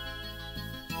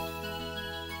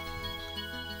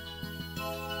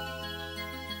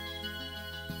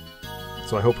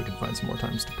 So I hope we can find some more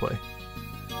times to play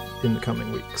in the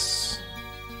coming weeks.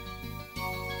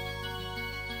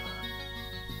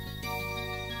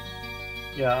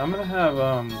 Yeah, I'm gonna have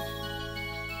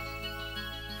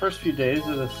first few days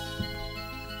of this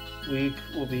week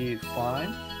will be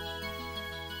fine.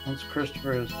 Once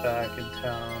Christopher is back in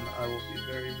town, I will be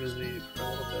very busy for a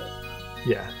little bit.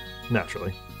 Yeah,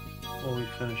 naturally. While we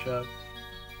finish up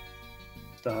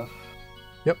stuff.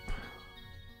 Yep.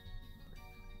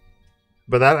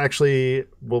 But that actually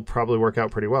will probably work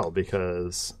out pretty well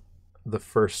because the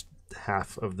first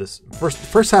half of this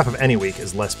first half of any week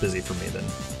is less busy for me than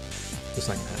the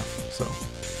second half. So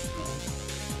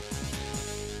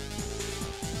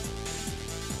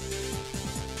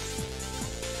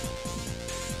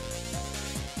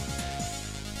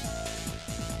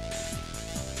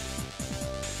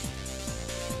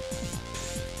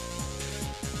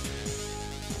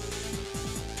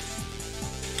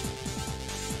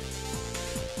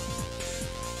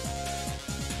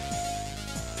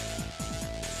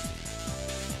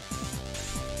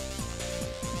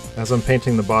as I'm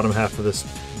painting the bottom half of this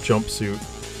jumpsuit,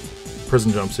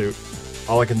 prison jumpsuit,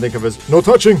 all I can think of is, no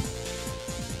touching!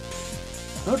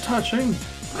 No touching!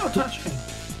 No touching!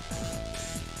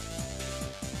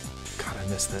 God, I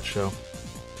missed that show.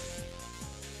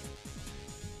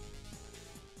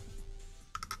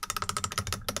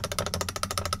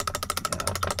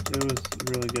 Yeah, it was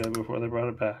really good before they brought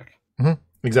it back. Mm-hmm.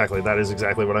 Exactly, that is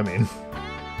exactly what I mean.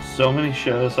 So many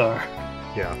shows are.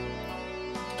 Yeah.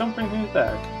 Don't bring things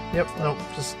back. Yep, no,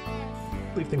 just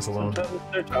leave things alone. Sometimes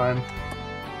it's their time.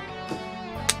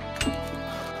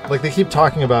 Like they keep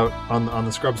talking about on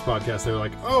the Scrubs podcast, they were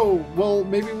like, oh, well,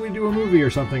 maybe we do a movie or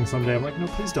something someday. I'm like, no,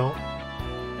 please don't.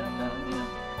 Yeah.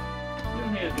 You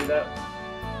don't need to do that.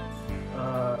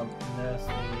 Ness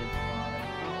needs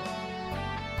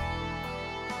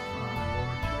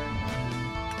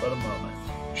but a moment.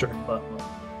 Sure. But a moment.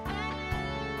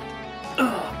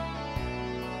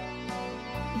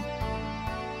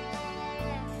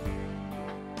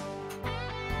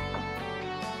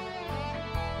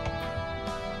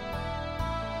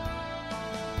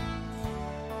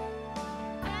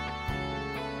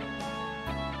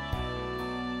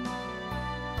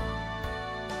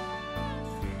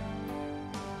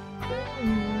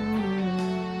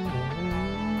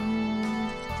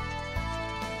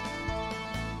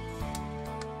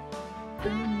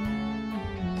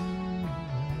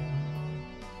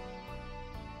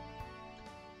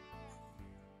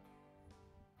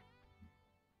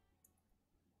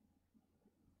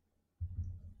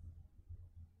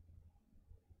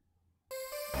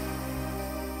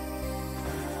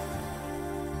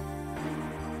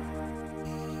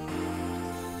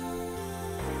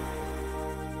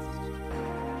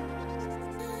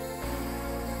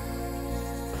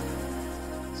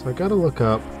 So I gotta look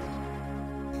up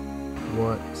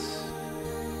what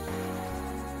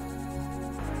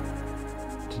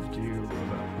to do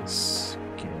about this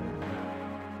skin.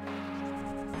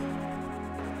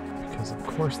 Because of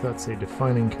course, that's a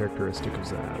defining characteristic of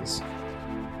Zaz.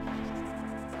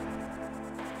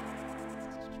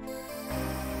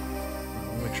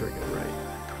 Make sure I get it right.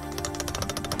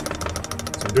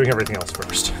 So I'm doing everything else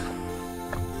first.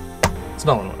 It's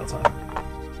not one outside.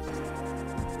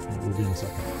 We'll be in a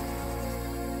second.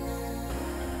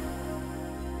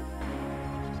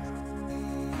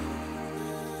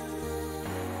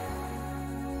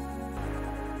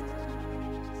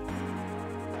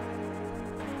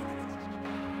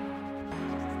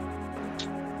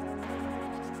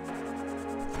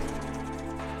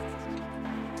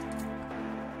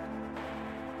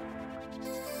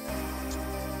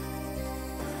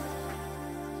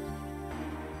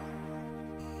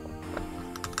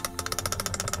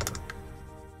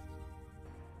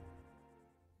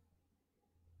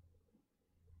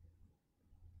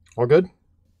 All good?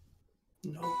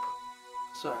 Nope.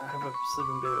 Sorry, I have a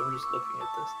sleeping baby. I'm just looking at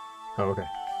this. Oh, okay.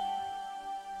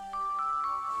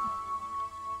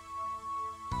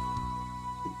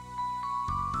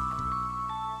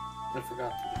 I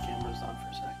forgot that the camera's on for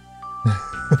a second.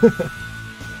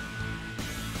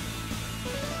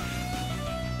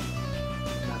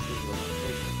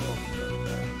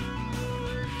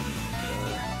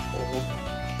 Old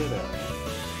kiddo.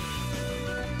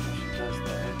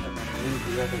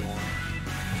 The other one,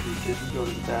 who didn't go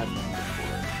to the bathroom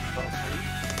before he fell asleep.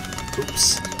 Oops.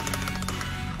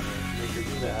 Make her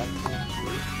do that.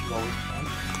 Sleep. Always fun.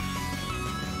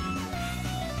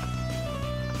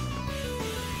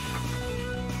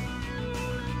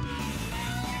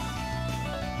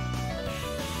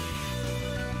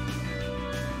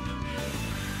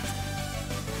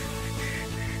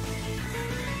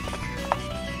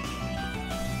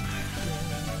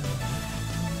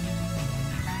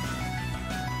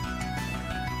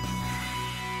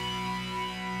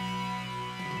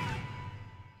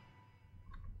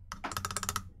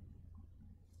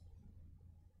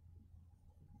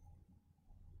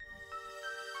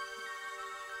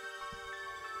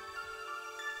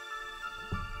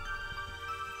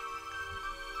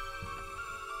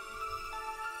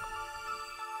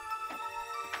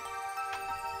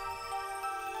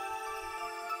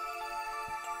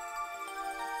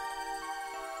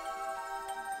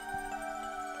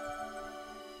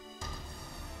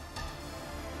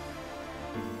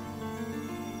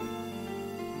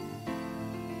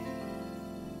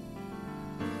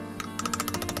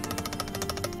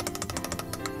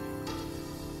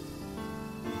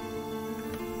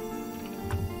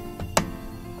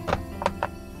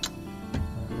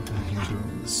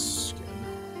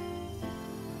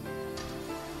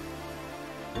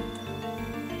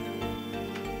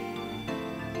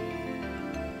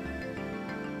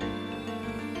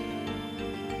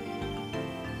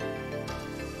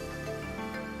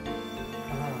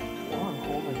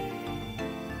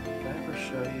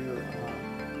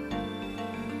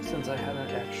 Since I had an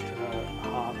extra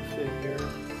Hop figure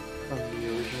from the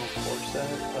original core set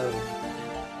of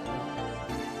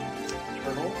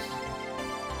Turtles,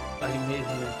 I made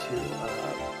him into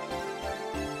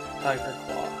Tiger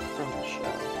Claw from the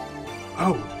show.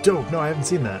 Oh, dope! No, I haven't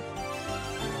seen that.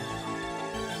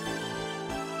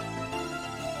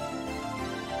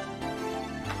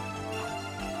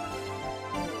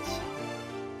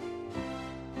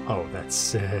 Oh, that's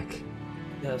sick.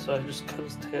 Yeah, so I just cut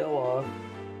his tail off.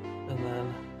 And then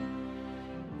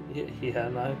he had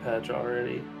an eye patch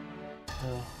already.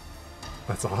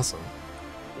 That's awesome.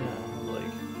 Yeah,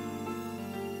 like,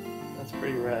 that's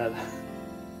pretty rad.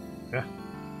 Yeah.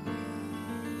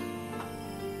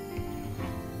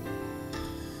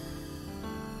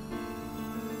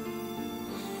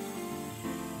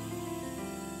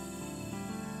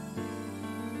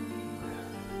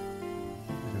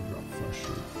 I'm gonna drop flesh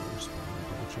shape first, but I'm gonna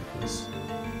double check this.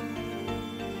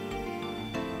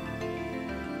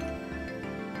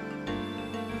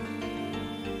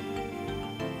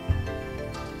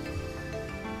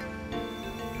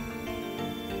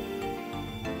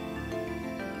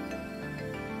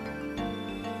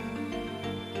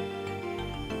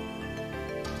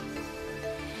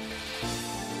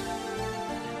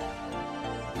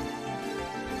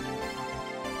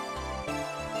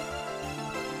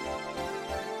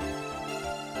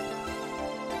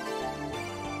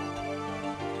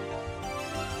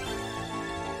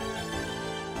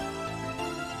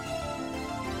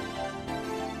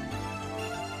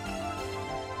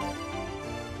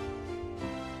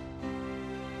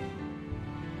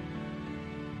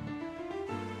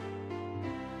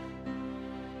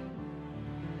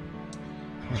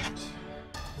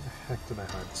 Heck did I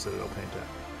hide the Citadel paint at?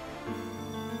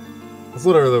 That's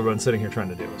literally what I'm sitting here trying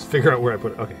to do, is figure out where I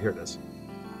put it. Okay, here it is.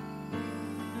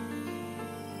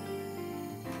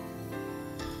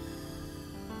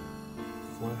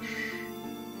 flesh.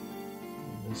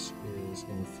 And this is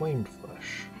inflamed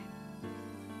flesh.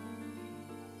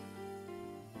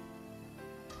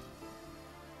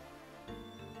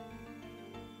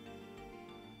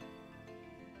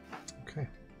 Okay.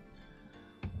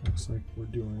 Looks like we're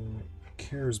doing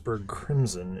Caresburg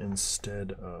Crimson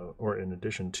instead of, or in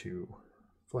addition to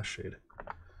Flesh Shade.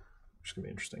 Which is going to be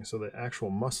interesting. So the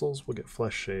actual muscles will get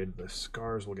Flesh Shade, the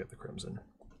scars will get the Crimson.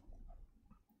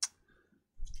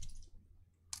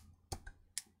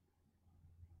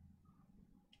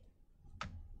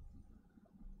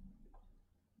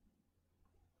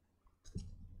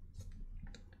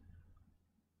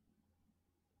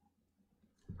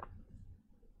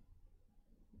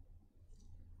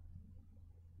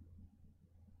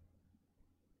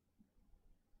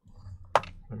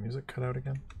 My music cut out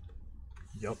again?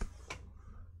 Yup.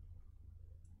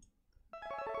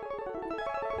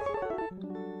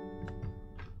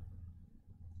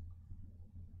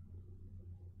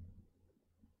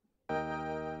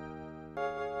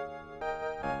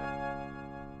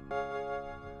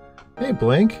 Hey,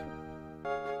 Blink.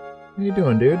 How you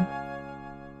doing, dude?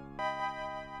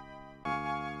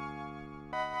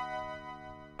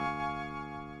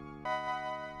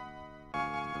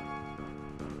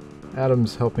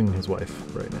 Adam's helping his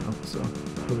wife right now, so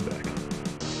he'll be back.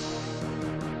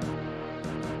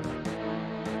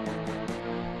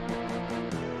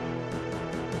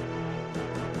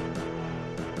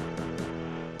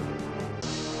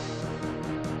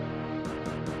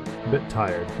 A bit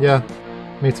tired. Yeah,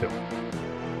 me too.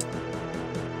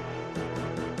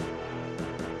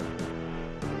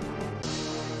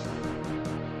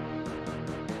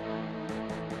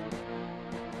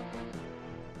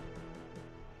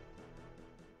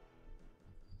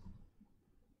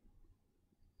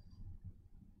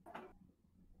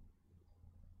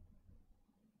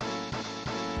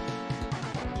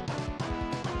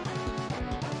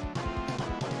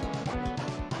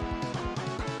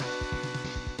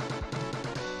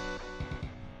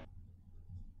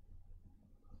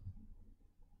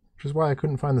 Which is why I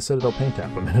couldn't find the Citadel Paint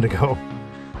app a minute ago.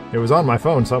 It was on my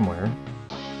phone somewhere.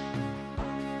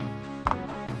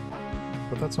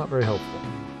 But that's not very helpful.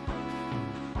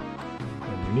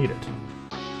 When you need it.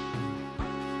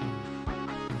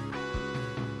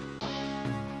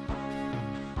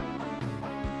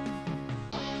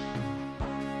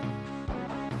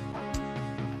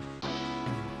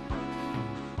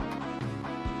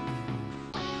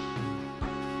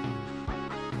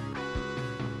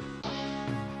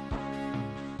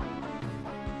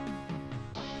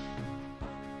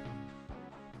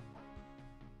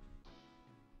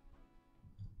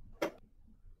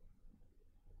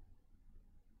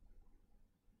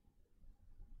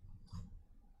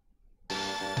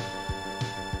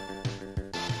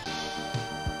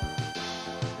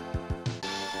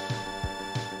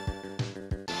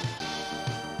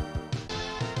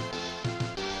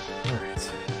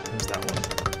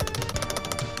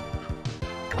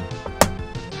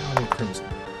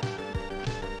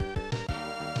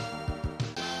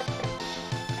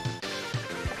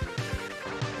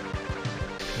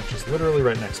 Literally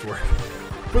right next to her.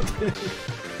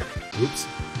 Oops.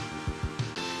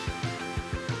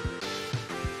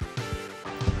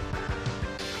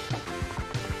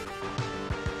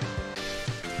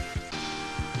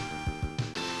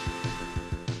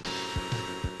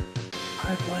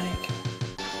 Hi, Blank.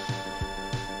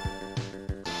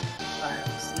 I have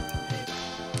a sleeping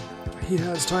aid. He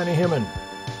has Tiny Himmon.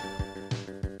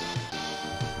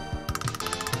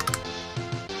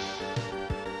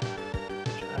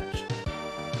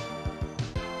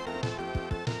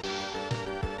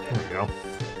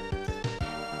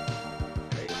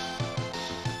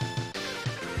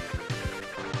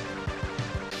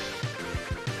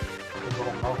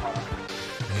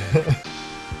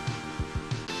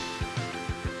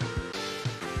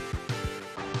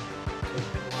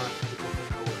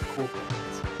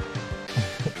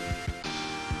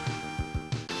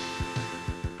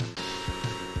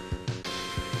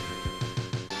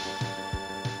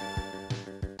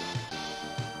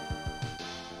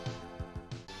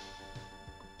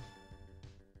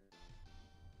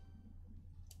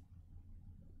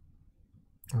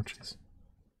 Oh, jeez.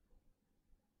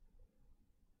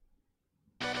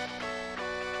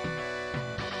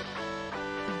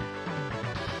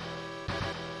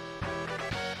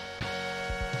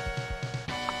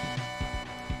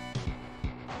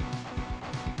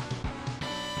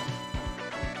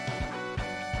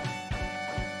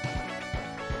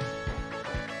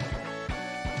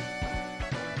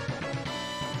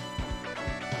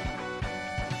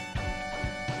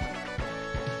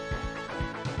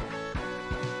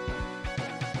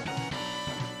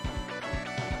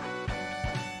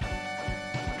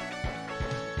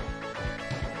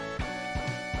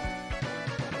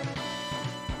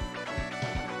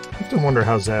 often wonder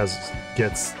how Zsasz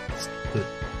gets the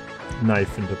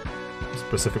knife into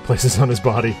specific places on his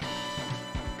body.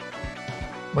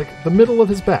 Like, the middle of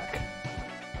his back.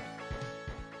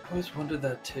 I always wondered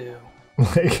that too.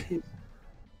 Like...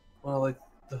 Well, like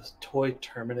those toy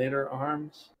Terminator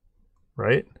arms.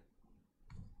 Right?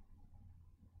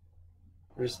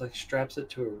 Or just like straps it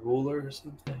to a ruler or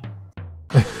something.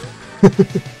 I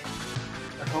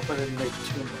hope I didn't make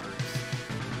 2 marks.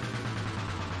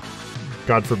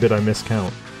 God forbid I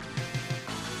miscount.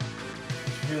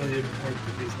 It's really important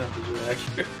that these numbers are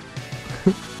accurate.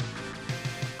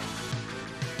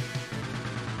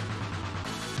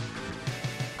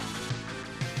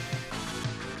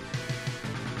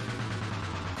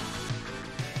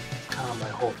 It's kind of my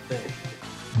whole thing.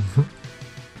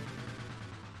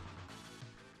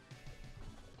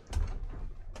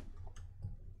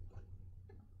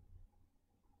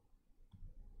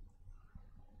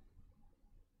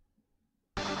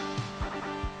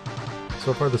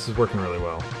 So far, this is working really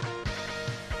well.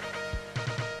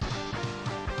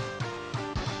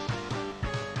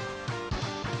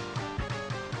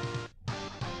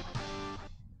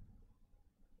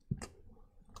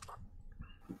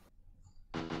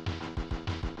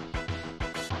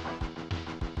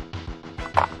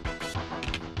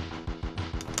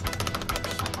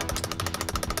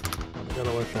 I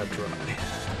gotta let that dry.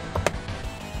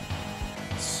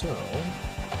 So...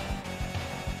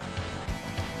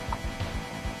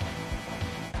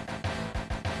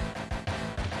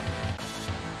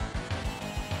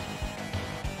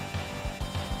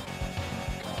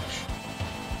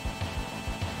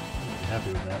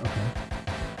 happy with that, okay.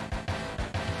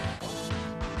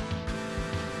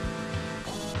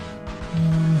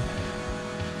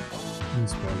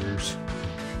 These buggers.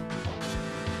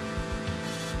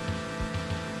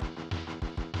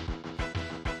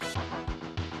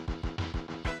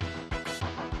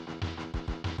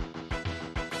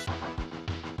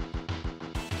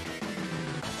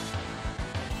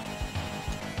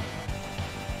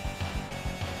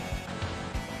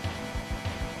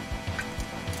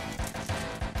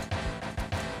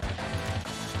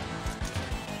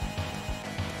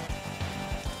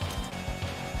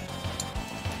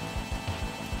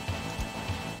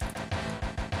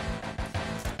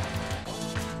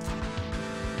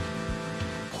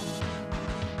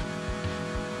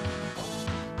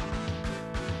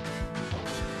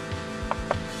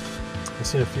 I've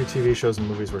seen a few TV shows and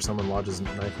movies where someone lodges a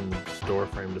knife in the door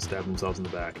frame to stab themselves in the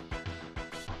back.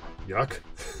 Yuck.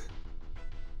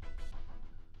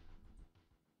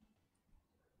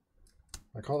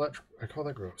 I call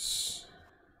that gross.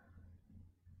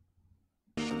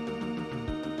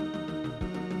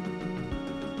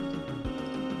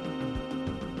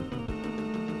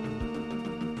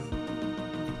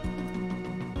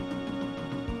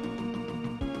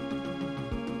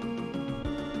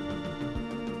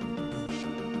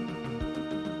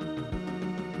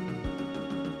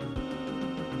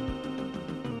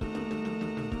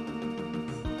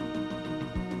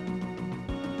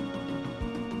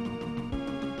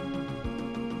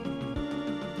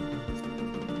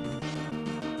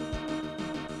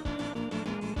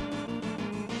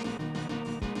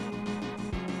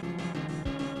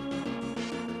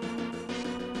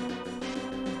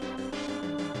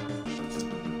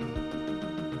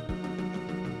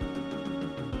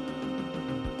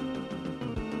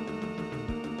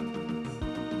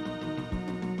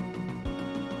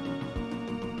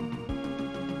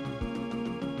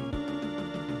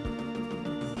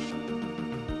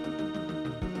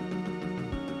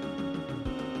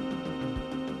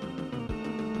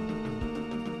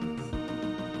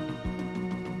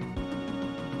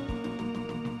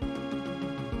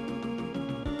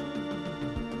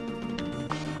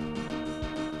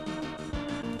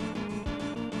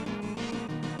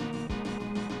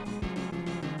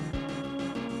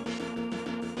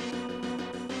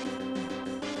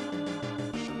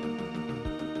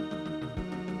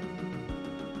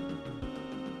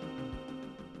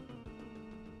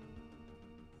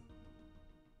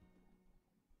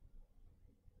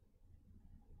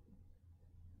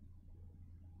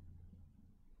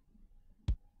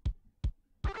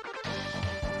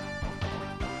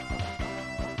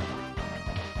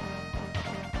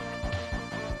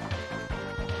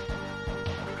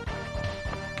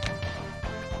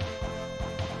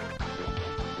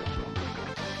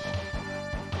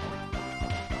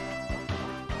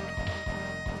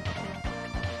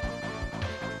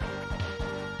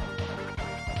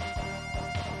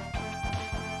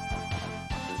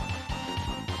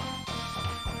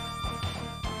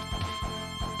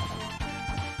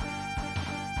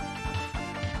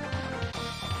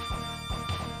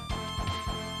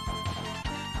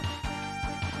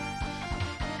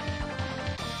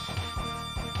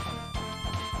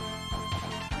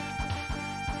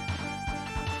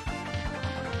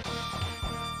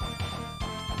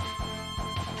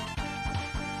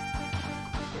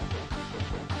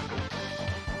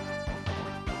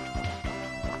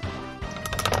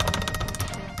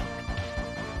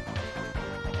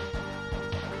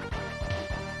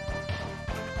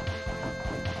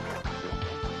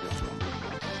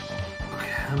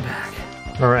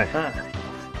 All right.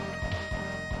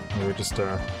 We're just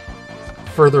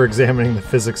further examining the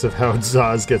physics of how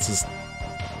Zaz gets his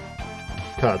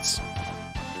cuts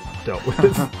dealt with.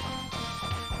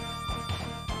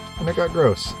 And it got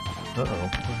gross. Uh-oh.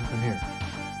 What happened here?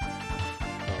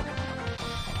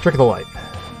 Oh. Trick of the light.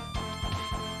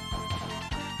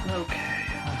 Okay.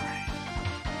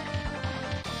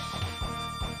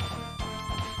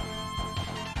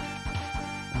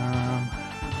 All right.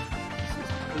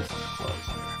 This is close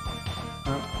here.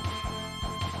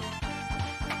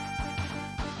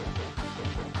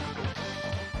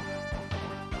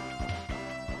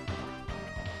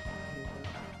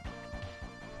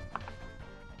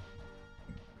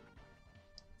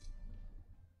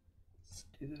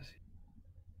 Do this.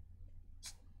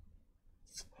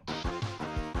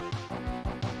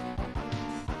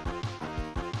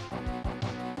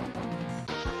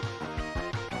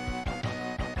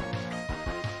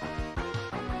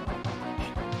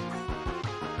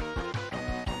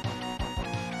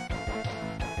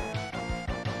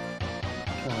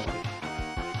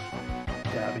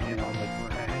 Dabbing it on the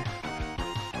gray.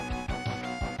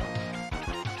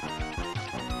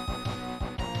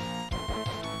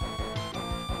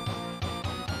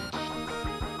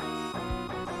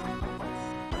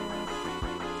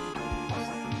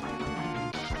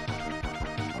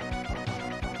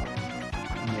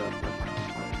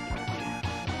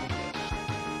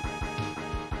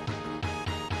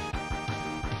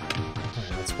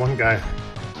 That's one guy.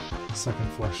 Second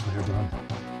flesh layer done.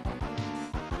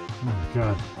 Oh my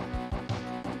god.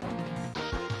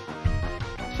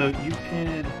 So you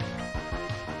painted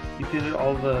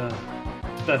all the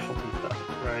specialty stuff,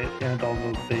 right? And all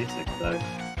the basic stuff?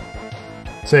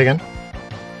 Say again?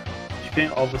 Did you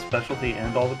paint all the specialty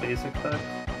and all the basic stuff?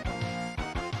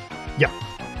 Yeah.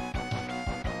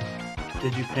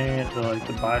 Did you paint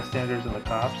the bystanders and the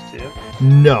cops too?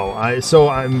 No,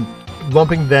 I'm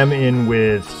lumping them in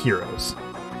with heroes.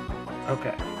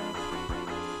 Okay.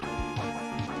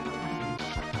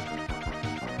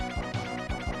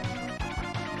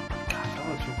 God, that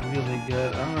looks really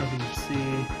good. I don't know if you can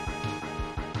see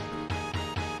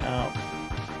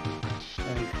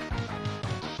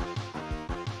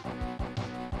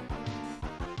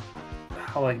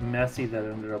how messy that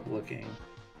ended up looking.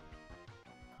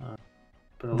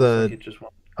 But it looks like it just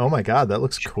went. Oh my god, that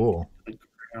looks cool. The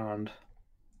ground.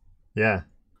 Yeah.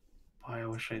 Boy, I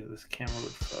wish this camera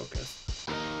would focus.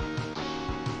 Okay,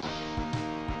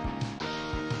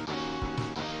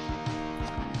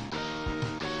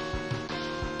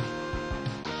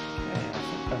 I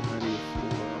think I'm ready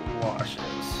for washes.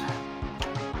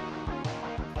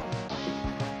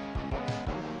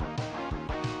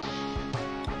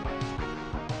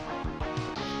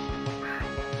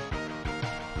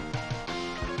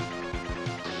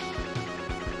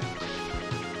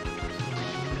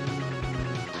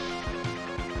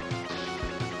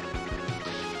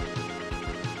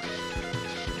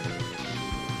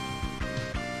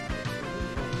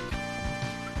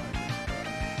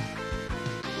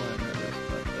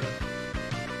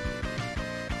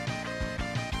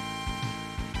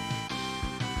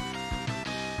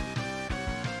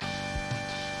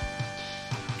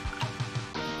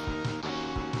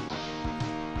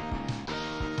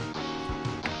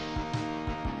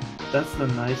 That's the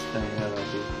nice thing about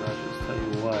these brushes, tell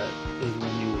you what, is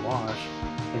when you wash,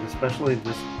 especially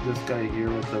this guy here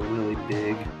with the really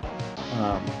big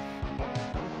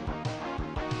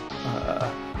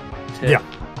tip. Yeah.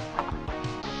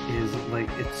 Is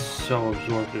it's so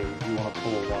absorptive if you want to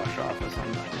pull a wash off of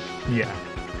something. Yeah.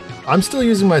 I'm still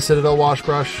using my Citadel wash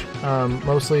brush,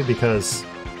 mostly because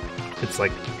it's I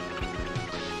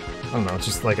don't know, it's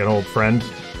just like an old friend,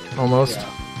 almost. Yeah.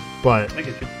 But I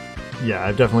get you. Yeah,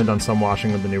 I've definitely done some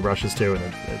washing with the new brushes too,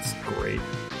 and it's great.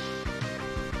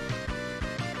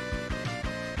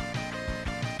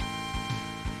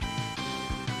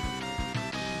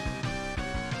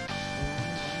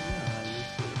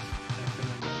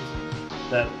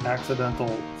 That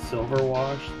accidental silver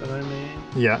wash that I made.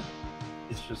 Yeah.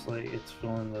 It's just it's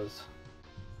filling those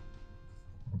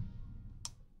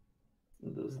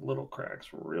little cracks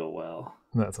real well.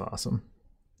 That's awesome.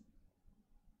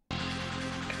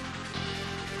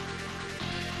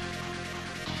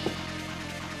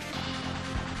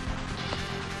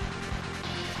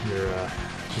 You're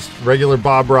just regular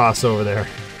Bob Ross over there.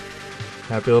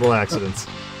 Happy little accidents.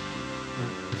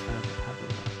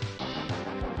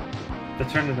 They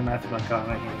turned into Matthew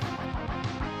McConaughey.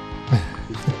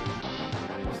 Just a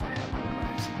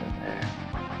accident there.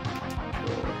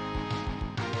 Sure.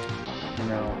 You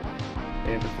know,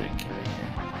 everything can be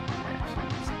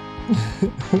accidents.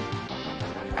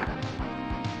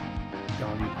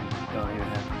 Don't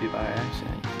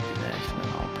accident, you can do the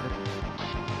accident on purpose.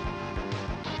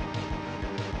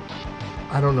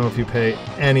 I don't know if you pay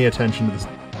any attention to this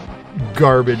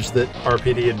garbage that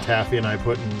RPD and Taffy and I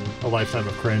put in A Lifetime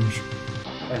of Cringe.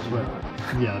 As well.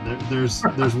 Yeah, there's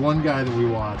one guy that we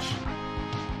watch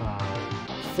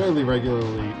fairly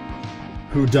regularly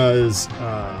who does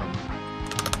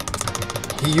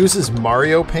he uses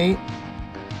Mario Paint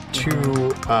to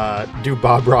do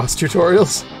Bob Ross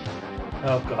tutorials.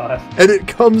 Oh god. And it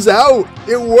comes out!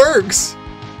 It works!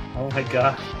 Oh my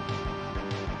god.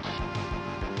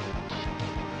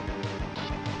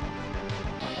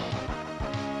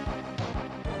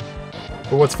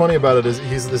 But what's funny about it is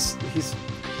he's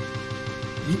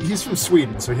from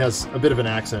Sweden, so he has a bit of an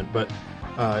accent, but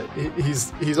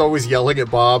he's always yelling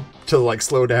at Bob to like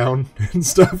slow down and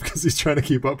stuff because he's trying to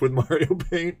keep up with Mario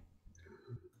Paint.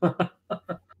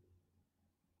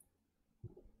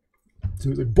 So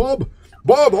he's like, Bob,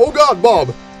 oh god,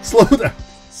 Bob, slow down,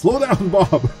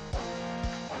 Bob.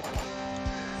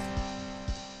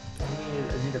 I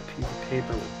need a piece of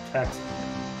paper with text.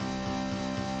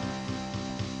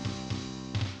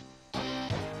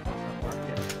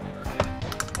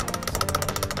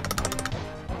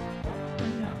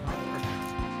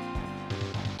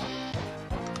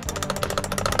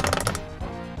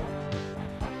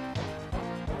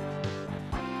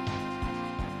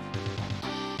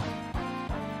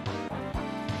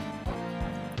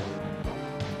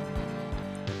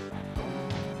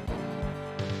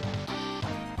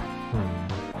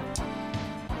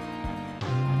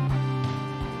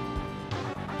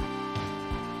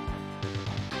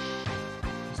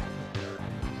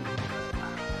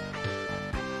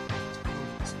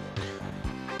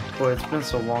 Boy, it's been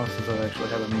so long since I've actually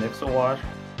had a mix-a-wash.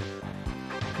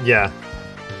 Yeah.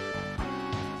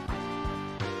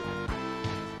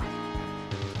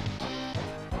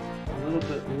 A little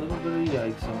bit of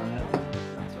yikes on it.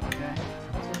 That's okay.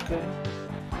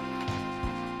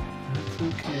 That's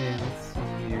okay. Let's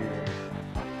see here.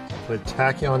 Played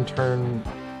Tachyon turn.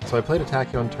 So I played a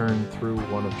Tachyon turn through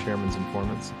one of Chairman's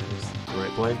informants. Is the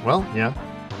right play? Well, yeah.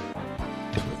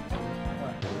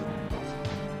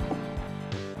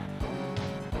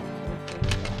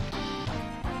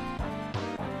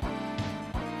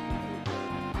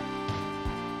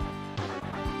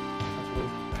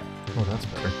 Oh, that's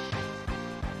better.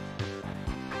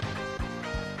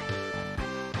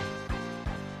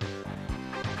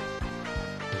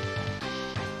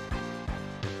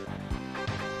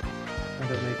 End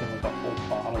up making like a whole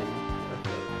bottle worth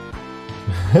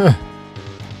of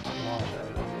wash out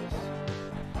of this.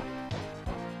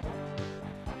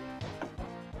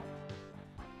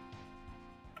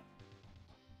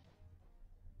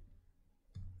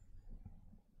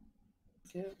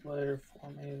 Get lighter for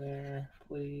me there,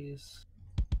 please.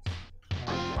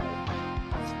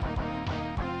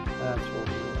 That's what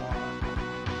we want.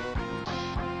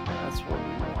 That's what we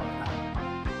want.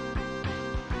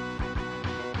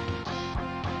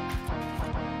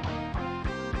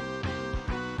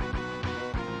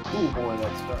 Oh boy,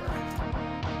 that's dark.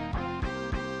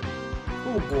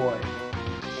 Oh boy.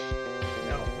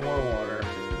 Yeah, more water.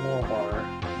 More water.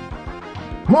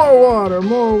 More water,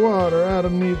 more water.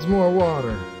 Adam needs more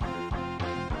water.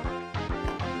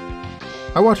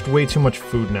 I watched way too much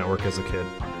Food Network as a kid.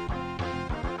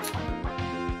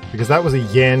 Because that was a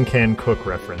Yan Can Cook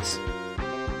reference.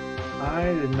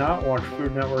 I did not watch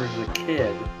Food Network as a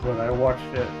kid, but I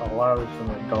watched it a lot as an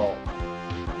adult.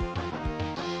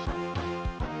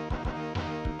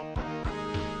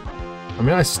 I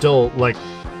mean, I still, like,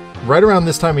 right around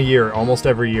this time of year, almost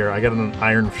every year, I get an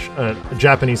a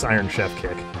Japanese Iron Chef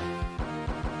kick.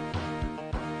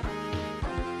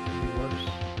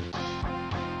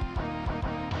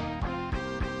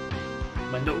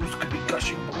 My nose could be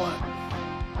gushing blood.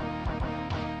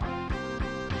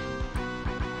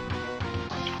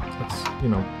 That's, you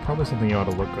know, probably something you ought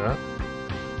to look at.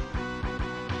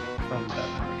 From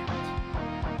Batman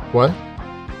Returns. What?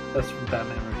 That's from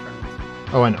Batman Returns.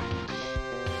 Oh, I know.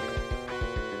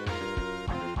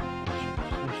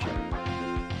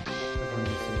 Everyone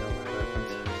needs to know that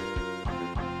reference.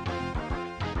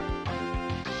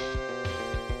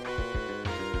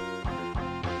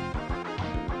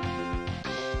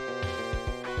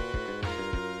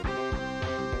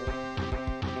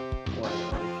 Wow, I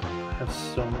have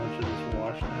so much of this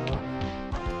wash now.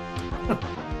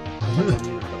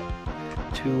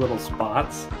 Two little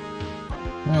spots.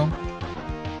 Well,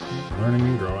 learning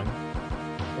and growing.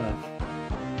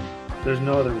 There's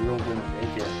no other real way to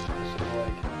make it. Just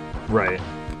like Right.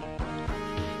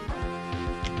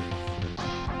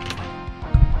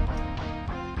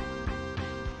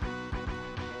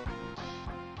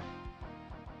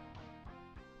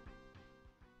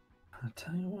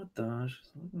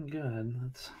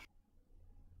 good.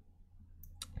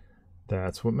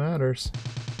 That's what matters.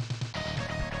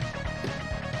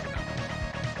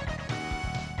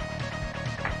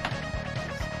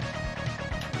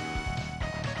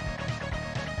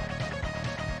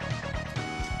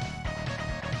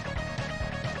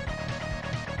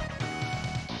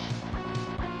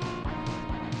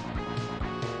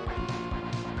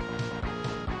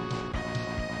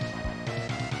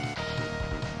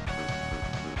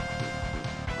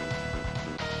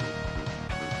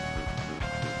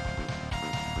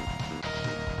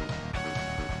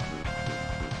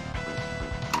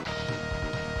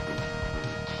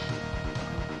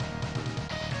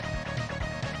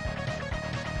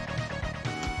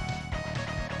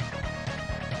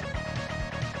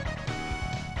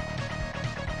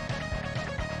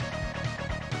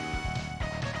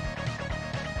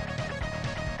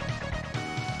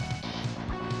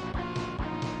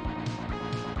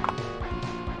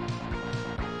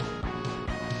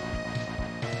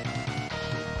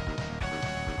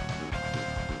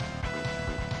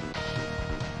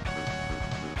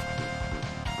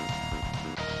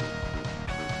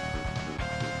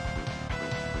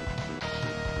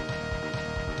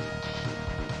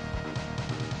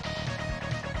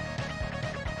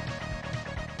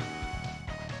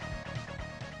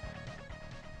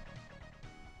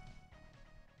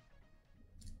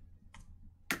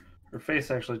 Her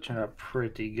face actually turned out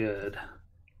pretty good.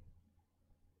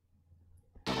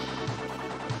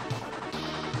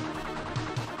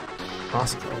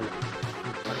 Awesome.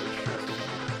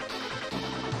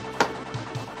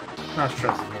 Not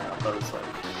stressing me out, but it's like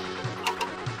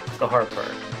it's the hard part.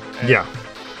 Right? Yeah.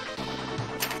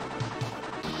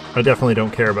 I definitely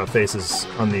don't care about faces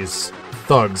on these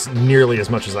thugs nearly as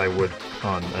much as I would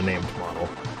on a named model.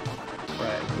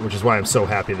 Right. Which is why I'm so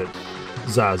happy that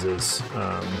Zaz's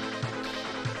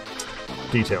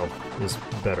detail is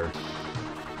better.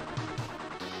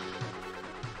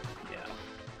 Yeah.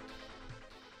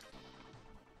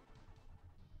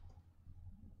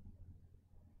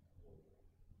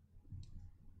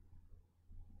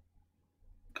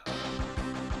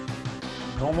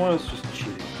 Normal is just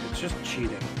cheating. It's just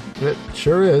cheating. It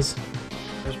sure is.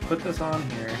 Just put this on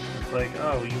here. It's like,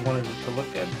 oh, you wanted it to look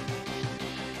good?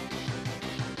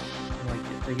 I'm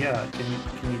like, yeah,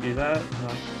 can you do that? And I'm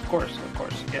like, of course,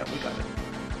 yeah, we got it.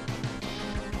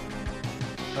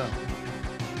 Oh.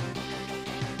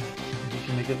 You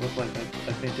can make it look like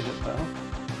I painted it well.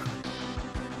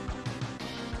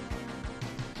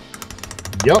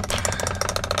 Yup.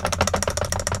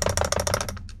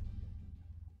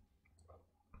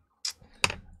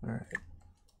 Alright.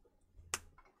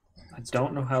 I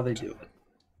don't know how they do it.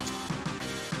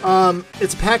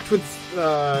 It's packed with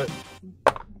the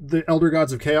Elder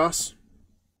Gods of Chaos.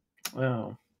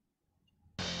 Oh.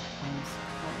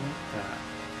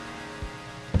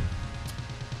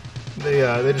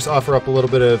 They just offer up a little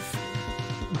bit of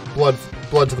blood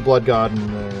to the blood god,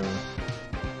 and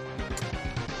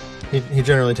he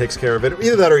generally takes care of it.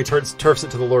 Either that, or he turfs it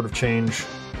to the Lord of Change,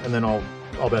 and then all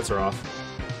bets are off.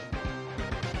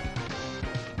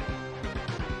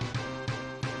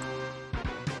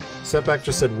 Setback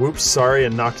just said, "Whoops, sorry,"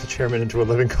 and knocked the chairman into a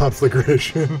living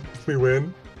conflagration. We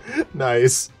win.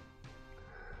 Nice.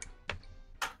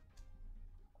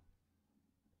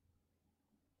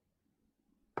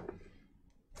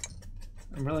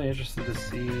 I'm really interested to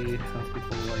see how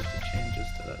people like the changes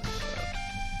to that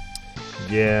stuff.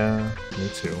 Yeah, me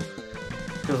too.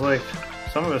 Because, like,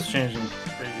 some of it's changing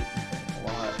pretty a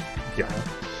lot. Yeah.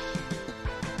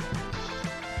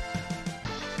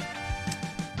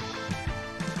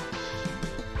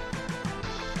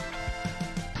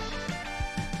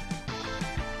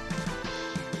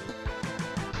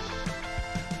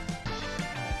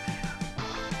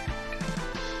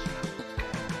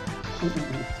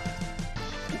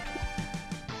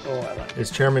 Oh, I like it. Is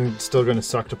Chairman still going to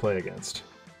suck to play against?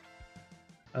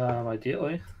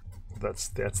 Ideally. That's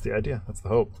the idea. That's the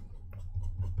hope.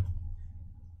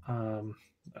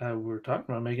 We're talking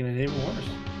about making it even worse.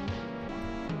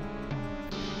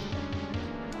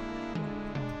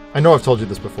 I know I've told you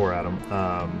this before, Adam.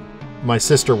 My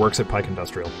sister works at Pike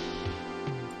Industrial.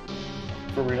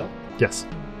 For real? Yes.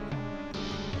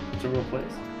 It's a real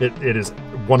place? It is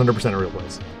 100% a real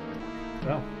place.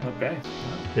 Oh, okay.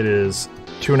 It is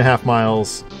 2.5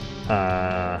 miles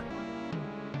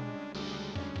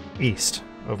east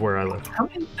of where I live.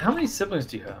 How many siblings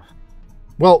do you have?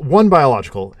 Well, one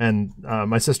biological, and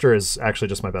my sister is actually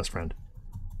just my best friend.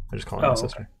 I just call her my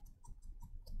sister.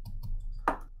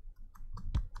 Okay.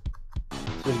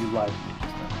 So you lied to me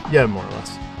just now? Yeah, more or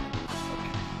less. Okay.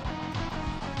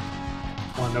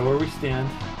 Want to know where we stand?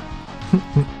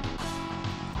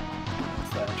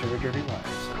 That's your dirty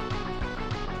lives.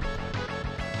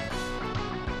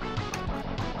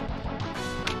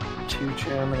 Two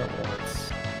chairmen at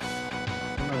once. I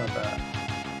don't know about that.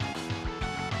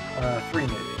 Three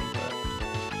maybe,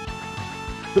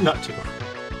 but not two.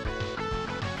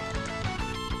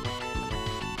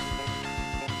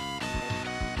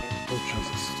 Oh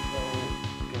Jesus! So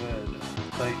good.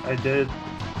 Like I did.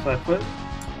 So I put.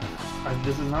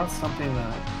 This is not something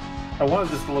that I wanted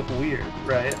this to look weird,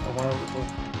 right? I wanted it to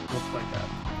look like that.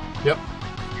 Yep.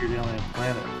 You're the alien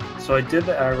planet. So I did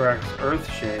the Agrax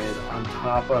Earthshade on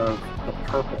top of the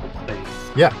purple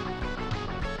base. Yeah.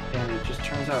 And it just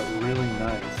turns out really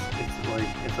nice.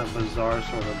 It's a bizarre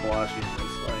sort of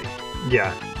blotchiness, like.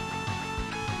 Yeah.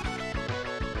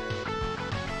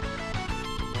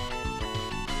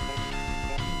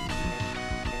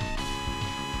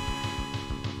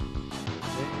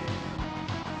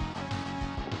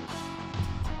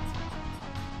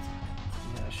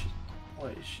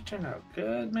 She turned out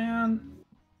good, man.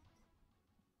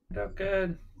 Turned out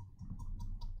good.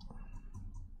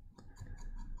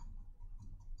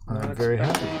 I'm very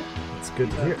happy. It's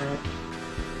good to hear.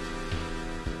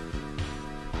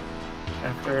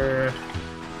 After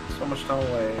so much time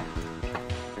away.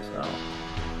 So.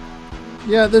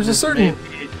 Yeah, there's a certain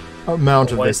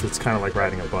amount of this that's kind of like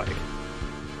riding a bike.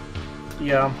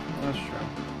 Yeah, that's true.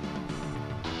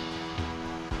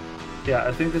 Yeah,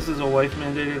 I think this is a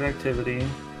wife-mandated activity.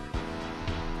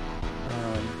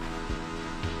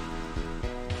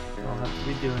 I'll have to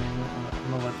be doing.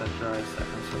 I'm gonna let that dry a second.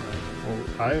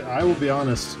 Well, I will be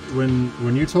honest.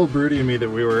 When you told Broody and me that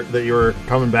you were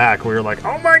coming back, we were like,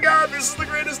 "Oh my God, this is the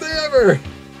greatest day ever!"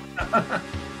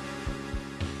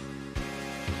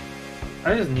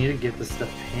 I just need to get this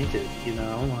stuff painted, you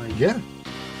know. Like. Yeah.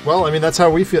 Well, I mean, that's how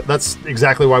we feel. That's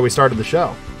exactly why we started the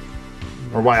show.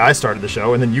 Or why I started the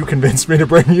show, and then you convinced me to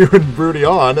bring you and Broody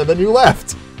on, and then you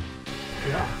left.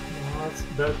 Yeah, well,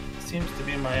 that seems to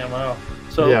be my MO.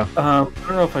 So, yeah. I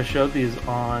don't know if I showed these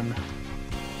on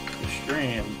the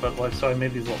stream, but so I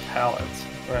made these little palettes,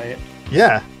 right?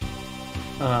 Yeah.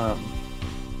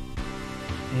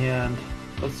 And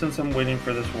since I'm waiting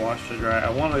for this wash to dry, I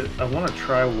want to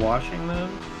try washing them.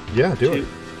 Yeah, do it.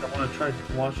 I want to try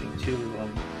washing two of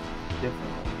them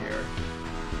differently here.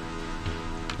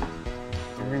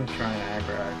 We're going to try an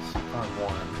Agrax on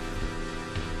one.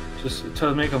 Just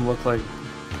to make them look like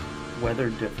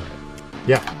weathered different.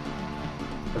 Yeah.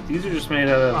 But these are just made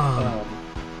out of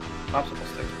popsicle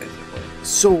sticks, basically.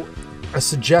 So, a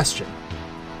suggestion.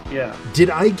 Yeah. Did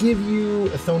I give you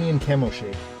Athonian camo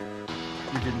shade?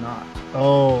 You did not.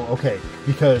 Oh, okay.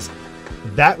 Because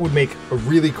that would make a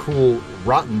really cool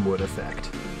Rottenwood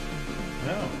effect.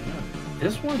 No, yeah.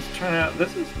 This one's turning out.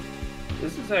 This is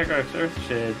Agrax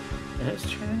Earthshade. And it's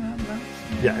turning out nice, man.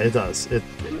 Yeah, it does.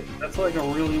 That's like a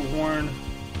really worn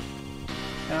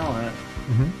palette.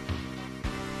 Mm-hmm.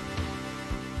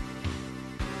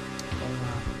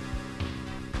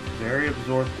 Very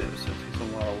absorptive, so it takes a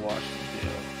lot of washing to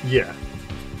do. Yeah.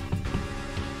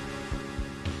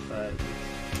 But it's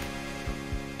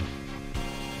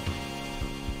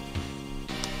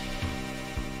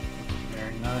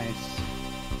very nice.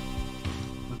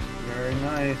 Looks very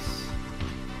nice.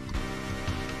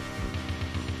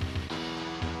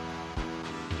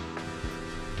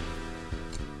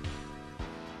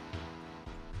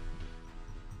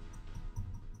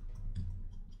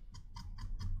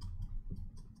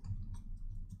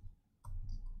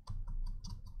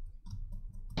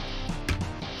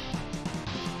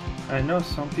 I know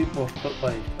some people put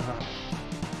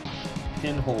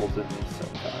pinholes in these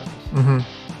sometimes. Mm-hmm.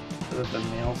 So that the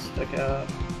nails stick out.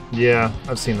 Yeah,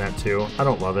 I've seen that too. I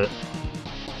don't love it.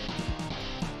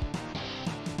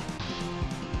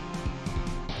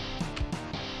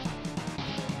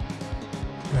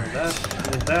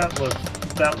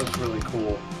 That looks really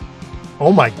cool.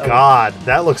 Oh my God,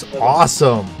 that looks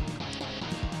awesome.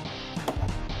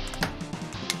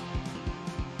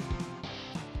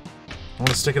 I want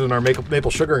to stick it in our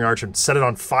maple sugaring arch and set it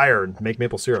on fire and make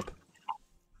maple syrup.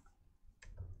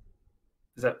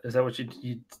 Is that what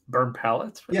you burn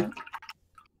pallets for? Yeah.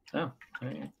 That? Oh,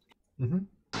 okay. Mm-hmm.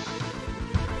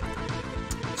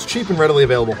 It's cheap and readily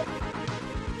available.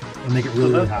 And make it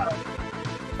really, really hot.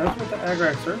 That's what the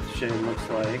Agrax Earthshade looks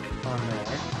like on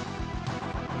there.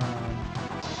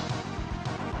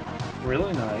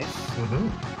 Really nice. Mm-hmm.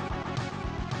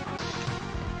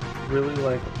 Really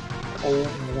like old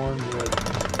worn wood.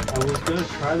 I was gonna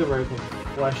try the Rifle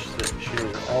Flesh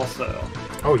shade also.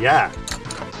 Oh yeah.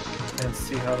 And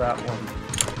see how that one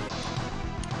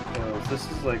goes. This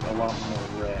is like a lot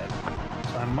more red.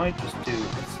 So I might just do,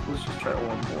 let's just try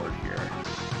one board here.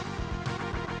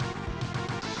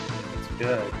 It's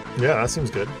good. Yeah, that seems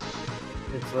good.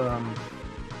 It's,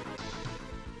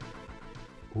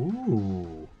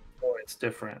 Ooh. Oh, it's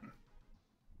different.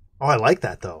 Oh, I like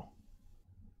that, though.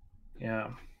 Yeah.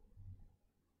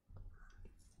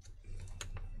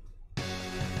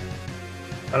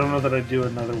 I don't know that I'd do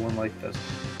another one like this.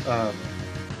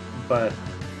 But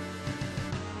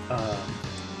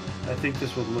I think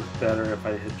this would look better if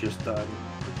I had just done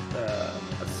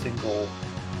a single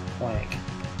plank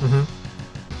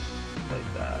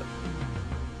like that.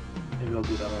 Maybe I'll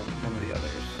do that on one of the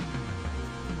others.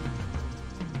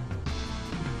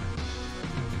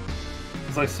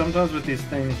 It's like sometimes with these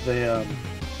things, they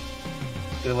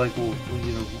like will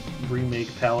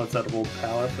remake palettes out of old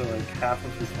palettes. So like half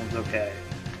of this one's okay.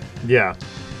 Yeah.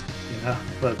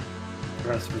 But the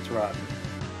rest of it's rotten.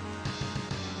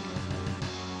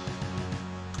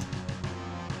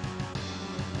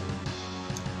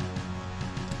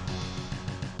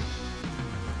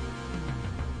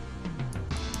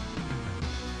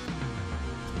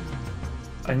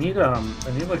 I need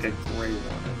like a gray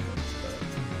one.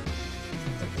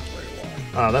 Like a gray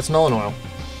one. That's Nuln Oil.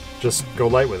 Just go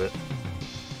light with it.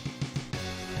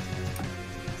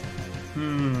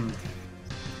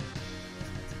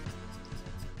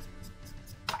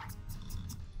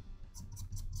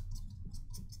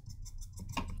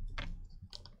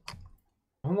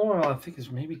 Nuln Oil, I think, is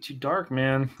maybe too dark,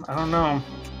 man. I don't know.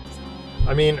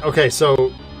 I mean, okay,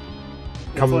 so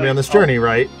come with me on this journey,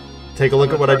 right? Take a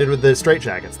look at what I did with the straight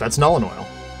jackets. That's Nuln Oil.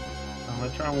 I'm gonna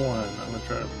try one. I'm gonna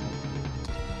try.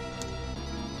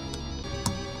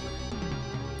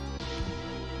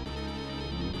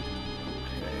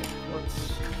 Okay,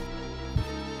 let's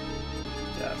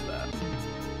dab that.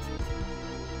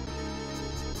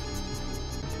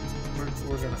 We're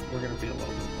gonna be a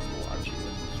little bit more blotchy with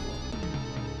this one.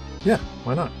 Yeah,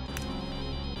 why not?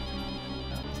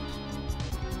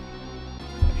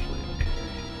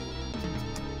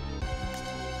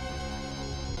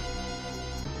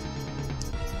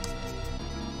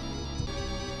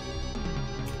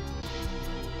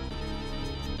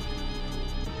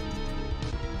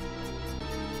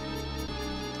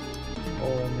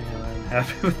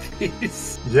 Happy with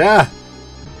these. Yeah.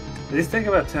 These take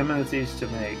about 10 minutes each to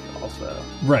make, also.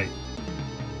 Right.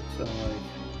 So, like,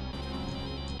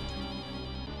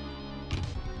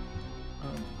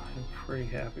 I'm pretty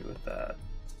happy with that.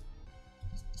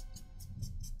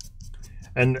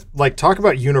 And, like, talk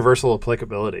about universal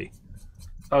applicability.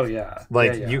 Oh, yeah.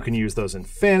 Like, yeah. You can use those in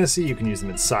fantasy, you can use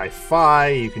them in sci-fi,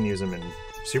 you can use them in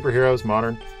superheroes,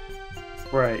 modern.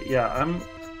 Right, yeah.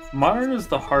 Modern is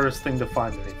the hardest thing to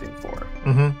find anything for.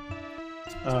 I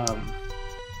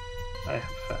have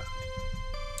found.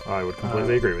 I would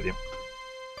completely agree with you.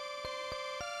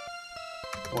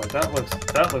 Boy, that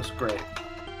looks great.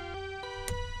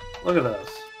 Look at those.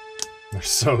 They're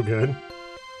so good.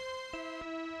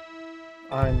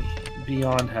 I'm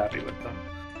beyond happy with them.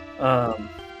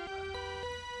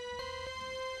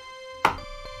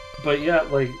 But yeah,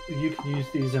 like, you can use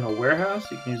these in a warehouse,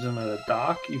 you can use them at a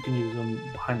dock, you can use them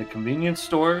behind a convenience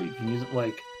store, you can use it,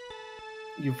 like,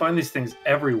 you find these things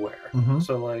everywhere.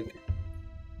 So, like,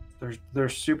 they're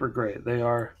super great. They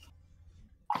are.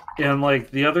 And, like,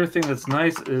 the other thing that's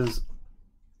nice is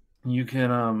you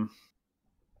can, I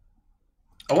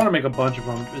want to make a bunch of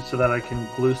them so that I can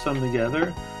glue some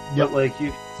together. Yep. But, like,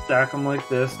 you can stack them like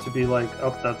this to be like,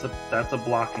 oh, that's a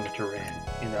blocking terrain,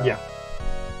 you know? Yeah.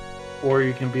 Or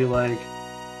you can be like,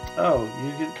 oh,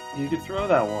 you could throw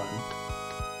that one.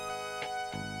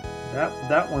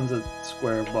 That one's a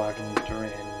square blocking the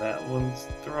terrain. That one's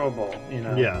throwable, you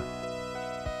know? Yeah.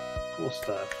 Cool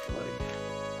stuff. Like,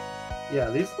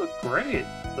 yeah, these look great.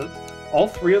 All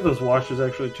three of those washes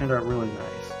actually turned out really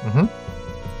nice.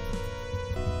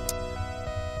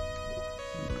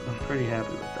 I'm pretty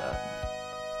happy with that.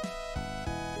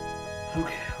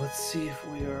 Okay, let's see if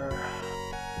we are dry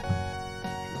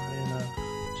enough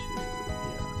to, do the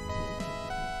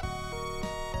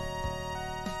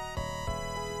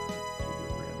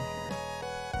rim here.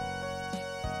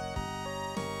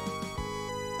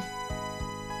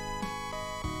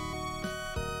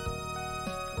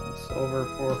 And silver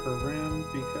for her rim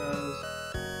because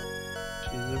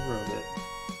she's a robot.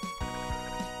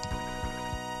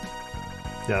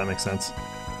 Yeah, that makes sense.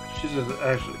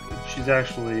 She's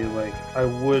actually like I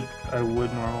would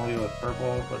normally with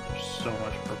purple, but there's so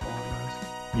much purple in this.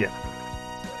 Yeah.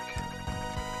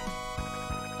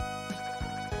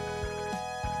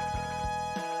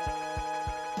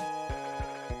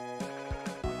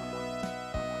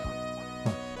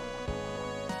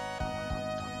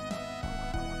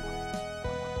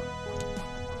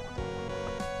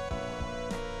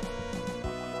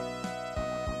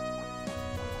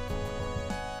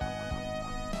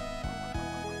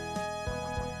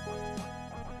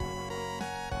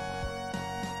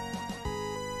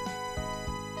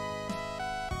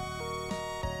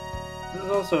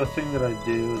 There's also a thing that I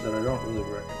do that I don't really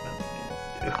recommend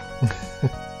people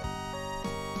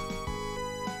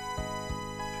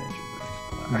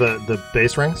do. The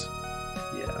base rings?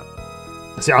 Yeah.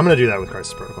 See, I'm going to do that with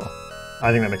Crisis Protocol.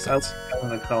 I think that makes sense.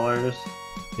 The colors.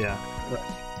 Yeah.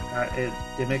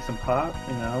 It makes them pop,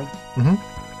 you know? Mm-hmm.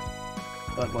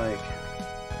 But, like,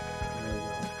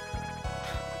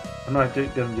 I'm not going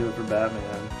to do it for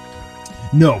Batman.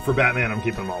 No, for Batman, I'm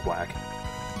keeping them all black.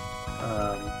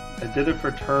 I did it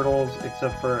for Turtles,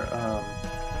 except for,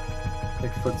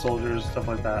 like, Foot Soldiers, stuff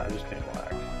like that. I just paint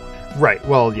black. Right.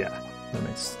 Well, yeah. That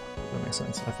makes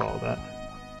sense. I follow that.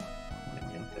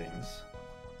 Minion things.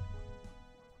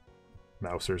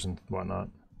 Mousers and whatnot.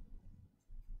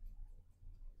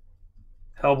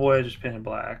 Hellboy, I just painted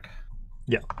black.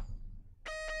 Yeah.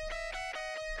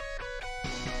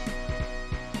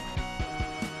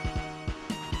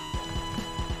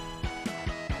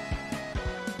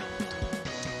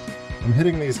 I'm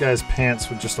hitting these guys' pants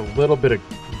with just a little bit of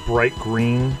bright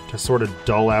green to sort of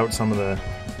dull out some of the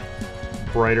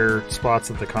brighter spots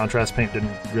that the contrast paint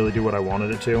didn't really do what I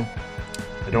wanted it to.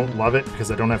 I don't love it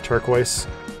because I don't have turquoise.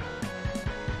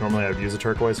 Normally I would use a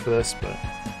turquoise for this, but...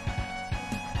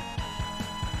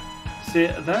 See,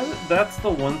 that's the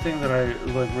one thing that I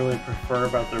like really prefer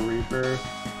about the Reaper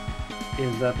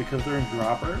is that because they're in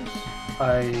droppers,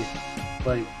 I'm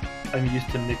used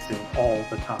to mixing all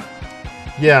the time.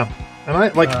 Yeah, and I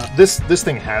like this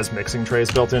thing has mixing trays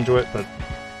built into it, but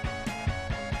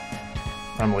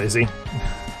I'm lazy.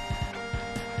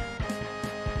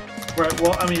 Right.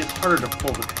 Well, I mean, it's harder to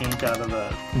pull the paint out of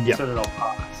the Citadel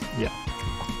pots. Yeah.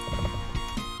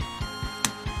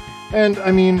 And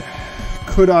I mean,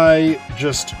 could I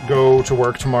just go to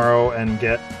work tomorrow and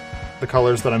get the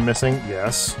colors that I'm missing?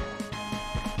 Yes.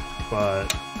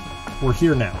 But we're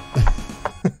here now.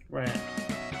 Right.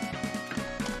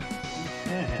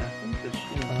 Okay, I think this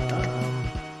should be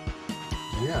done.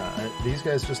 Yeah, these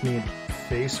guys just need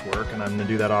face work, and I'm going to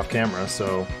do that off camera,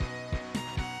 so...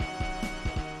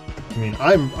 I mean,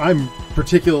 I'm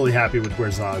particularly happy with where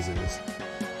Zaz is.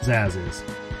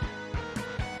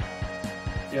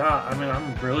 Yeah, I mean,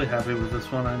 I'm really happy with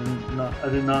this one. I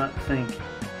did not think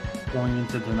going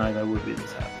into tonight I would be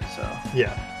this happy. So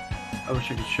yeah, I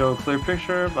wish I could show a clear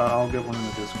picture, but I'll get one in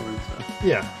the Discord. So.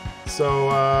 Yeah. So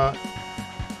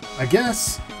I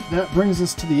guess that brings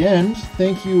us to the end.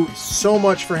 Thank you so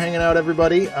much for hanging out,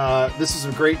 everybody. This is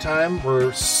a great time.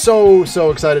 We're so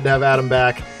excited to have Adam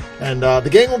back. And the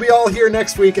gang will be all here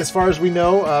next week, as far as we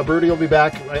know. Broody will be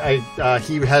back.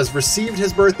 He has received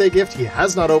his birthday gift. He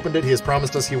has not opened it. He has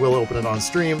promised us he will open it on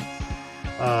stream.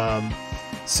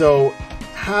 So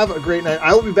have a great night.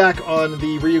 I will be back on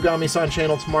the Ryugami-san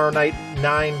channel tomorrow night,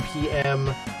 9 p.m.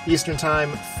 Eastern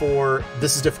Time for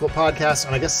This Is Difficult podcast.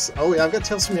 And I guess, I've got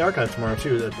Tales from the Archive tomorrow,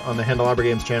 too, on the Handelabra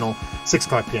Games channel, 6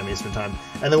 o'clock p.m. Eastern Time.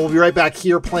 And then we'll be right back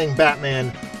here playing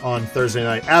Batman on Thursday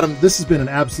night. Adam, this has been an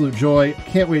absolute joy.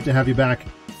 Can't wait to have you back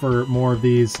for more of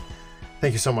these.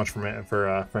 Thank you so much for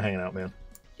hanging out, man.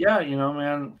 Yeah,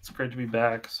 man, it's great to be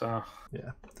back. So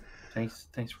yeah, thanks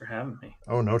for having me.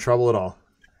 Oh, no trouble at all.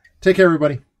 Take care,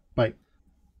 everybody. Bye.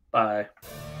 Bye.